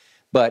game,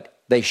 but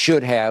they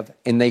should have,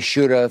 and they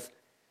should have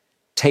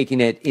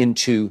taken it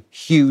into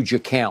huge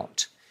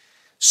account.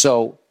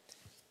 So,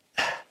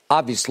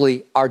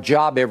 obviously, our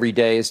job every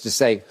day is to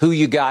say, who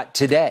you got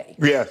today?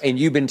 Yes. And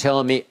you've been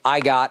telling me, I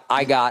got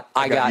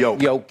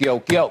yoke.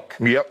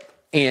 Yep.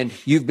 And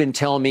you've been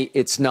telling me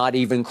it's not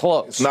even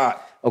close. It's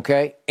not.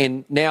 Okay,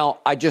 and now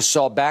I just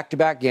saw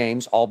back-to-back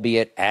games,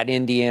 albeit at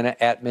Indiana,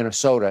 at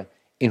Minnesota,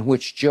 in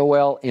which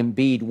Joel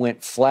Embiid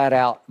went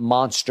flat-out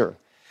monster.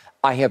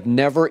 I have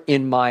never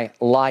in my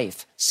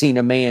life seen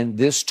a man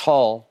this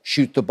tall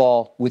shoot the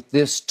ball with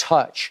this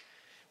touch,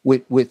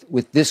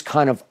 with this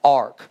kind of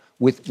arc,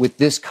 with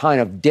this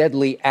kind of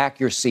deadly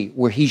accuracy,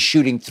 where he's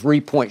shooting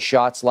three-point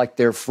shots like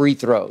they're free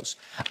throws.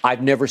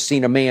 I've never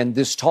seen a man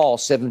this tall,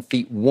 7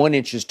 feet 1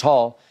 inches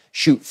tall,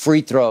 shoot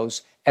free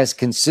throws as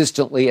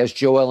consistently as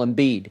Joel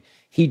Embiid.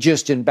 He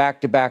just in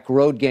back-to-back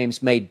road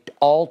games made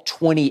all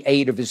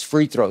 28 of his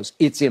free throws.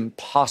 It's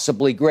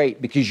impossibly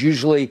great because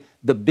usually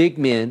the big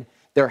men,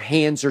 their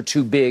hands are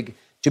too big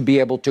to be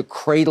able to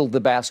cradle the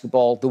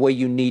basketball the way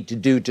you need to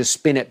do to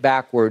spin it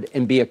backward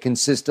and be a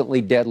consistently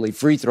deadly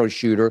free throw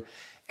shooter.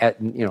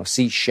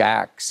 See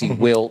Shaq, see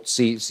Wilt,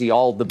 see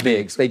all the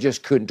bigs. They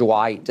just couldn't,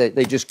 Dwight,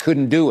 they just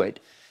couldn't do it.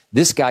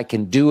 This guy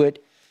can do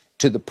it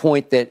to the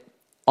point that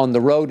on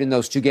the road in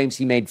those 2 games,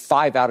 he made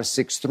 5 out of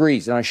 6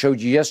 threes. And I showed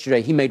you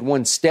yesterday, he made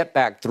 1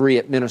 step-back 3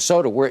 at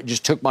Minnesota where it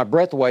just took my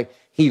breath away.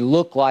 He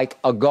looked like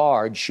a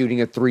guard shooting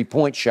a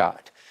three-point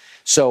shot.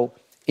 So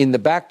in the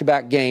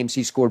back-to-back games,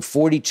 he scored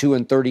 42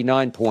 and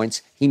 39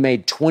 points. He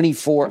made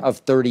 24 of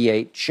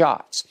 38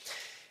 shots.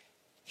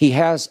 He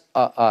has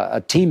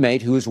a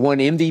teammate who has won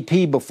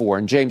MVP before,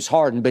 in James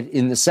Harden, but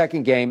in the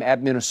second game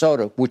at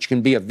Minnesota, which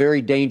can be a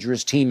very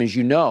dangerous team, as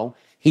you know,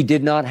 he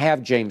did not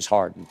have James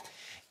Harden.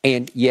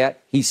 And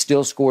yet he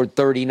still scored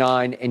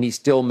 39, and he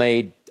still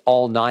made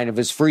all 9 of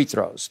his free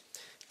throws,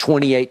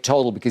 28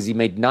 total, because he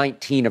made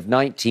 19 of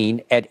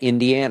 19 at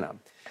Indiana.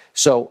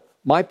 So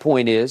my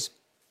point is,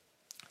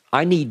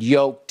 I need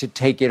Yoke to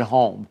take it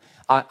home.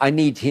 I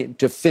need him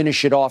to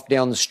finish it off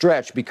down the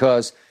stretch,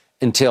 because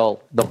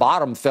until the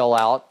bottom fell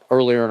out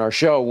earlier in our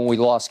show when we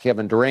lost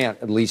Kevin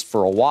Durant, at least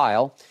for a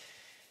while,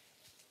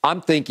 I'm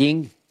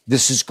thinking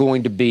this is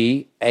going to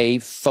be a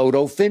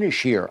photo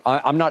finish here.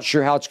 I'm not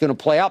sure how it's going to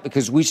play out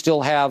because we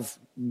still have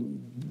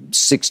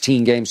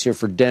 16 games here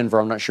for Denver.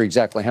 I'm not sure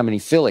exactly how many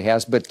Philly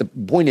has, but the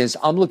point is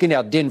I'm looking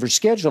at Denver's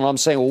schedule and I'm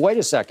saying, well, wait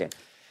a second.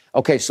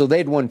 Okay, so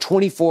they'd won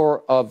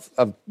 24 of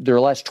their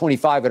last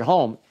 25 at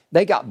home.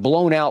 They got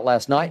blown out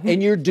last night,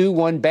 and you're due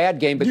one bad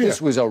game, but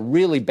this was a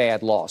really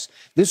bad loss.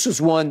 This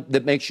was one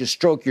that makes you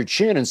stroke your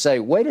chin and say,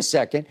 wait a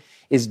second,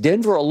 is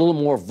Denver a little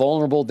more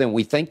vulnerable than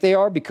we think they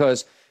are?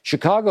 Because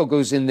Chicago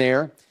goes in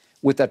there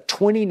with a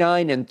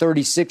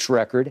 29-36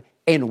 record,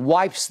 and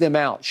wipes them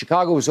out.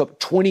 Chicago was up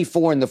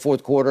 24 in the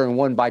fourth quarter and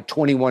won by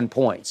 21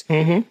 points.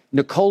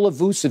 Nikola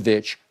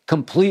Vucevic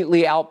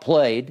completely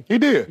outplayed. He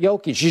did.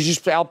 Jokic. He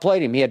just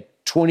outplayed him. He had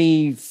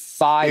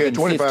 25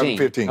 and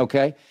 15.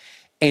 Okay.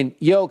 And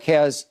Jokic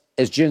has,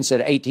 as Jen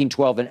said, 18,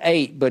 12, and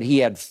 8, but he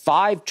had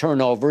 5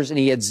 turnovers and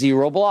he had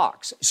 0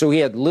 blocks. So he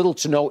had little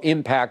to no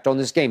impact on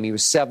this game. He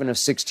was 7 of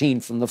 16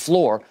 from the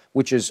floor,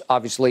 which is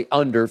obviously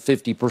under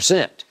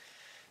 50%.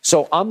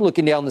 So I'm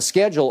looking down the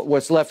schedule at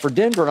what's left for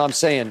Denver, and I'm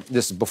saying,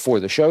 this is before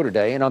the show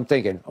today, and I'm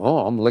thinking,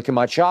 I'm licking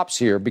my chops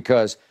here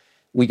because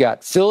we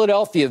got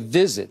Philadelphia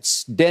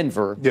visits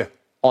Denver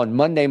on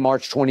Monday,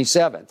 March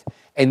 27th.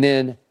 And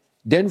then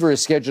Denver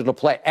is scheduled to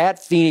play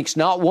at Phoenix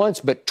not once,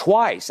 but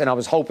twice. And I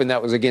was hoping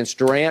that was against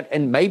Durant,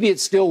 and maybe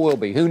it still will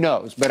be. Who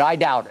knows? But I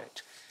doubt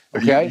it.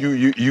 Okay?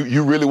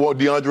 You really want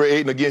DeAndre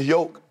Ayton against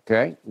Jokic?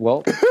 Okay,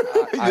 well.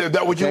 Is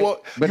that what you want?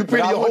 You put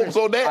your hopes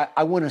on that?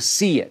 I want to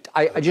see it.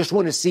 I just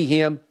want to see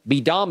him be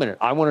dominant.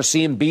 I want to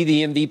see him be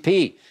the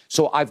MVP.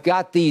 So I've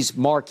got these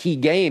marquee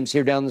games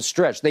here down the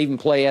stretch. They even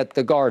play at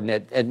the Garden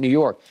at New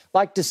York.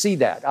 Like to see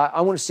that.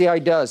 I want to see how he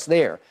does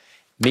there.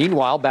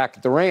 Meanwhile, back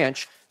at the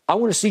ranch, I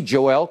want to see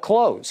Joel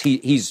close.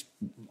 He's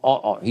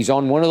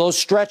on one of those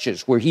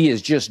stretches where he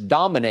is just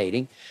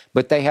dominating,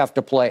 but they have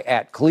to play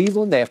at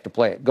Cleveland. They have to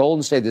play at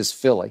Golden State. This is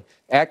Philly.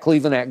 At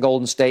Cleveland, at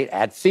Golden State,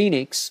 at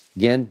Phoenix.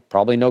 Again,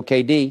 probably no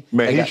KD.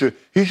 Man,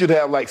 he should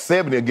have like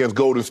 70 against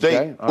Golden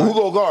State. Okay, Who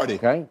go guard him?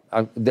 Okay,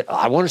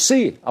 I want to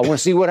see it. I want to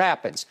see what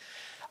happens.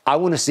 I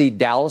want to see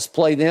Dallas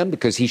play them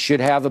because he should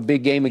have a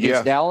big game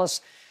against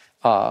Dallas.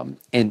 And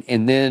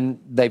then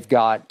they've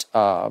got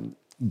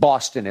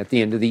Boston at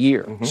the end of the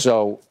year.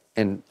 So,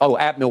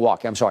 at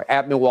Milwaukee. I'm sorry,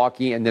 at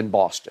Milwaukee and then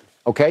Boston.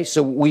 Okay,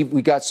 so we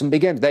got some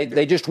big games.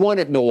 They just won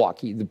at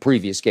Milwaukee the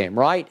previous game,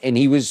 right? And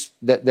he was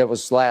that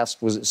was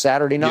last, was it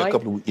Saturday night? Yeah, a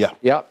couple of weeks,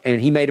 Yeah,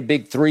 and he made a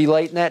big 3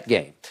 late in that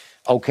game.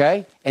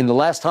 Okay, and the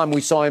last time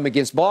we saw him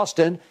against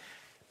Boston,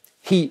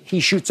 he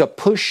shoots a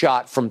push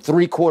shot from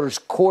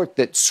 3/4 court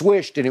that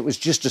swished, and it was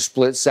just a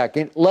split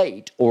second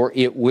late, or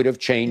it would have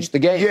changed the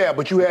game. Yeah,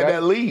 but you had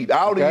that lead.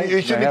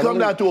 It shouldn't have come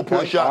down to a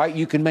push shot. All right,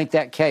 you can make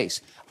that case.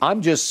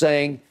 I'm just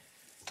saying,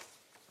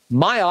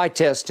 my eye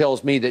test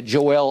tells me that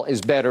Joel is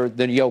better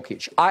than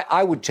Jokic.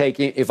 I would take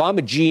it. If I'm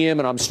a GM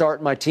and I'm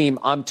starting my team,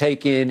 I'm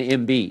taking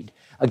Embiid.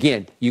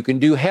 Again, you can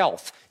do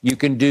health, you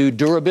can do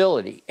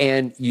durability,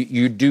 and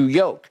you do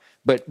Jokic.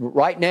 But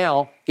right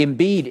now,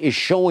 Embiid is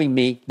showing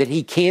me that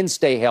he can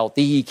stay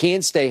healthy, he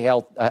can stay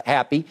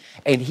happy,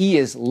 and he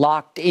is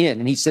locked in.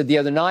 And he said the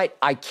other night,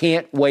 I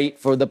can't wait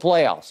for the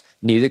playoffs.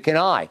 Neither can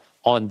I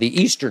on the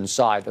eastern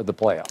side of the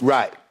playoffs.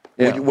 Right.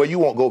 Yeah. Well, you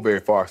won't go very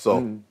far,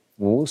 so.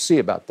 Well, we'll see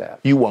about that.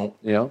 You won't.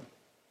 You know,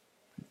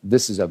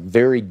 this is a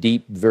very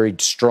deep, very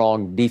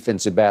strong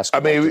defensive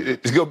basketball team.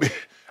 It's gonna be.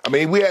 I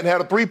mean, we hadn't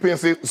had a three-peat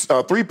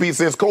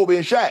since Kobe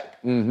and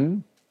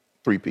Shaq.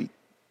 Three-peat.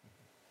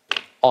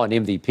 On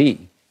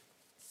MVP.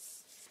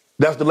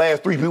 That's the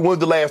last three-peat. When's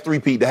the last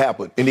three-peat to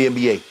happen in the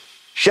NBA?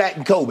 Shaq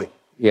and Kobe.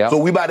 Yeah. So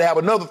we about to have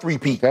another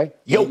three-peat. Okay.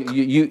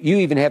 You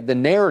even have the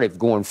narrative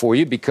going for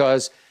you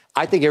because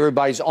I think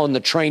everybody's on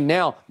the train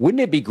now. Wouldn't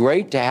it be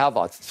great to have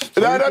a...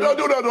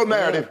 No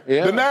narrative.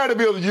 Yeah. The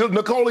narrative is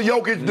Nikola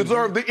Jokic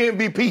deserves the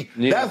MVP.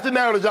 Yeah. That's the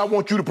narrative I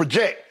want you to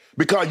project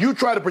because you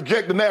try to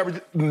project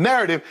the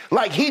narrative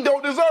like he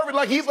don't deserve it,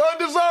 like he's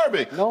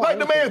undeserving. No, like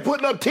the man's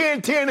putting up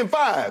 10, 10, and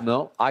 5.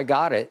 No, I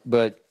got it,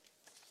 but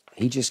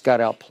he just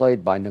got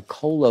outplayed by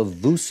Nikola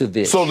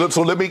Vucevic. So I just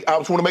want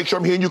to make sure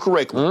I'm hearing you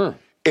correctly.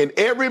 In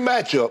every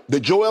matchup that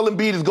Joel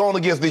Embiid has gone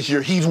against this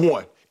year, he's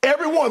won.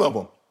 Every one of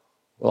them.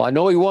 Well, I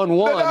know he won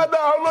one.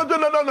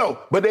 No.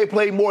 But they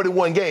played more than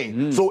one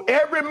game. So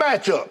every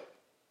matchup,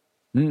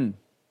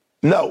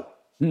 no.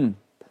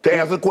 To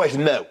answer the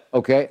question, no.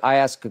 Okay, I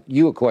ask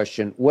you a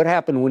question. What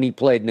happened when he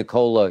played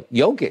Nikola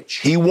Jokic?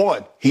 He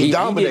won. He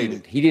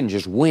dominated. He didn't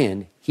just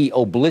win. He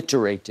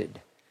obliterated.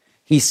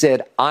 He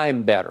said,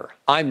 I'm better.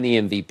 I'm the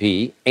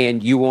MVP,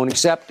 and you won't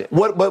accept it.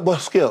 But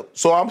Skip,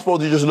 so I'm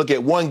supposed to just look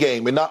at one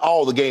game and not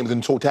all the games in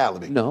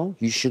totality? No,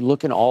 you should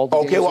look at all the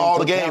games. Okay, well, all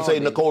the games say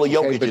Nikola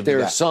Jokic is but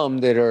there are some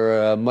that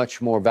are much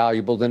more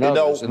valuable than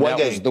others, and that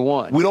was the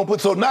one. We don't put,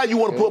 so now you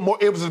want to put more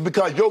emphasis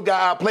because your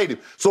guy outplayed him.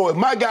 So if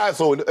my guy, if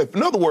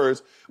in other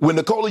words, when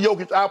Nikola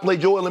Jokic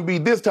outplayed Joel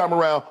Embiid this time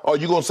around, are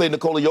you going to say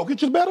Nikola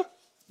Jokic is better?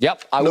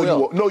 Yep, I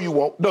will. No, you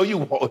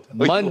won't.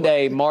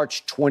 Monday,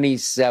 March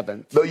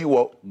 27th. No, you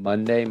won't.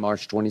 Monday,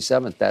 March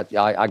 27th.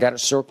 I got it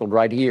circled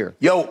right here.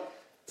 Yo.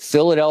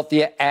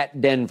 Philadelphia at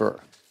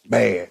Denver.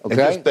 Man. Okay. And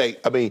just think,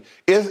 I mean,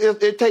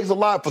 it takes a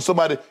lot for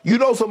somebody.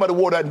 Somebody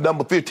wore that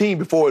number 15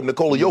 before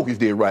Nikola Jokic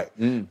did, right?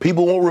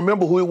 People won't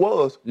remember who it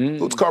was. It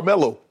was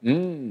Carmelo.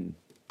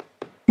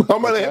 How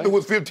many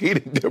was 15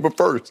 in Denver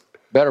first?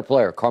 Better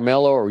player,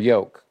 Carmelo or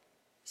Jokic?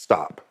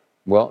 Stop.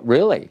 Well,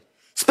 really?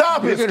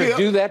 Stop You're it, Skip. You're going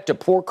to do that to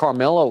poor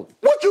Carmelo?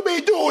 What you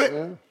mean do it?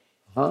 Yeah.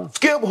 Huh?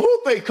 Skip,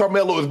 who thinks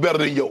Carmelo is better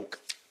than Jokic?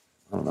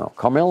 I don't know.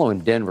 Carmelo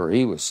in Denver,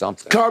 he was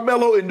something.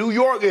 Carmelo in New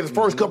York in his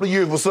first couple of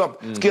years was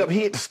something. Skip,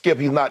 he's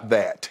not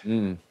that.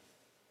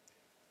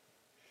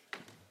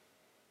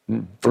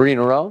 3 in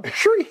a row?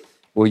 3.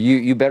 Well,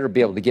 you better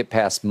be able to get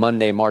past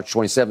Monday, March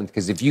 27th,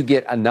 because if you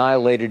get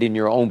annihilated in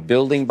your own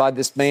building by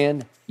this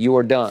man, you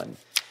are done.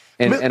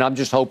 And I'm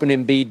just hoping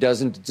Embiid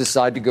doesn't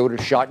decide to go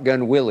to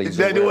Shotgun Willie's.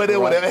 Hey,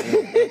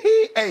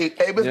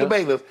 Mr.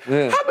 Bayless,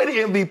 how many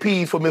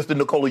MVPs for Mr.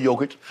 Nikola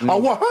Jokic? A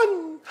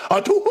 1,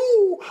 a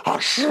 2, a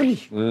 3.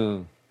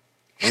 3.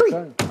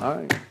 Okay. All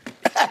right.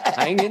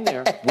 Hang in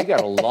there. We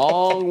got a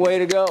long way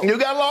to go. You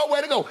got a long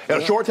way to go.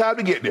 And a short time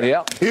to get there.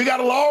 Yeah. You got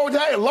a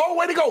long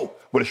way to go.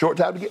 But a short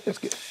time to get there.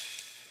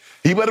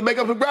 He better make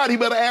up some ground. He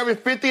better average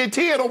 50 and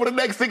 10 over the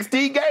next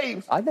 16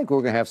 games. I think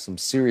we're going to have some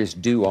serious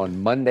dew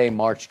on Monday,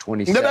 March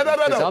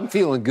 27th. No. I'm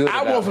feeling good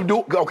I want some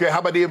dew. Okay, how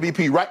about the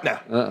MVP right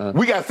now?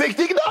 We got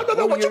 16.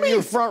 No. What you mean?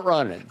 You're front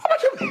running. How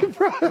about you mean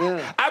front running?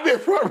 Yeah. I've been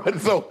front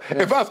running. So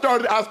if I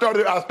started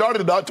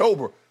in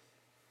October.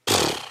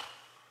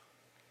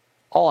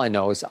 All I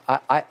know is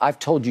I've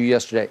told you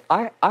yesterday,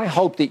 I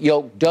hope that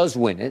Jokic does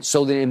win it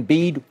so that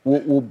Embiid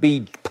will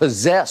be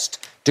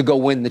possessed to go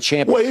win the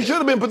championship. Well, he should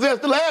have been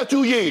possessed the last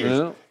 2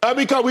 years.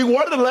 Because we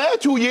won it the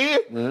last 2 years.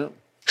 Yeah.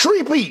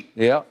 Three-peat.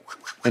 Yeah.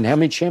 And how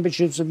many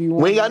championships have you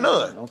won? We ain't got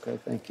none. Okay,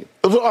 thank you.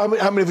 So how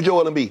many for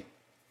Joel Embiid?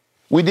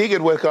 We did get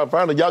to West Conference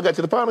Finals. Y'all got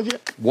to the finals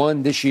yet?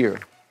 One this year.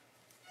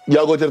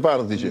 Y'all go to the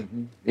finals this year?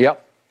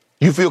 Yep.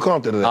 You feel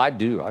confident? I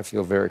do. I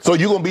feel very So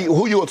confident. you're going to beat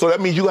who you? So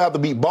that means you have to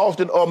beat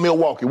Boston or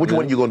Milwaukee. Which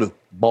one are you going to do?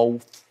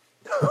 Both.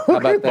 How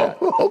about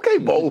that? Okay,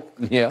 both.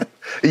 Yeah.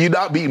 You're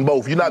not beating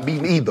both. You're not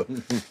beating either.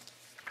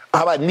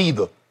 How about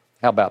neither?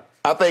 How about?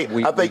 I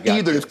think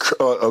either is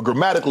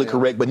grammatically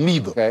correct, but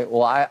neither. Okay.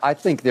 Well, I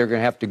think they're going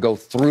to have to go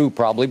through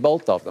probably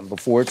both of them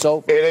before it's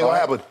over. It ain't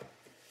going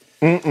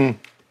to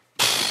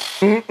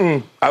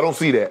happen. I don't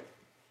see that.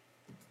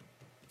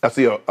 I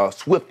see a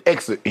swift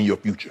exit in your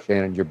future.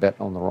 Shannon, you're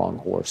betting on the wrong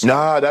horse.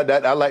 Nah,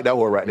 I like that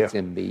horse right there. It's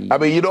Embiid. I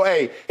mean, he don't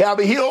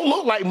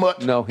look like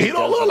much. No, he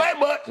don't look like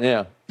much.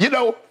 Yeah.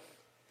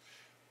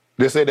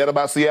 They said that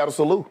about Seattle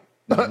Salute.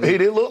 He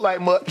didn't look like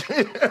much.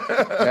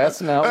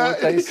 That's not what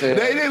they said.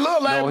 They didn't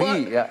look like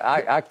much.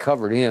 I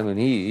covered him, and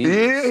he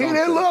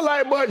didn't look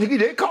like much.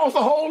 It cost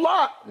a whole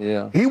lot.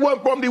 Yeah. He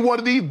wasn't from one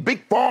of these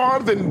big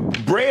farms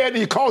and bread,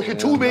 and he cost you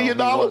 $2 million.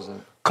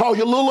 Cost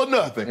you little or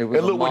nothing. It was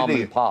and look mom what he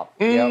did. and pop.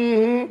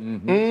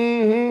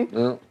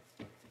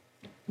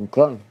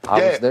 Okay.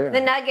 I was there.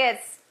 The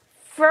Nuggets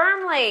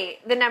firmly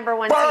the number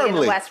 1 seed in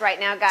the West right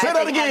now, guys. Say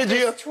that again,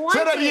 Gia.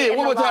 Say that again.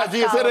 One more time,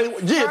 Gia. Say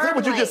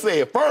what you just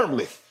said.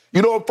 Firmly.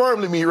 You know what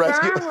firmly means, right?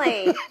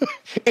 Firmly.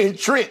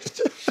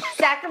 Entrenched.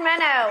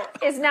 Sacramento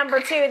is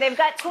number 2. They've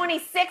got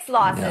 26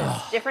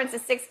 losses. Difference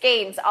is 6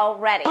 games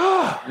already.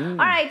 All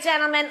right,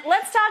 gentlemen,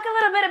 let's talk a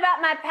little bit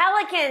about my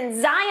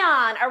Pelicans.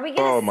 Zion, are we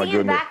going to see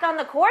him back on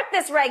the court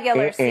this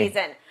regular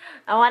season?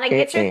 I want to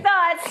get your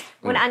thoughts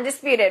when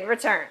Undisputed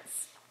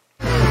returns.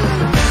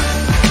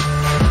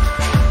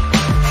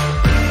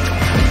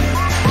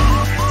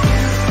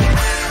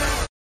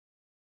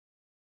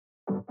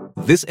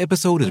 This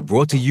episode is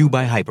brought to you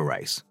by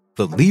Hyperice,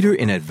 the leader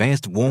in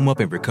advanced warm-up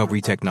and recovery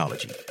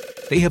technology.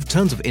 They have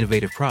tons of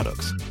innovative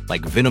products,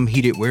 like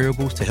Venom-heated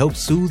wearables to help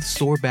soothe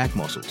sore back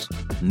muscles,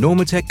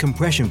 Normatec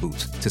compression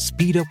boots to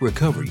speed up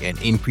recovery and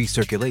increase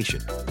circulation,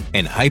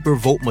 and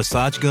Hypervolt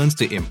massage guns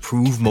to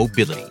improve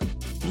mobility.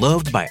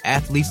 Loved by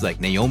athletes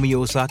like Naomi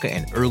Osaka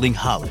and Erling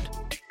Haaland.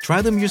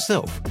 Try them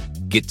yourself.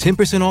 Get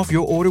 10% off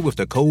your order with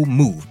the code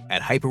MOVE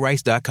at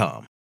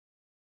Hyperice.com.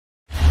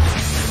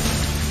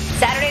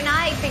 Saturday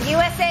night, the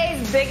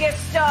USA's biggest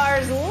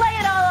stars lay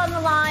it all on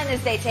the line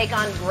as they take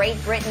on Great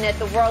Britain at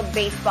the World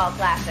Baseball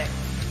Classic.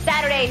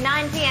 Saturday,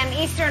 9 p.m.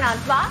 Eastern on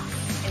Fox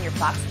and your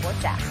Fox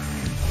Sports app.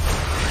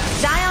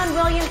 Zion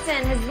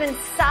Williamson has been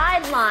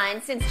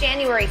sidelined since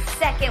January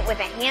 2nd with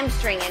a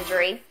hamstring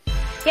injury.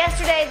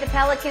 Yesterday, the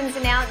Pelicans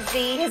announced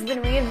Z has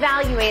been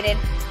reevaluated.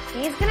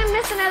 He's going to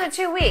miss another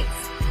 2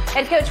 weeks.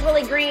 Head coach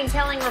Willie Green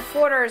telling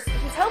reporters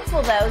he's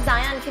hopeful, though,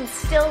 Zion can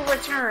still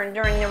return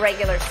during the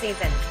regular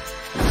season.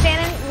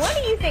 Shannon, what do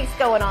you think's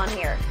going on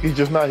here? He's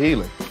just not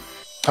healing.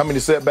 How many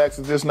setbacks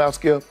is this now,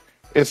 Skip?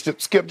 It's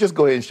just, Skip, just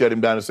go ahead and shut him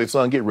down and say,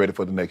 son, get ready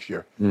for the next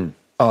year.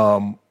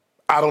 I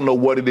don't know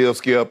what it is,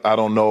 Skip. I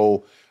don't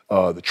know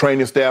the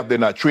training staff. They're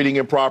not treating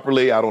him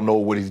properly. I don't know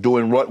what he's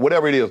doing.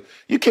 Whatever it is,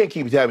 you can't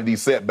keep having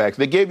these setbacks.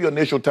 They gave you an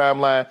initial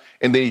timeline,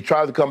 and then he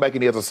tries to come back,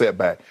 and he has a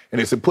setback. And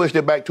they said pushed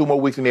it back 2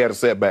 more weeks, and he had a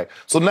setback.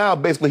 So now,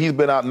 basically, he's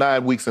been out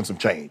 9 weeks and some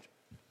change.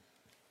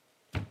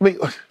 I mean,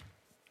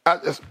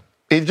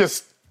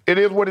 it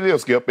is what it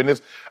is, Skip. And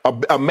it's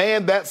a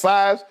man that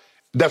size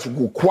that's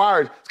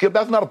required. Skip,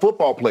 that's not a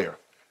football player.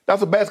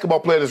 That's a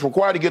basketball player that's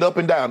required to get up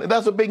and down. And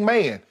that's a big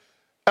man.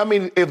 I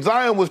mean, if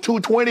Zion was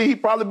 220,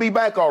 he'd probably be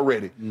back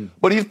already.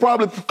 But he's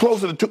probably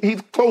closer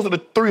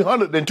to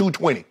 300 than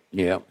 220.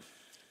 Yeah.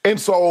 And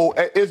so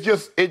it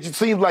just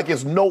seems like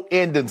it's no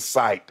end in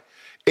sight.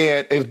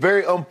 And it's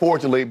very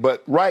unfortunately,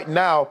 but right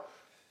now,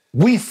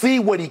 we see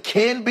what he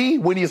can be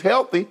when he's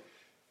healthy.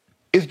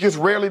 It's just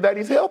rarely that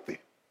he's healthy.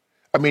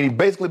 I mean, he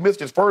basically missed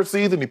his first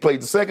season. He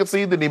played the second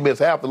season. He missed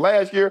half the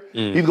last year.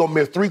 He's going to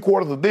miss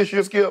 3/4 of this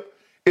year, Skip.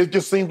 It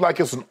just seems like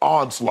it's an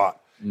onslaught.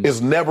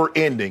 It's never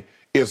ending.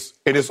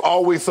 It's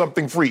always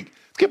something freak.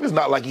 Skip is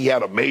not like he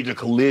had a major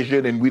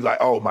collision and we like,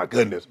 oh my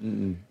goodness.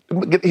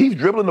 He's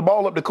dribbling the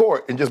ball up the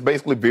court and just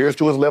basically veers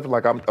to his left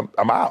like I'm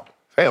out,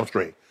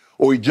 hamstring.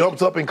 Or he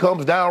jumps up and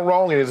comes down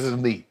wrong and it's his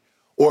knee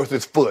or it's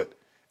his foot.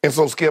 And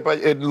so Skip,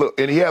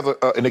 and he has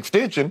an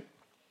extension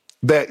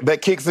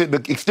that kicks in.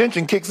 The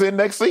extension kicks in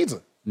next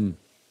season.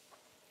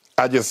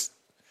 But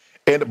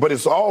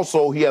it's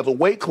also he has a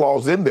weight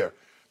clause in there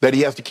that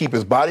he has to keep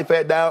his body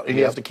fat down and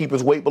he has to keep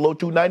his weight below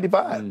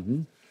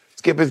 295.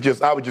 Skip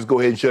is I would just go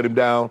ahead and shut him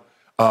down.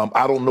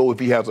 I don't know if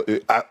he has.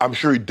 I'm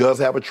sure he does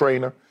have a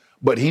trainer,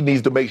 but he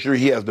needs to make sure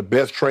he has the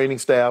best training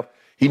staff.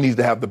 He needs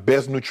to have the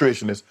best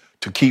nutritionist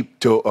to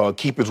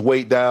keep his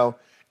weight down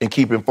and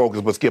keep him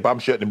focused. But Skip, I'm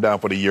shutting him down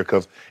for the year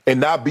and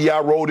now B.I.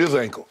 rolled his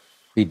ankle.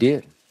 He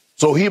did.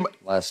 So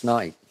last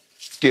night.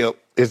 Skip,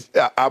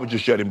 I would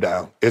just shut him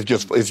down. It's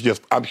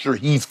just. I'm sure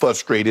he's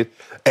frustrated,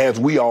 as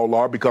we all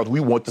are, because we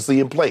want to see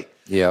him play.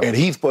 Yeah. And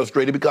he's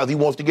frustrated because he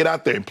wants to get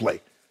out there and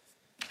play.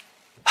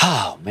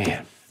 Oh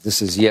man,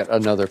 this is yet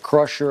another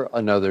crusher,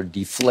 another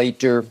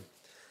deflator,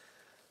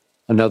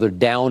 another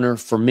downer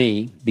for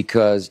me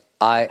because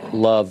I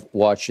love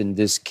watching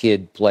this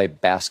kid play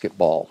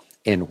basketball.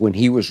 And when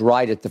he was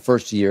right at the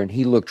first year, and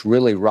he looked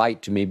really right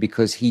to me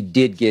because he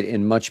did get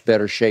in much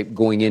better shape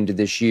going into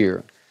this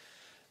year.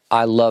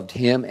 I loved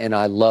him and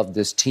I love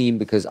this team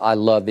because I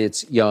love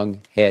its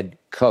young head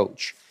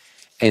coach.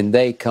 And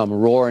they come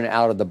roaring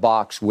out of the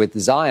box with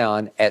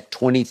Zion at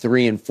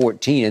 23 and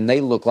 14, and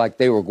they look like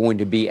they were going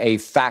to be a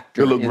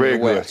factor in the West. They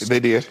looked very good. They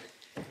did.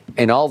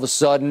 And all of a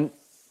sudden,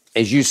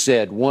 as you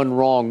said, one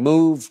wrong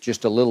move,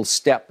 just a little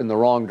step in the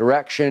wrong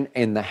direction,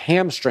 and the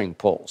hamstring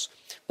pulls.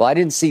 Well, I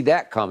didn't see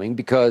that coming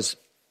because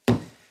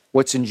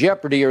what's in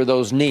jeopardy are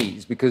those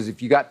knees. Because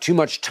if you got too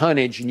much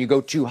tonnage and you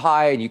go too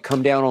high and you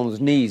come down on those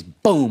knees,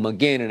 boom,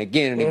 again and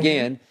again and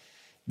again,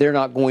 they're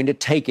not going to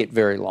take it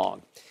very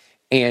long.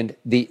 And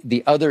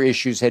the other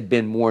issues had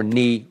been more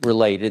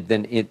knee-related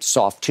than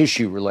soft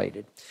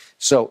tissue-related.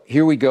 So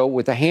here we go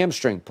with a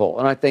hamstring pull.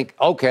 And I think,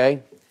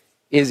 okay,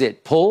 is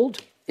it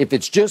pulled? If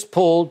it's just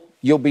pulled,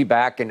 you'll be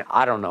back in,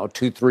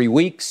 2-3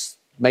 weeks,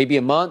 maybe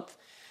a month.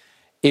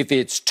 If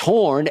it's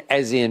torn,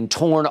 as in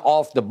torn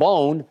off the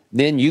bone,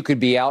 then you could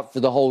be out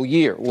for the whole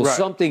year. Well,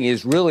 something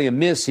is really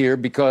amiss here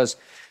because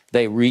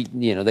they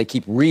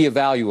keep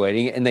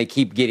reevaluating and they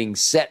keep getting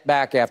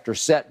setback after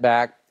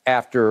setback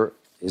after.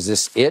 Is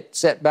this it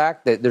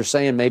setback? That they're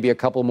saying maybe a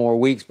couple more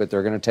weeks, but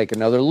they're going to take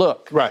another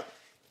look. Right.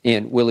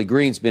 And Willie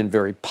Green's been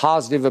very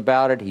positive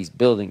about it. He's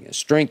building his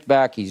strength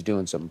back. He's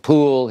doing some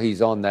pool.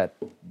 He's on that,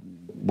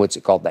 what's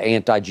it called, the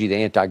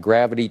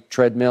anti-gravity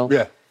treadmill.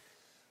 Yeah.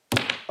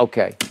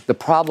 Okay. The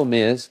problem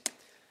is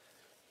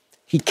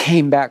he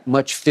came back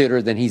much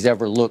fitter than he's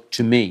ever looked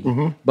to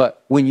me.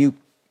 But when you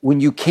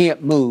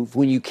can't move,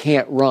 when you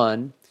can't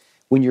run,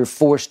 when you're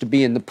forced to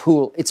be in the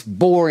pool, it's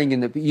boring.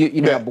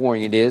 You know how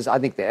boring it is. I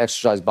think the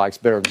exercise bike's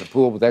better than the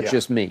pool, but that's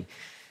just me.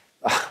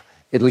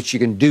 At least you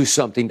can do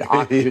something to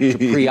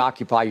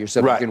preoccupy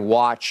yourself. You can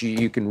watch,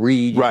 you can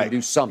read, you can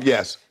do something.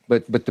 Yes.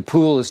 But the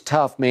pool is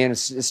tough, man.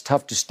 It's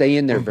tough to stay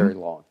in there very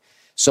long.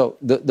 So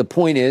the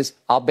point is,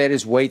 I'll bet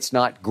his weight's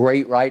not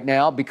great right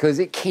now because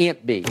it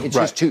can't be. It's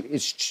just too.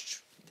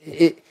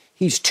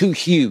 He's too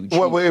huge.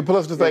 Well,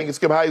 plus the thing is,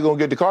 Skip, how are you going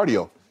to get the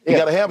cardio? He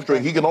got a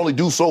hamstring. He can only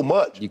do so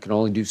much. You can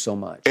only do so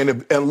much.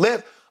 And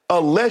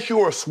unless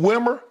you're a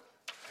swimmer,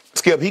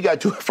 Skip, he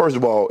got two. First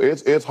of all,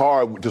 it's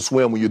hard to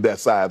swim when you're that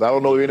size. I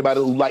don't know anybody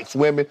who likes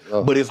swimming,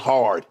 but it's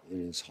hard. It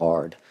is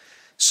hard.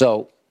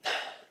 So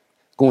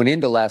going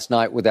into last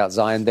night without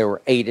Zion, they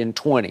were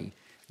 8-20.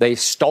 They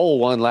stole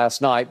one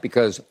last night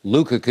because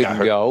Luka couldn't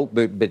go,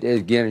 but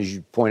again, as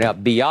you point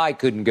out, B.I.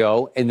 couldn't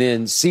go, and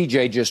then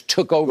C.J. just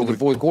took over the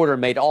fourth quarter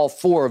and made all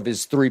 4 of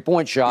his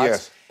 3-point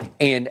shots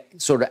and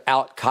sort of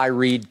out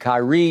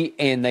Kyrie,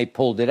 and they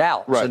pulled it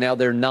out. So now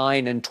they're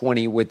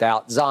 9-20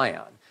 without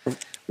Zion.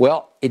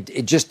 Well,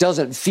 it just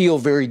doesn't feel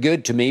very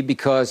good to me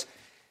because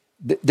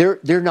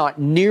they're not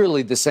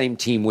nearly the same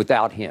team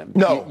without him.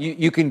 No.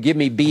 You can give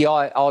me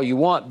B.I. all you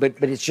want, but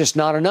it's just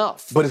not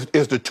enough. But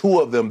it's the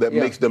two of them that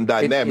makes them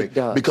dynamic it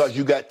does. because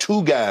you got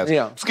two guys.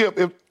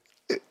 Skip,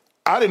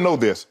 I didn't know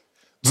this.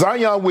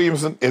 Zion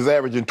Williamson is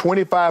averaging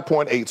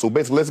 25.8, so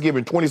basically let's give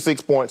him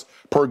 26 points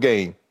per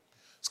game.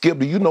 Skip,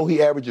 do you know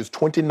he averages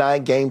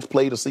 29 games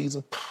played a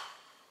season?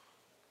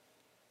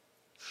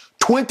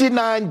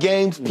 29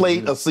 games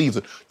played a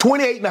season.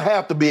 28 and a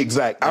half to be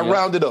exact. I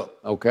rounded up.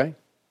 Okay.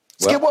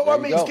 Skip, what I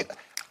mean, Skip,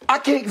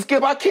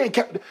 I can't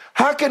count.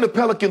 How can the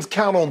Pelicans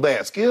count on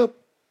that, Skip?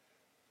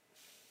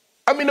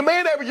 I mean, the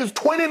man averages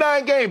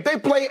 29 games. They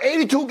play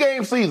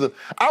 82-game season.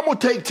 I'm going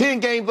to take 10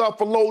 games off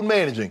for load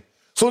managing.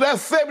 So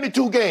that's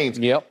 72 games.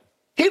 Yep.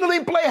 He doesn't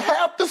even play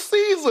half the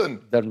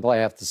season. Doesn't play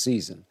half the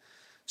season.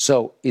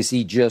 So is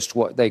he just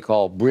what they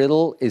call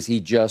brittle? Is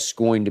he just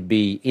going to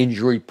be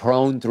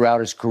injury-prone throughout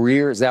his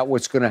career? Is that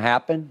what's going to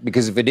happen?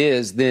 Because if it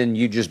is, then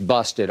you just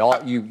busted.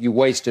 You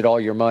wasted all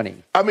your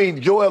money. I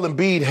mean, Joel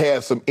Embiid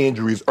had some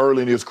injuries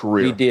early in his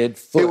career. He did.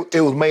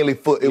 It was mainly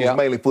foot. It was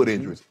mainly foot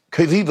injuries.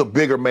 because he's a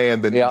bigger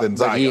man than Zion.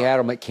 But he had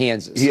him at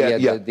Kansas. He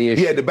had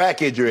the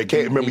back injury.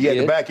 Remember, he had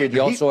the back injury. He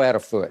also had a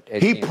foot.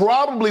 He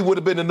probably would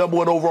have been the number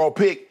 1 overall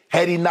pick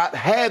had he not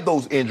had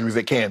those injuries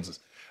at Kansas.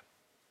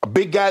 A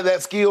big guy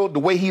that skilled, the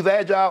way he's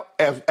agile,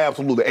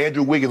 absolutely.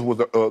 Andrew Wiggins was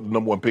the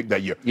number 1 pick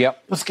that year.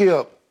 Yep. But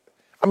Skip,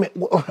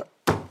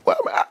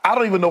 I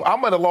don't even know.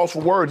 I'm at a loss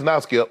for words now,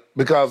 Skip,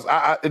 because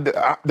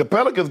the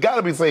Pelicans got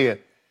to be saying,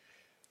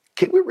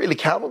 can we really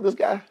count on this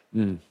guy?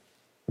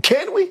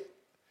 Can we?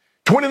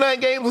 29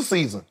 games a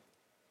season.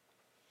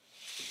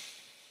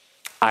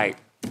 I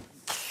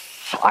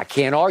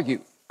can't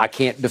argue. I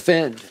can't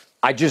defend.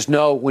 I just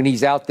know when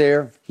he's out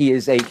there, he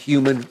is a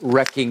human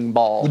wrecking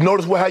ball.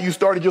 Notice how you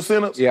started your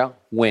sentence? Yeah.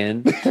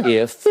 When,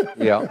 if,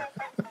 yeah.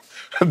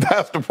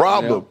 That's the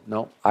problem.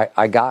 No,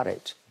 I got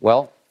it.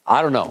 Well,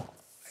 I don't know.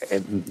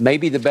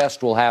 Maybe the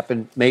best will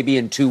happen. Maybe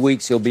in 2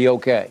 weeks he'll be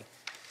okay.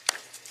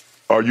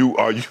 Are you?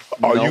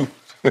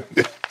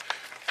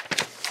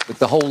 But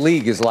the whole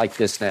league is like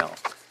this now,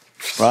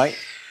 right?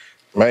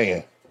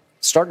 Man.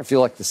 It's starting to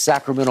feel like the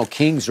Sacramento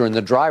Kings are in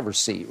the driver's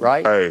seat,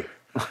 right? Hey,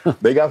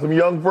 they got some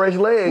young, fresh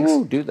legs.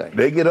 Ooh, do they?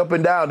 They get up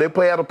and down. They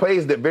play at a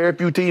pace that very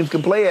few teams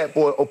can play at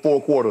for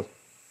 4 quarters.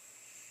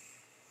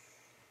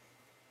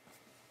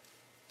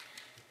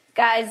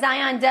 Guys,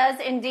 Zion does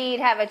indeed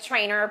have a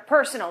trainer, a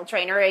personal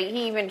trainer.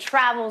 He even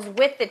travels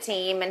with the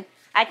team. And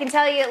I can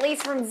tell you, at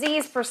least from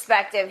Z's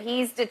perspective,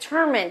 he's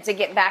determined to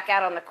get back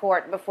out on the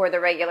court before the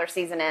regular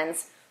season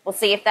ends. We'll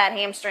see if that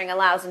hamstring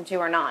allows him to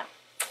or not.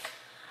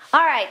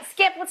 All right,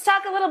 Skip, let's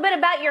talk a little bit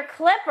about your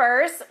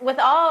Clippers. With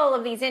all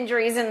of these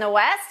injuries in the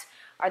West,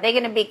 are they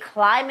going to be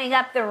climbing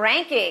up the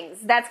rankings?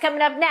 That's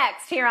coming up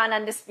next here on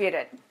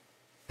Undisputed.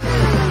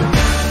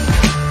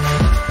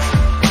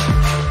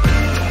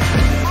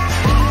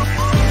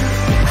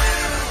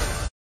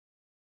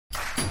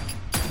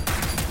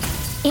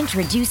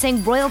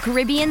 Introducing Royal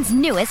Caribbean's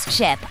newest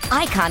ship,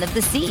 Icon of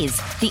the Seas,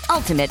 the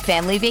ultimate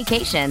family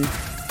vacation.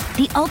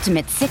 The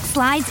ultimate 6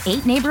 slides,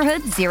 8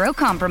 neighborhoods, 0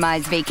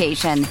 compromise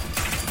vacation.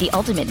 The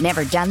ultimate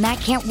never done that,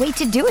 can't wait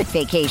to do it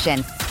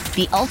vacation.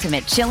 The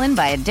ultimate chillin'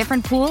 by a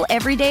different pool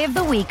every day of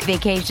the week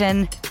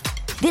vacation.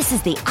 This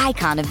is the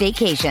Icon of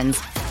Vacations.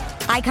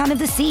 Icon of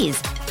the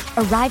Seas,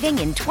 arriving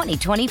in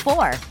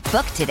 2024.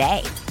 Book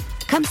today.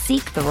 Come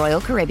seek the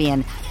Royal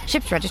Caribbean.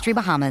 Ships Registry,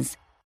 Bahamas.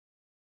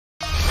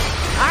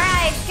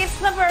 Skip's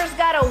Clippers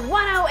got a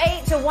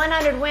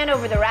 108-100 win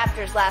over the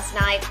Raptors last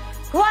night.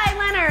 Kawhi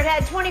Leonard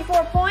had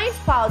 24 points.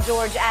 Paul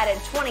George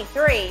added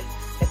 23.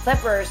 The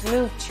Clippers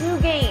moved 2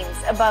 games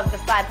above the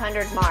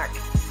 500 mark.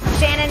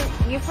 Shannon,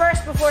 you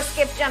first before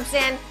Skip jumps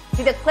in.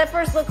 Do the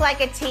Clippers look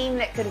like a team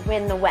that could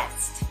win the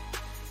West?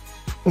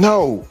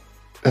 No.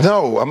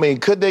 I mean,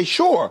 could they?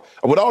 Sure.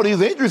 With all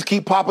these injuries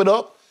keep popping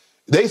up,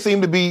 they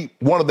seem to be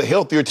one of the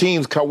healthier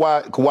teams.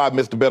 Kawhi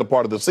missed the better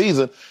part of the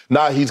season.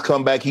 Now he's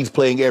come back. He's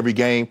playing every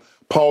game.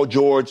 Paul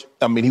George,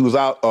 I mean, he was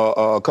out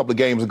a couple of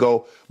games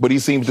ago, but he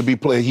seems to be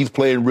he's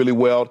playing really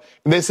well.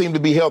 And they seem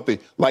to be healthy.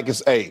 Like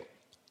it's the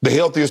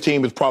healthiest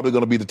team is probably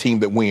going to be the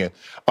team that win.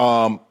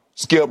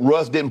 Skip,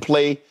 Russ didn't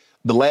play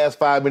the last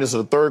 5 minutes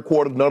of the third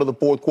quarter, none of the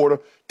fourth quarter.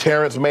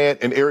 Terrence Mann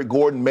and Eric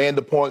Gordon manned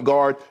the point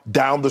guard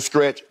down the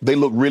stretch. They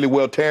look really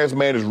well. Terrence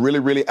Mann is really,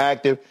 really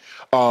active.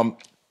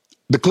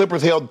 The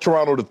Clippers held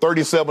Toronto to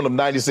 37 of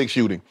 96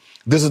 shooting.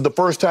 This is the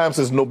first time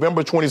since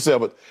November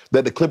 27th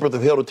that the Clippers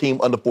have held a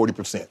team under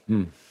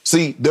 40%.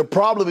 See, their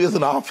problem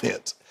isn't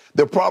offense.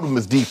 Their problem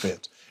is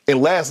defense.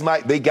 And last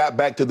night, they got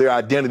back to their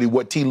identity,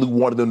 what T. Lue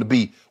wanted them to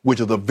be, which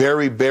is a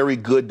very, very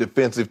good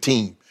defensive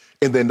team.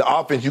 And then the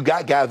offense, you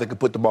got guys that can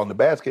put the ball in the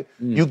basket.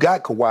 You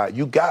got Kawhi.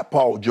 You got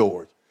Paul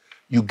George.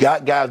 You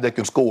got guys that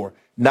can score.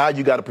 Now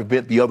you got to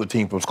prevent the other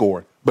team from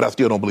scoring. But I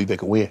still don't believe they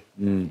can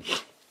win.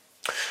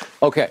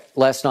 Okay,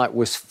 last night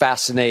was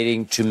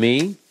fascinating to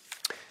me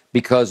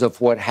because of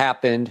what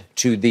happened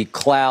to the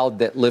cloud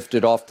that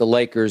lifted off the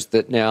Lakers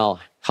that now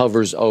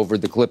hovers over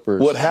the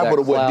Clippers. What happened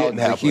or what didn't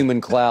happen? The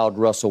human cloud,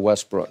 Russell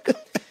Westbrook.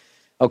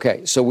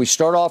 Okay, so we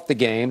start off the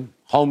game,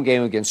 home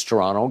game against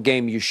Toronto,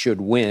 game you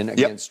should win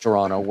against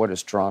Toronto. What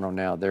is Toronto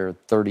now? They're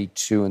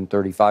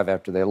 32-35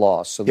 after they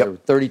lost. So they're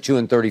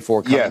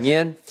 32-34 coming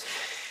in.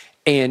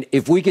 And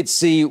if we could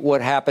see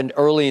what happened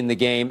early in the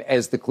game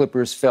as the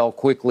Clippers fell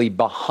quickly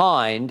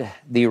behind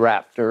the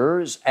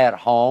Raptors at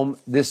home,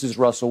 this is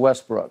Russell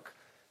Westbrook.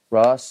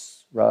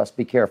 Russ,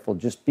 be careful.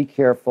 Just be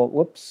careful.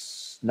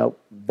 Whoops. Nope.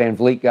 Van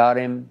Vliet got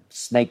him,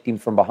 snaked him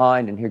from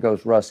behind, and here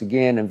goes Russ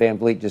again, and Van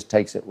Vliet just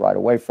takes it right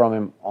away from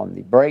him on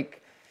the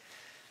break.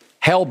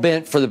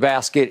 Hell-bent for the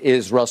basket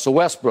is Russell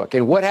Westbrook.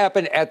 And what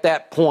happened at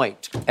that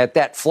point, at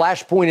that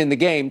flash point in the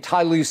game,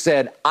 Ty Lue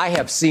said, I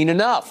have seen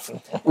enough.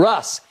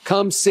 Russ,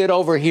 come sit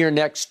over here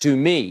next to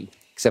me.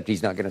 Except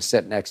he's not going to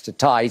sit next to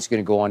Ty. He's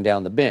going to go on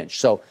down the bench.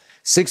 So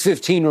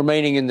 6:15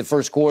 remaining in the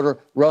first quarter.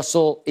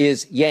 Russell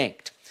is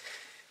yanked.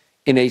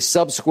 In a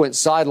subsequent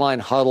sideline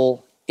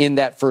huddle in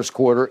that first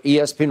quarter,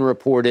 ESPN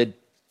reported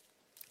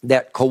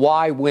that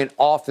Kawhi went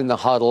off in the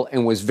huddle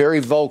and was very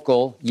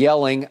vocal,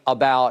 yelling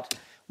about,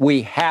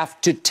 we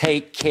have to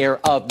take care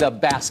of the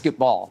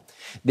basketball.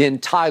 Then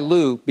Ty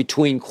Lue,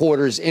 between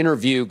quarters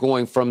interview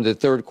going from the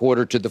third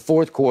quarter to the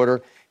fourth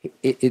quarter,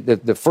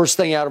 the first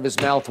thing out of his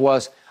mouth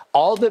was,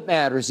 all that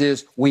matters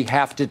is we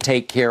have to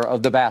take care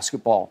of the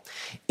basketball.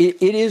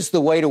 It is the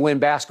way to win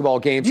basketball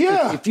games.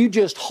 Yeah. If you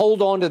just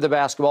hold on to the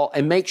basketball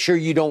and make sure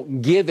you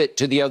don't give it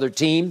to the other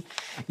team,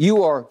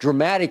 you are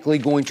dramatically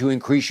going to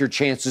increase your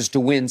chances to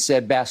win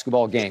said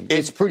basketball game.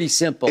 It's pretty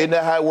simple. Isn't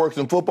that how it works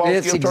in football?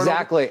 It's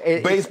exactly.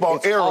 Baseball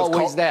it's errors.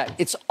 Always that.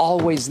 It's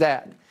always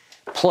that.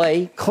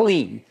 Play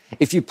clean.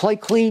 If you play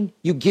clean,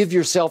 you give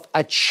yourself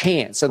a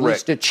chance, at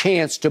least a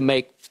chance to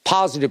make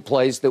positive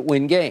plays that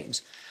win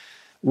games.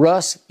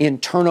 Russ, in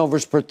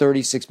turnovers per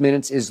 36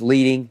 minutes, is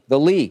leading the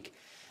league.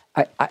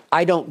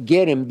 I don't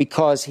get him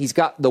because he's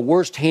got the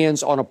worst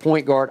hands on a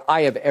point guard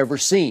I have ever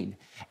seen.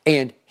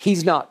 And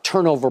he's not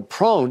turnover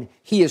prone.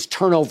 He is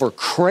turnover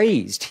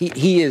crazed.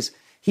 He's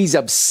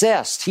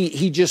obsessed. He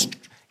That's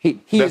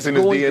is in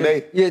his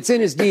DNA? It's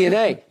in his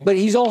DNA. But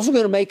he's also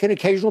going to make an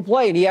occasional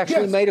play. And he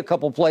actually made a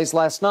couple plays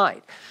last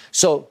night.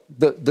 So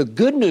the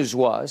good news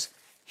was,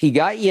 he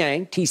got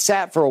yanked, he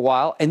sat for a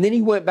while, and then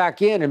he went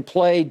back in and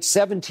played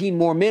 17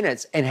 more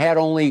minutes and had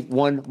only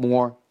one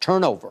more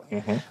turnover.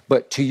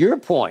 But to your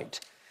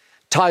point,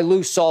 Ty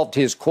Lue solved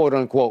his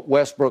quote-unquote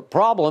Westbrook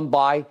problem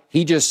by,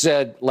 he just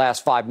said,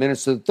 last 5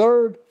 minutes of the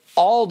third,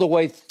 all the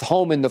way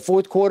home in the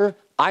fourth quarter,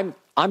 I'm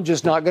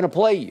just not going to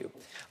play you,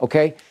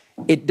 okay?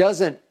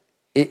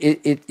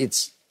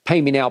 It's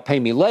pay me now, pay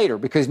me later,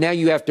 because now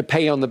you have to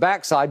pay on the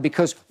backside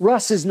because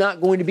Russ is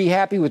not going to be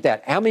happy with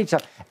that. How many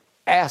times?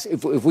 Ask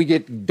if we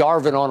get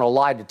Darvin on a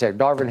lie detector,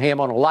 Darvin Ham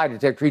on a lie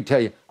detector, he'd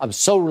tell you, I'm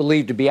so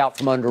relieved to be out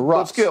from under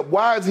Russ. But Skip,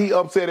 why is he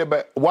upset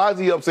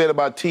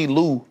about T.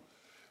 Lue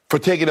for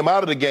taking him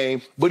out of the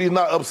game, but he's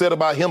not upset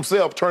about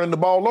himself turning the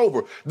ball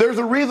over? There's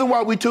a reason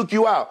why we took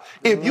you out.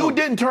 If you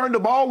didn't turn the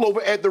ball over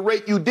at the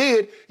rate you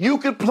did, you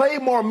could play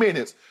more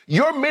minutes.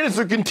 Your minutes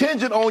are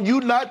contingent on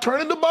you not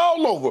turning the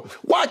ball over.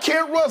 Why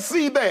can't Russ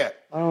see that?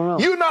 I don't know.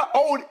 You're not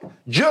owed,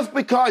 just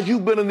because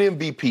you've been an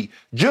MVP,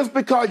 just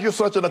because you're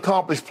such an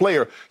accomplished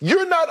player,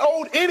 you're not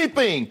owed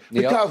anything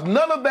because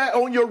none of that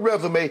on your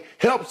resume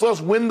helps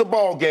us win the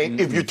ball game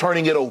if you're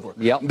turning it over.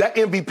 That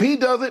MVP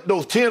does it.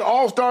 Those 10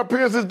 All-Star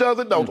appearances does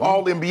it. Those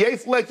All-NBA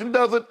selection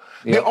does it.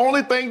 The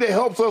only thing that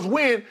helps us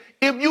win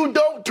if you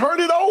don't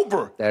turn it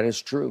over. That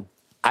is true.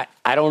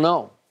 I don't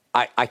know.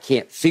 I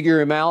can't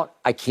figure him out.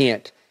 I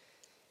can't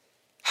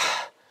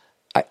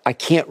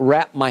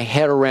wrap my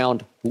head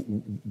around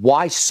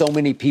why so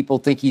many people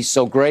think he's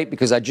so great,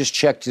 because I just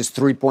checked his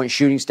three-point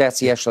shooting stats.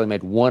 He actually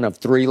made 1 of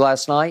 3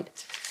 last night.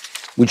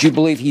 Would you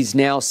believe he's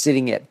now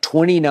sitting at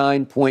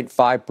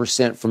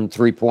 29.5% from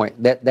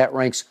three-point? That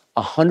ranks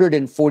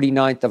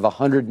 149th of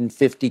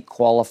 150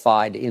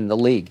 qualified in the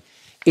league.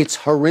 It's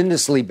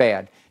horrendously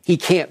bad. He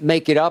can't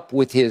make it up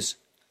with his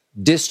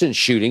distance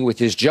shooting, with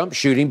his jump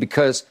shooting,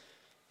 because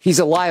he's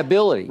a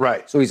liability.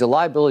 Right. So he's a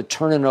liability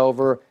turning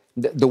over.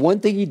 The one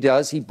thing he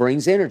does, he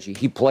brings energy.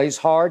 He plays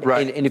hard.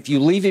 Right. And if you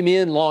leave him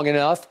in long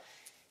enough,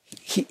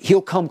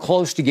 he'll come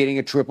close to getting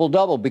a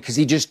triple-double because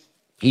he just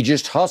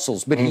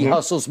hustles. But he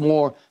hustles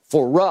more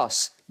for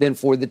Russ than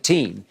for the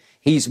team.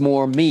 He's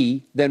more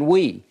me than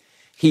we.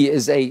 He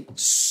is a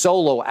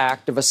solo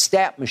act of a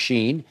stat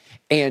machine.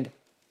 And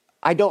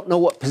I don't know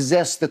what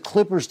possessed the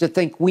Clippers to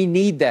think we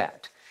need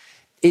that.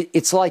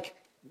 It's like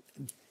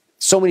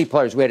so many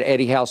players. We had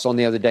Eddie House on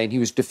the other day, and he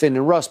was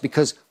defending Russ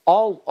because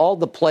all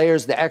the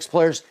players, the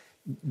ex-players,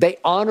 they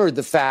honored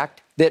the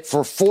fact that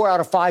for 4 out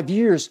of 5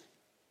 years,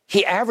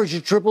 he averaged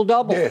a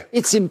triple-double. Yeah.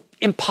 It's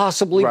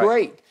impossibly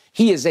great.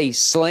 He is a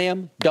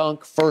slam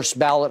dunk first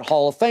ballot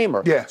Hall of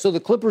Famer. Yeah. So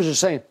the Clippers are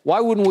saying, why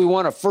wouldn't we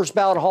want a first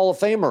ballot Hall of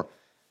Famer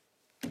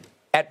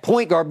at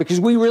point guard? Because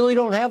we really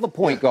don't have a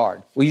point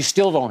guard. Well, you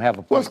still don't have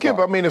a point guard. Well, Skip,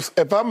 I mean, if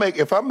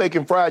I'm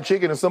making fried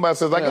chicken and somebody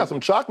says, I got some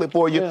chocolate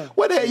for you,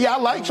 what the hell? Yeah, I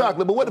like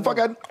chocolate, but what the fuck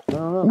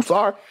I'm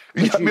sorry.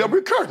 You got to be up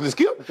here cursing,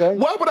 Skip. Okay.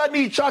 Why would I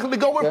need chocolate to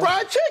go with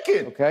fried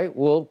chicken? Okay,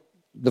 well,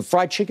 the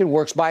fried chicken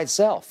works by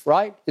itself,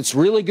 right? It's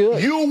really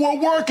good. You were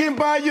working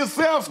by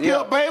yourself,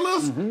 Skip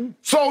Bayless.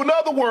 So, in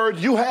other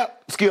words,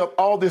 Skip,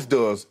 all this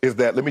does is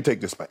that, let me take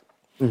this back.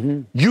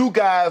 You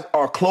guys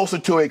are closer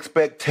to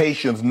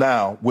expectations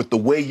now with the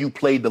way you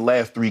played the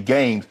last 3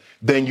 games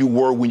than you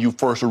were when you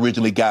first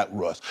originally got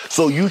Russ.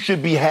 So you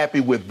should be happy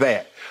with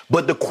that.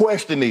 But the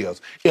question is,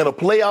 in a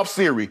playoff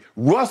series,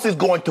 Russ is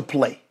going to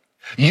play.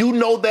 You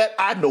know that.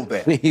 I know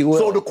that. He will.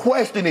 So the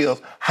question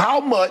is, how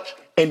much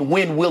and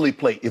when will he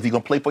play? Is he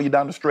going to play for you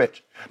down the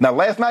stretch? Now,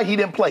 last night he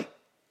didn't play.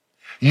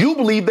 You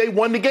believe they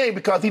won the game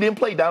because he didn't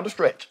play down the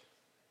stretch.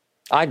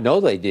 I know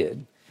they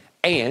did.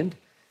 And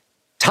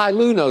Ty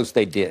Lue knows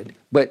they did.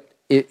 But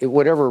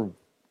whatever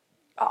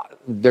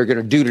they're going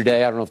to do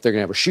today, I don't know if they're going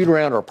to have a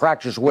shoot-around or a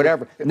practice or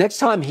whatever. Next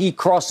time he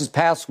crosses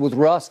paths with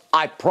Russ,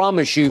 I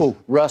promise you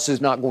Russ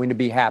is not going to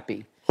be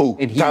happy. Who?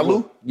 And Ty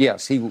Lue?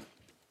 Yes, he will.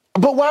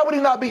 But why would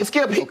he not be?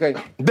 Skip,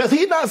 does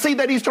he not see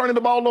that he's turning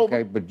the ball over?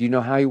 Okay, but do you know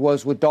how he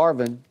was with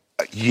Darvin?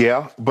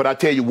 Yeah, but I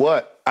tell you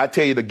what. I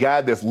tell you the guy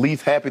that's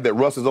least happy that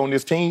Russ is on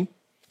this team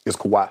is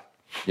Kawhi.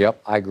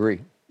 Yep, I agree.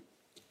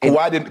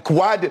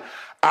 Kawhi did.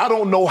 I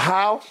don't know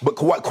how, but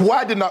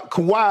Kawhi did not.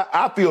 Kawhi,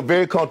 I feel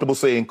very comfortable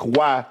saying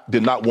Kawhi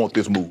did not want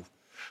this move.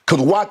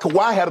 Because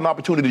Kawhi had an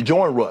opportunity to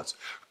join Russ.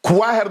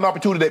 Kawhi had an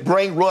opportunity to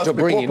bring Russ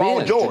before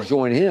Paul George. To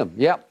join him.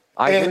 Yep,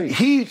 I agree. And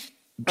he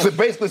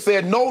basically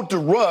said no to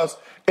Russ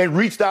and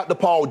reached out to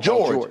Paul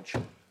George.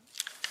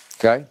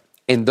 Okay.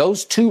 And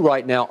those two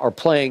right now are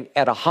playing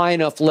at a high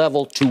enough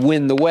level to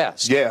win the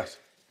West. Yes.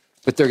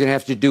 But they're going to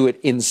have to do it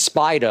in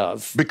spite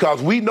of.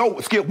 Because we know,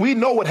 Skip,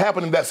 what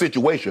happened in that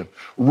situation.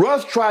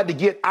 Russ tried to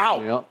get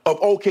out of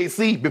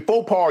OKC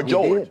before Paul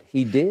George.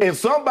 He did. And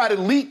somebody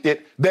leaked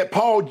it to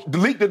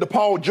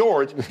Paul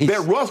George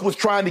that Russ was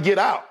trying to get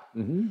out.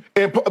 Mm-hmm.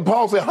 And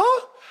Paul said,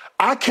 huh?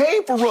 I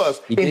came for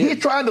Russ, and he's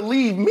trying to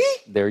leave me?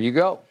 There you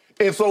go.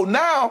 And so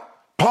now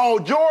Paul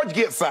George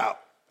gets out.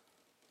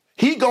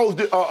 He goes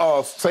to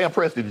Sam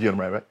Presti, the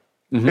gentleman, right?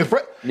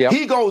 Mm-hmm. Yep.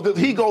 He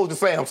goes to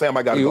Sam. Sam,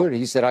 I got to go.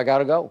 He said, I got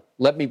to go.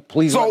 Let me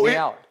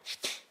out.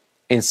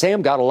 And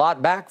Sam got a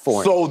lot back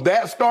for him. So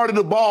that started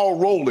the ball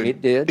rolling.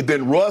 It did.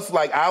 Then Russ,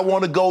 I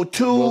want to go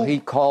too. Well, he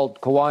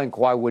called Kawhi, and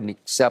Kawhi wouldn't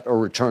accept or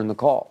return the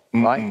call,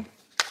 right?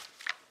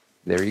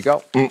 There you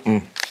go.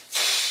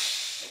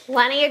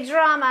 Plenty of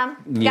drama.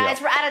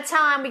 Guys, we're out of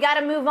time. We got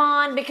to move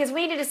on because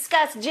we need to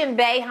discuss Jim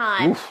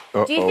Boeheim.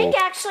 Do you think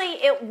actually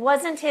it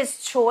wasn't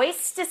his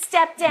choice to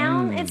step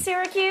down at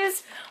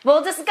Syracuse?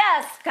 We'll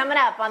discuss coming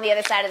up on the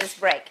other side of this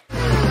break.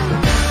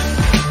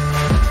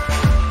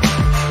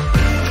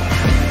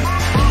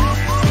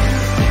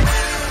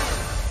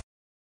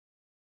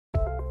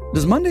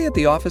 Does Monday at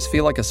the office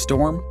feel like a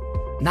storm?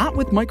 Not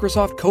with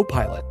Microsoft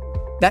Copilot.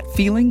 That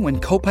feeling when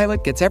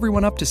Copilot gets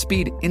everyone up to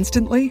speed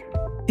instantly?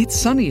 It's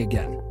sunny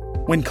again.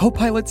 When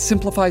Copilot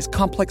simplifies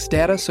complex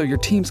data so your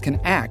teams can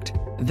act,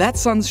 that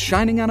sun's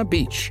shining on a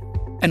beach.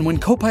 And when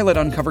Copilot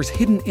uncovers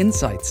hidden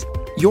insights,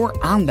 you're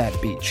on that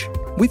beach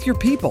with your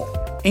people,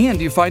 and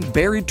you find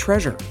buried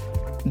treasure.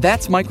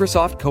 That's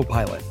Microsoft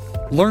Copilot.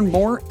 Learn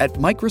more at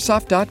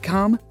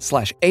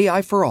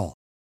Microsoft.com/AI for all.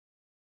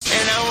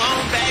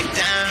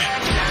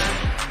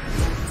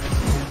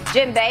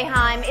 Jim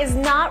Boeheim is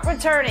not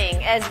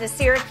returning as the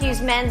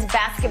Syracuse men's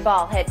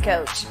basketball head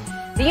coach.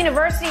 The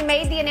university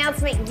made the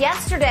announcement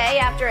yesterday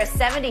after a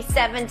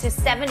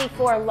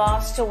 77-74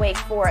 loss to Wake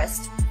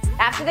Forest.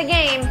 After the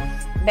game,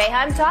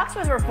 Boeheim talked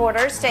with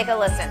reporters. Take a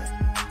listen.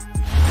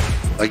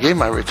 I gave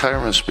my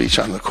retirement speech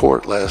on the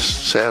court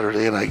last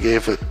Saturday, and I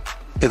gave it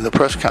in the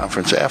press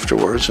conference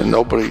afterwards, and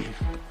nobody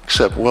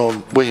except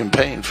William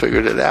Payne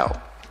figured it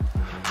out.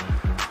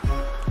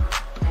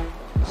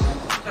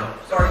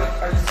 So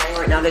are you saying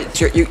right now that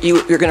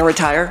you're going to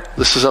retire?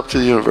 This is up to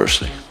the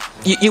university.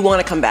 You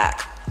want to come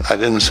back? I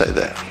didn't say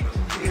that.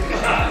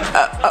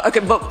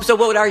 Okay, but so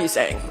what are you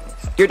saying?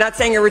 You're not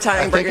saying you're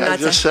retiring, but you're not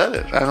saying... I just said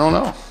it. I don't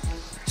know.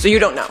 So you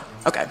don't know?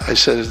 Okay. I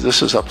said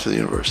this is up to the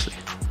university.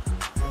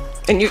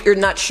 And you're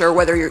not sure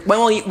whether you're...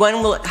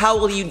 How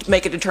will you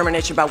make a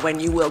determination about when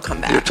you will come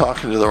back? You're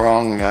talking to the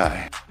wrong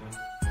guy.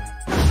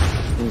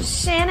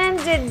 Shannon,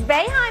 did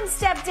Boeheim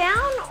step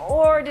down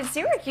or did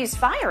Syracuse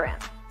fire him?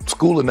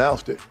 School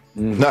announced it.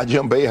 Not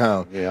Jim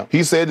Boeheim. Yeah.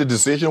 He said the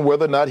decision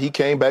whether or not he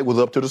came back was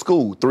up to the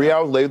school. 3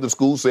 hours later, the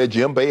school said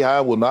Jim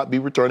Boeheim will not be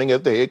returning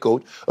as the head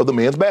coach of the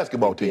men's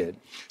basketball team.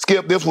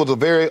 Skip, this was a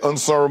very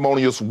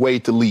unceremonious way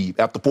to leave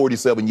after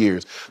 47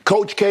 years.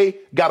 Coach K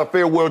got a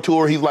farewell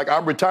tour. He's like,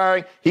 I'm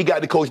retiring. He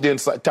got to coach the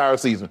entire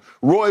season.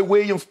 Roy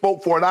Williams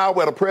spoke for an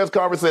hour at a press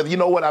conference, said, you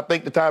know what, I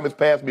think the time has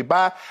passed me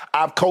by.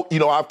 I've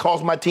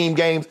cost my team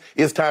games.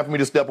 It's time for me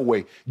to step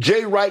away.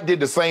 Jay Wright did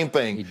the same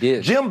thing. He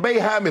did. Jim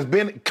Boeheim has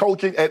been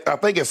coaching at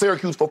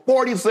Syracuse for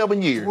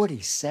 47 years.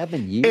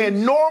 47 years?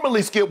 And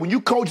normally, Skip, when you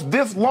coach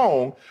this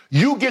long,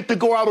 you get to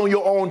go out on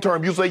your own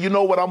terms. You say, you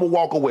know what, I'm going to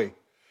walk away.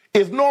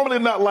 It's normally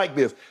not like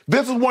this.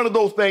 This is one of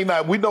those things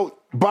that we know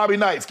Bobby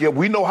Knight, Skip.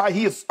 We know how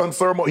he is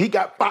unceremonious. He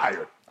got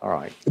fired. All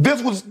right.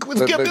 This was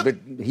Skip. But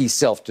he's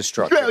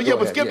self-destructive. Yeah,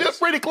 but Skip, that's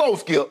pretty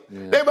close, Skip.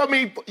 Yeah. I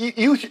mean,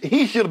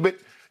 he should have been.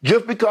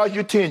 Just because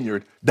you're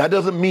tenured, that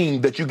doesn't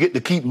mean that you get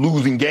to keep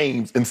losing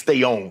games and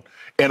stay on.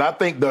 And I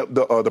think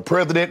the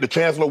president, the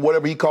chancellor,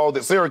 whatever he called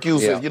at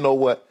Syracuse, says, you know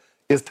what,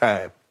 it's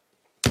time.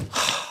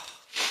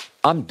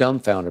 I'm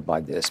dumbfounded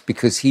by this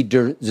because he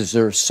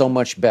deserves so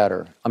much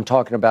better. I'm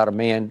talking about a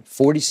man,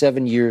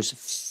 47 years,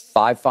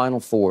 5 Final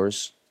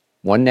Fours,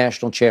 1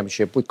 national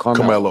championship with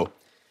Carmelo.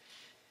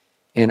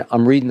 And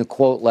I'm reading the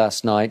quote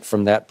last night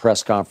from that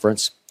press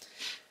conference.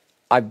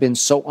 I've been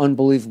so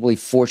unbelievably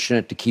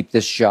fortunate to keep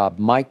this job.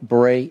 Mike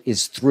Bray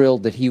is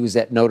thrilled that he was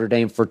at Notre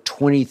Dame for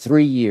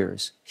 23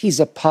 years. He's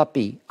a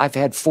puppy. I've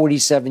had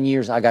 47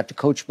 years. I got to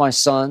coach my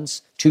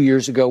sons. 2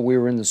 years ago, we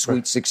were in the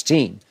Sweet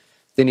 16.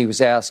 Then he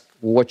was asked,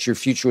 well, what's your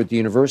future with the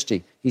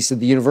university? He said,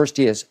 the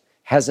university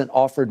hasn't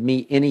offered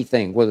me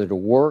anything, whether to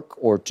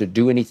work or to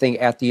do anything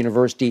at the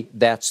university.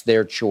 That's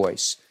their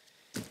choice.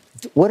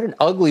 What an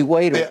ugly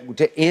way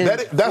to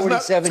end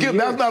 47 years.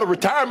 That's not a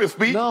retirement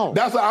speech. No.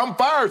 That's an I'm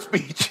fired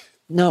speech.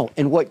 No,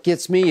 and what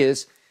gets me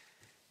is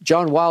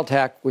John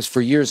Wildhack was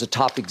for years a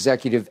top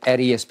executive at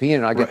ESPN,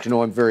 and I got to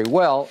know him very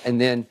well.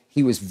 And then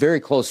he was very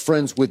close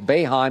friends with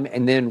Boeheim,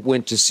 and then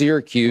went to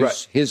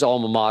Syracuse, his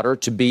alma mater,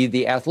 to be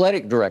the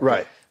athletic director.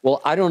 Right.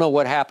 Well, I don't know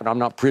what happened. I'm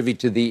not privy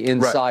to the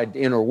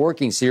inner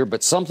workings here,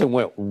 but something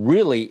went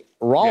really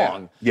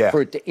wrong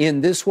for it to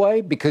end this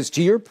way. Because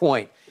to your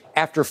point,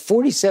 after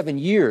 47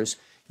 years,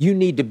 you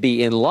need to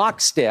be in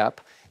lockstep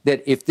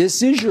that if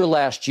this is your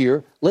last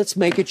year, let's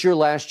make it your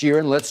last year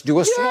and let's do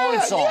a swan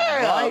song,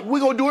 right? We're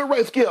going to do it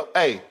right, Skip.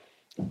 Hey,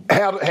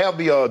 have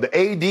the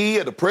AD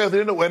and the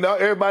president and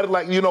everybody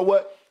like, you know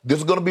what? This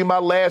is going to be my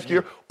last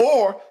year.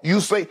 Or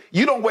you say,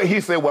 you don't wait.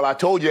 He said, well, I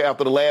told you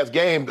after the last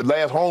game, the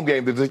last home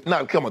game,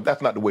 come on,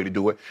 that's not the way to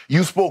do it.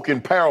 You spoke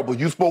in parables.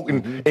 You spoke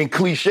in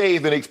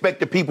cliches and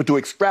expected people to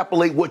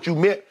extrapolate what you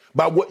meant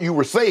by what you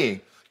were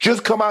saying.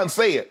 Just come out and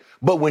say it.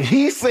 But when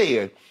he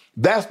said,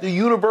 that's the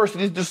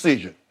university's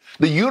decision.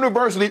 The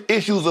university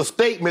issues a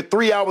statement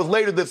 3 hours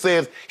later that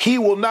says he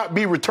will not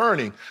be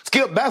returning.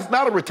 Skip, that's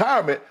not a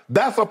retirement.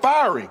 That's a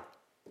firing.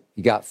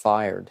 He got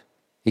fired.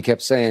 He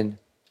kept saying,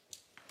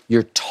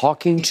 you're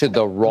talking to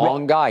the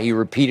wrong guy. He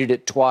repeated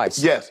it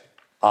twice. Yes.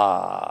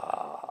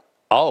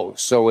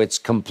 So it's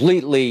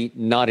completely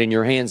not in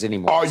your hands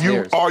anymore.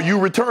 Are you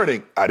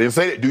returning? I didn't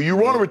say that. Do you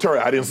want to return?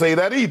 I didn't say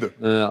that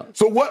either.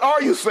 So what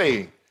are you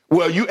saying?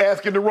 Well, you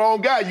asking the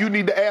wrong guy. You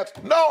need to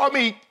ask. No, I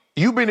mean,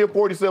 you've been here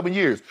 47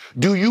 years.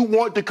 Do you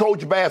want to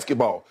coach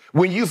basketball?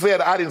 When you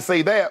said I didn't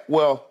say that,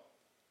 well,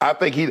 I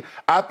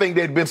think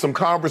there'd been some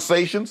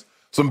conversations,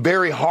 some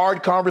very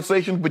hard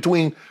conversations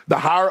between the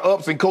higher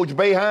ups and Coach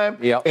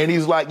Boeheim. Yep. And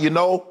he's like,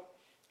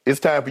 it's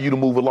time for you to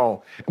move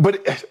along.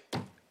 But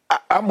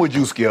I'm with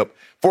you, Skip.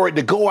 For it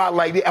to go out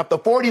like that after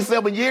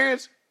 47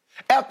 years,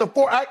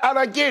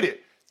 I get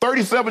it.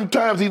 37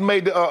 times he's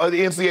made the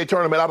NCAA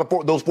tournament out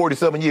of those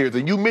 47 years.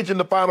 And you mentioned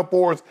the Final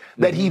Fours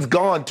that he's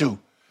gone to.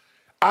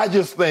 I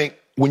just think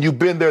when you've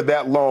been there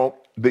that long,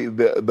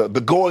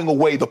 the going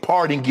away, the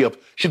parting gift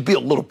should be a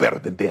little better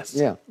than this.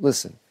 Yeah,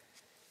 listen.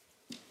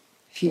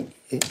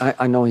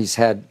 I know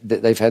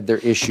they've had their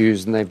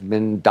issues and they've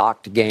been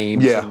docked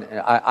games. Yeah. And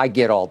I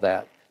get all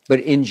that. But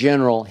in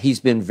general,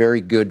 he's been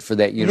very good for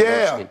that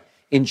university. Yeah.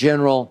 In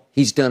general,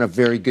 he's done a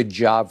very good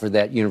job for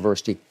that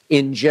university.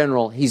 In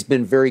general, he's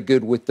been very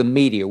good with the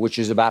media, which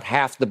is about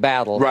half the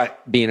battle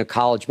being a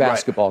college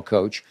basketball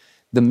coach.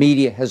 The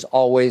media has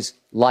always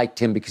liked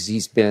him because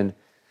he's been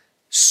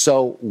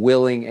so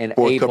willing and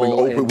able.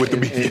 Open with the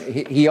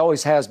media. He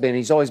always has been.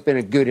 He's always been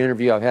a good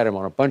interview. I've had him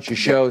on a bunch of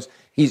shows.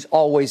 He's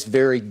always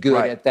very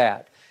good at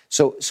that.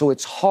 So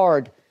it's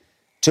hard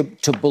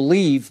to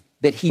believe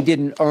that he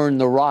didn't earn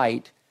the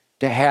right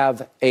to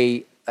have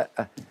a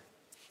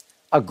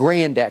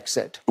grand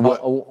exit,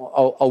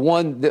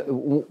 one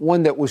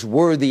that was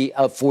worthy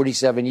of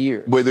 47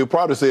 years. But they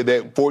probably said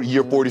that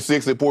year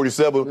 46 and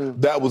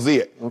 47, that was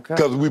it.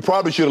 Because we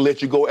probably should have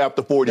let you go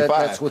after 45.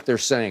 That's what they're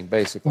saying,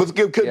 basically. But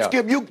Skip,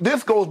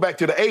 this goes back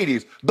to the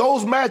 80s.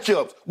 Those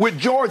matchups with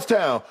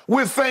Georgetown,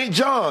 with St.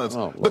 John's,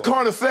 the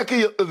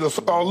Carnesecca,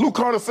 Lou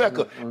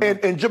Carnesecca,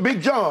 and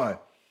Big John.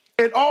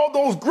 And all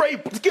those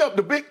great, Skip,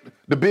 the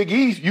Big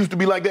East used to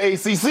be like the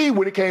ACC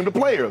when it came to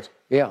players.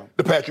 Yeah.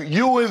 The Patrick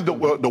Ewings,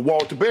 the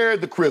Walter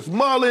Barrett, the Chris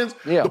Mullins,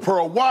 the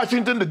Pearl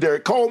Washington, the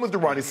Derek Coleman, the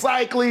Ronnie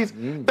Cycles.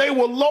 They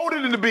were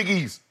loaded in the Big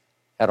East.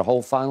 Had a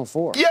whole Final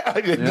Four. Yeah,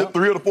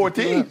 3 of the 4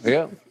 teams.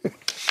 Yeah.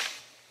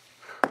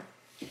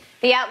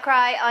 The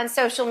outcry on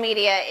social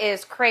media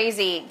is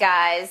crazy,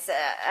 guys.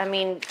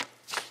 Boeheim,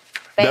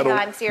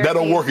 Syracuse,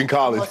 that'll work in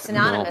college. Almost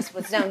synonymous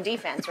with zone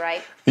defense,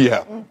 right?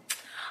 Yeah.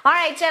 All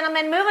right,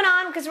 gentlemen, moving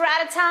on because we're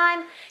out of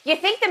time. You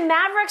think the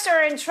Mavericks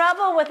are in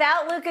trouble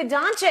without Luka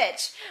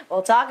Doncic?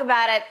 We'll talk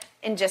about it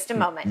in just a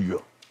moment. Yeah.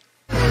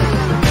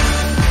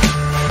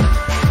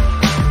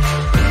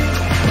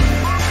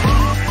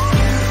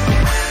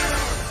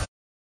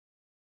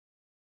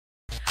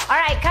 All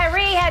right,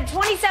 Kyrie had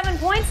 27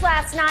 points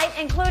last night,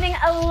 including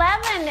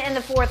 11 in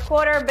the fourth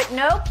quarter, but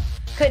nope,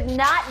 could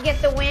not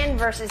get the win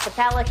versus the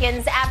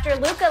Pelicans after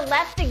Luka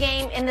left the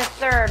game in the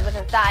third with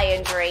a thigh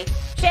injury.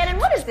 Shannon,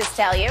 what does this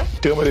tell you?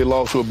 Tell me they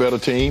lost to a better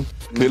team.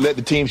 They let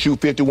the team shoot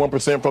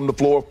 51% from the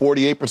floor,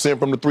 48%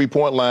 from the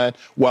three-point line,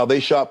 while they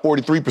shot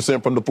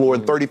 43% from the floor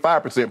and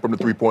 35% from the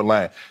three-point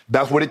line.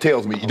 That's what it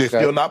tells me. They're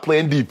still not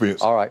playing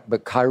defense. All right,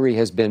 but Kyrie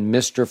has been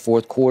Mr.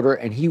 Fourth Quarter,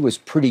 and he was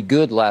pretty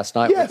good last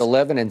night with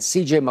 11, and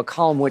C.J.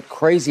 McCollum went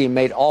crazy and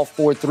made all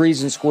 4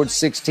 threes and scored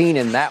 16,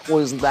 and that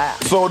was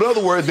that. So, in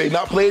other words, they're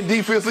not playing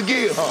defense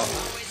again,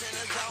 huh?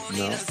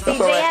 No.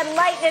 CJ had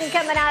lightning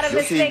coming out of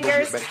his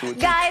fingers.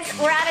 Guys,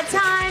 we're out of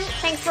time.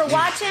 Thanks for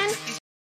watching.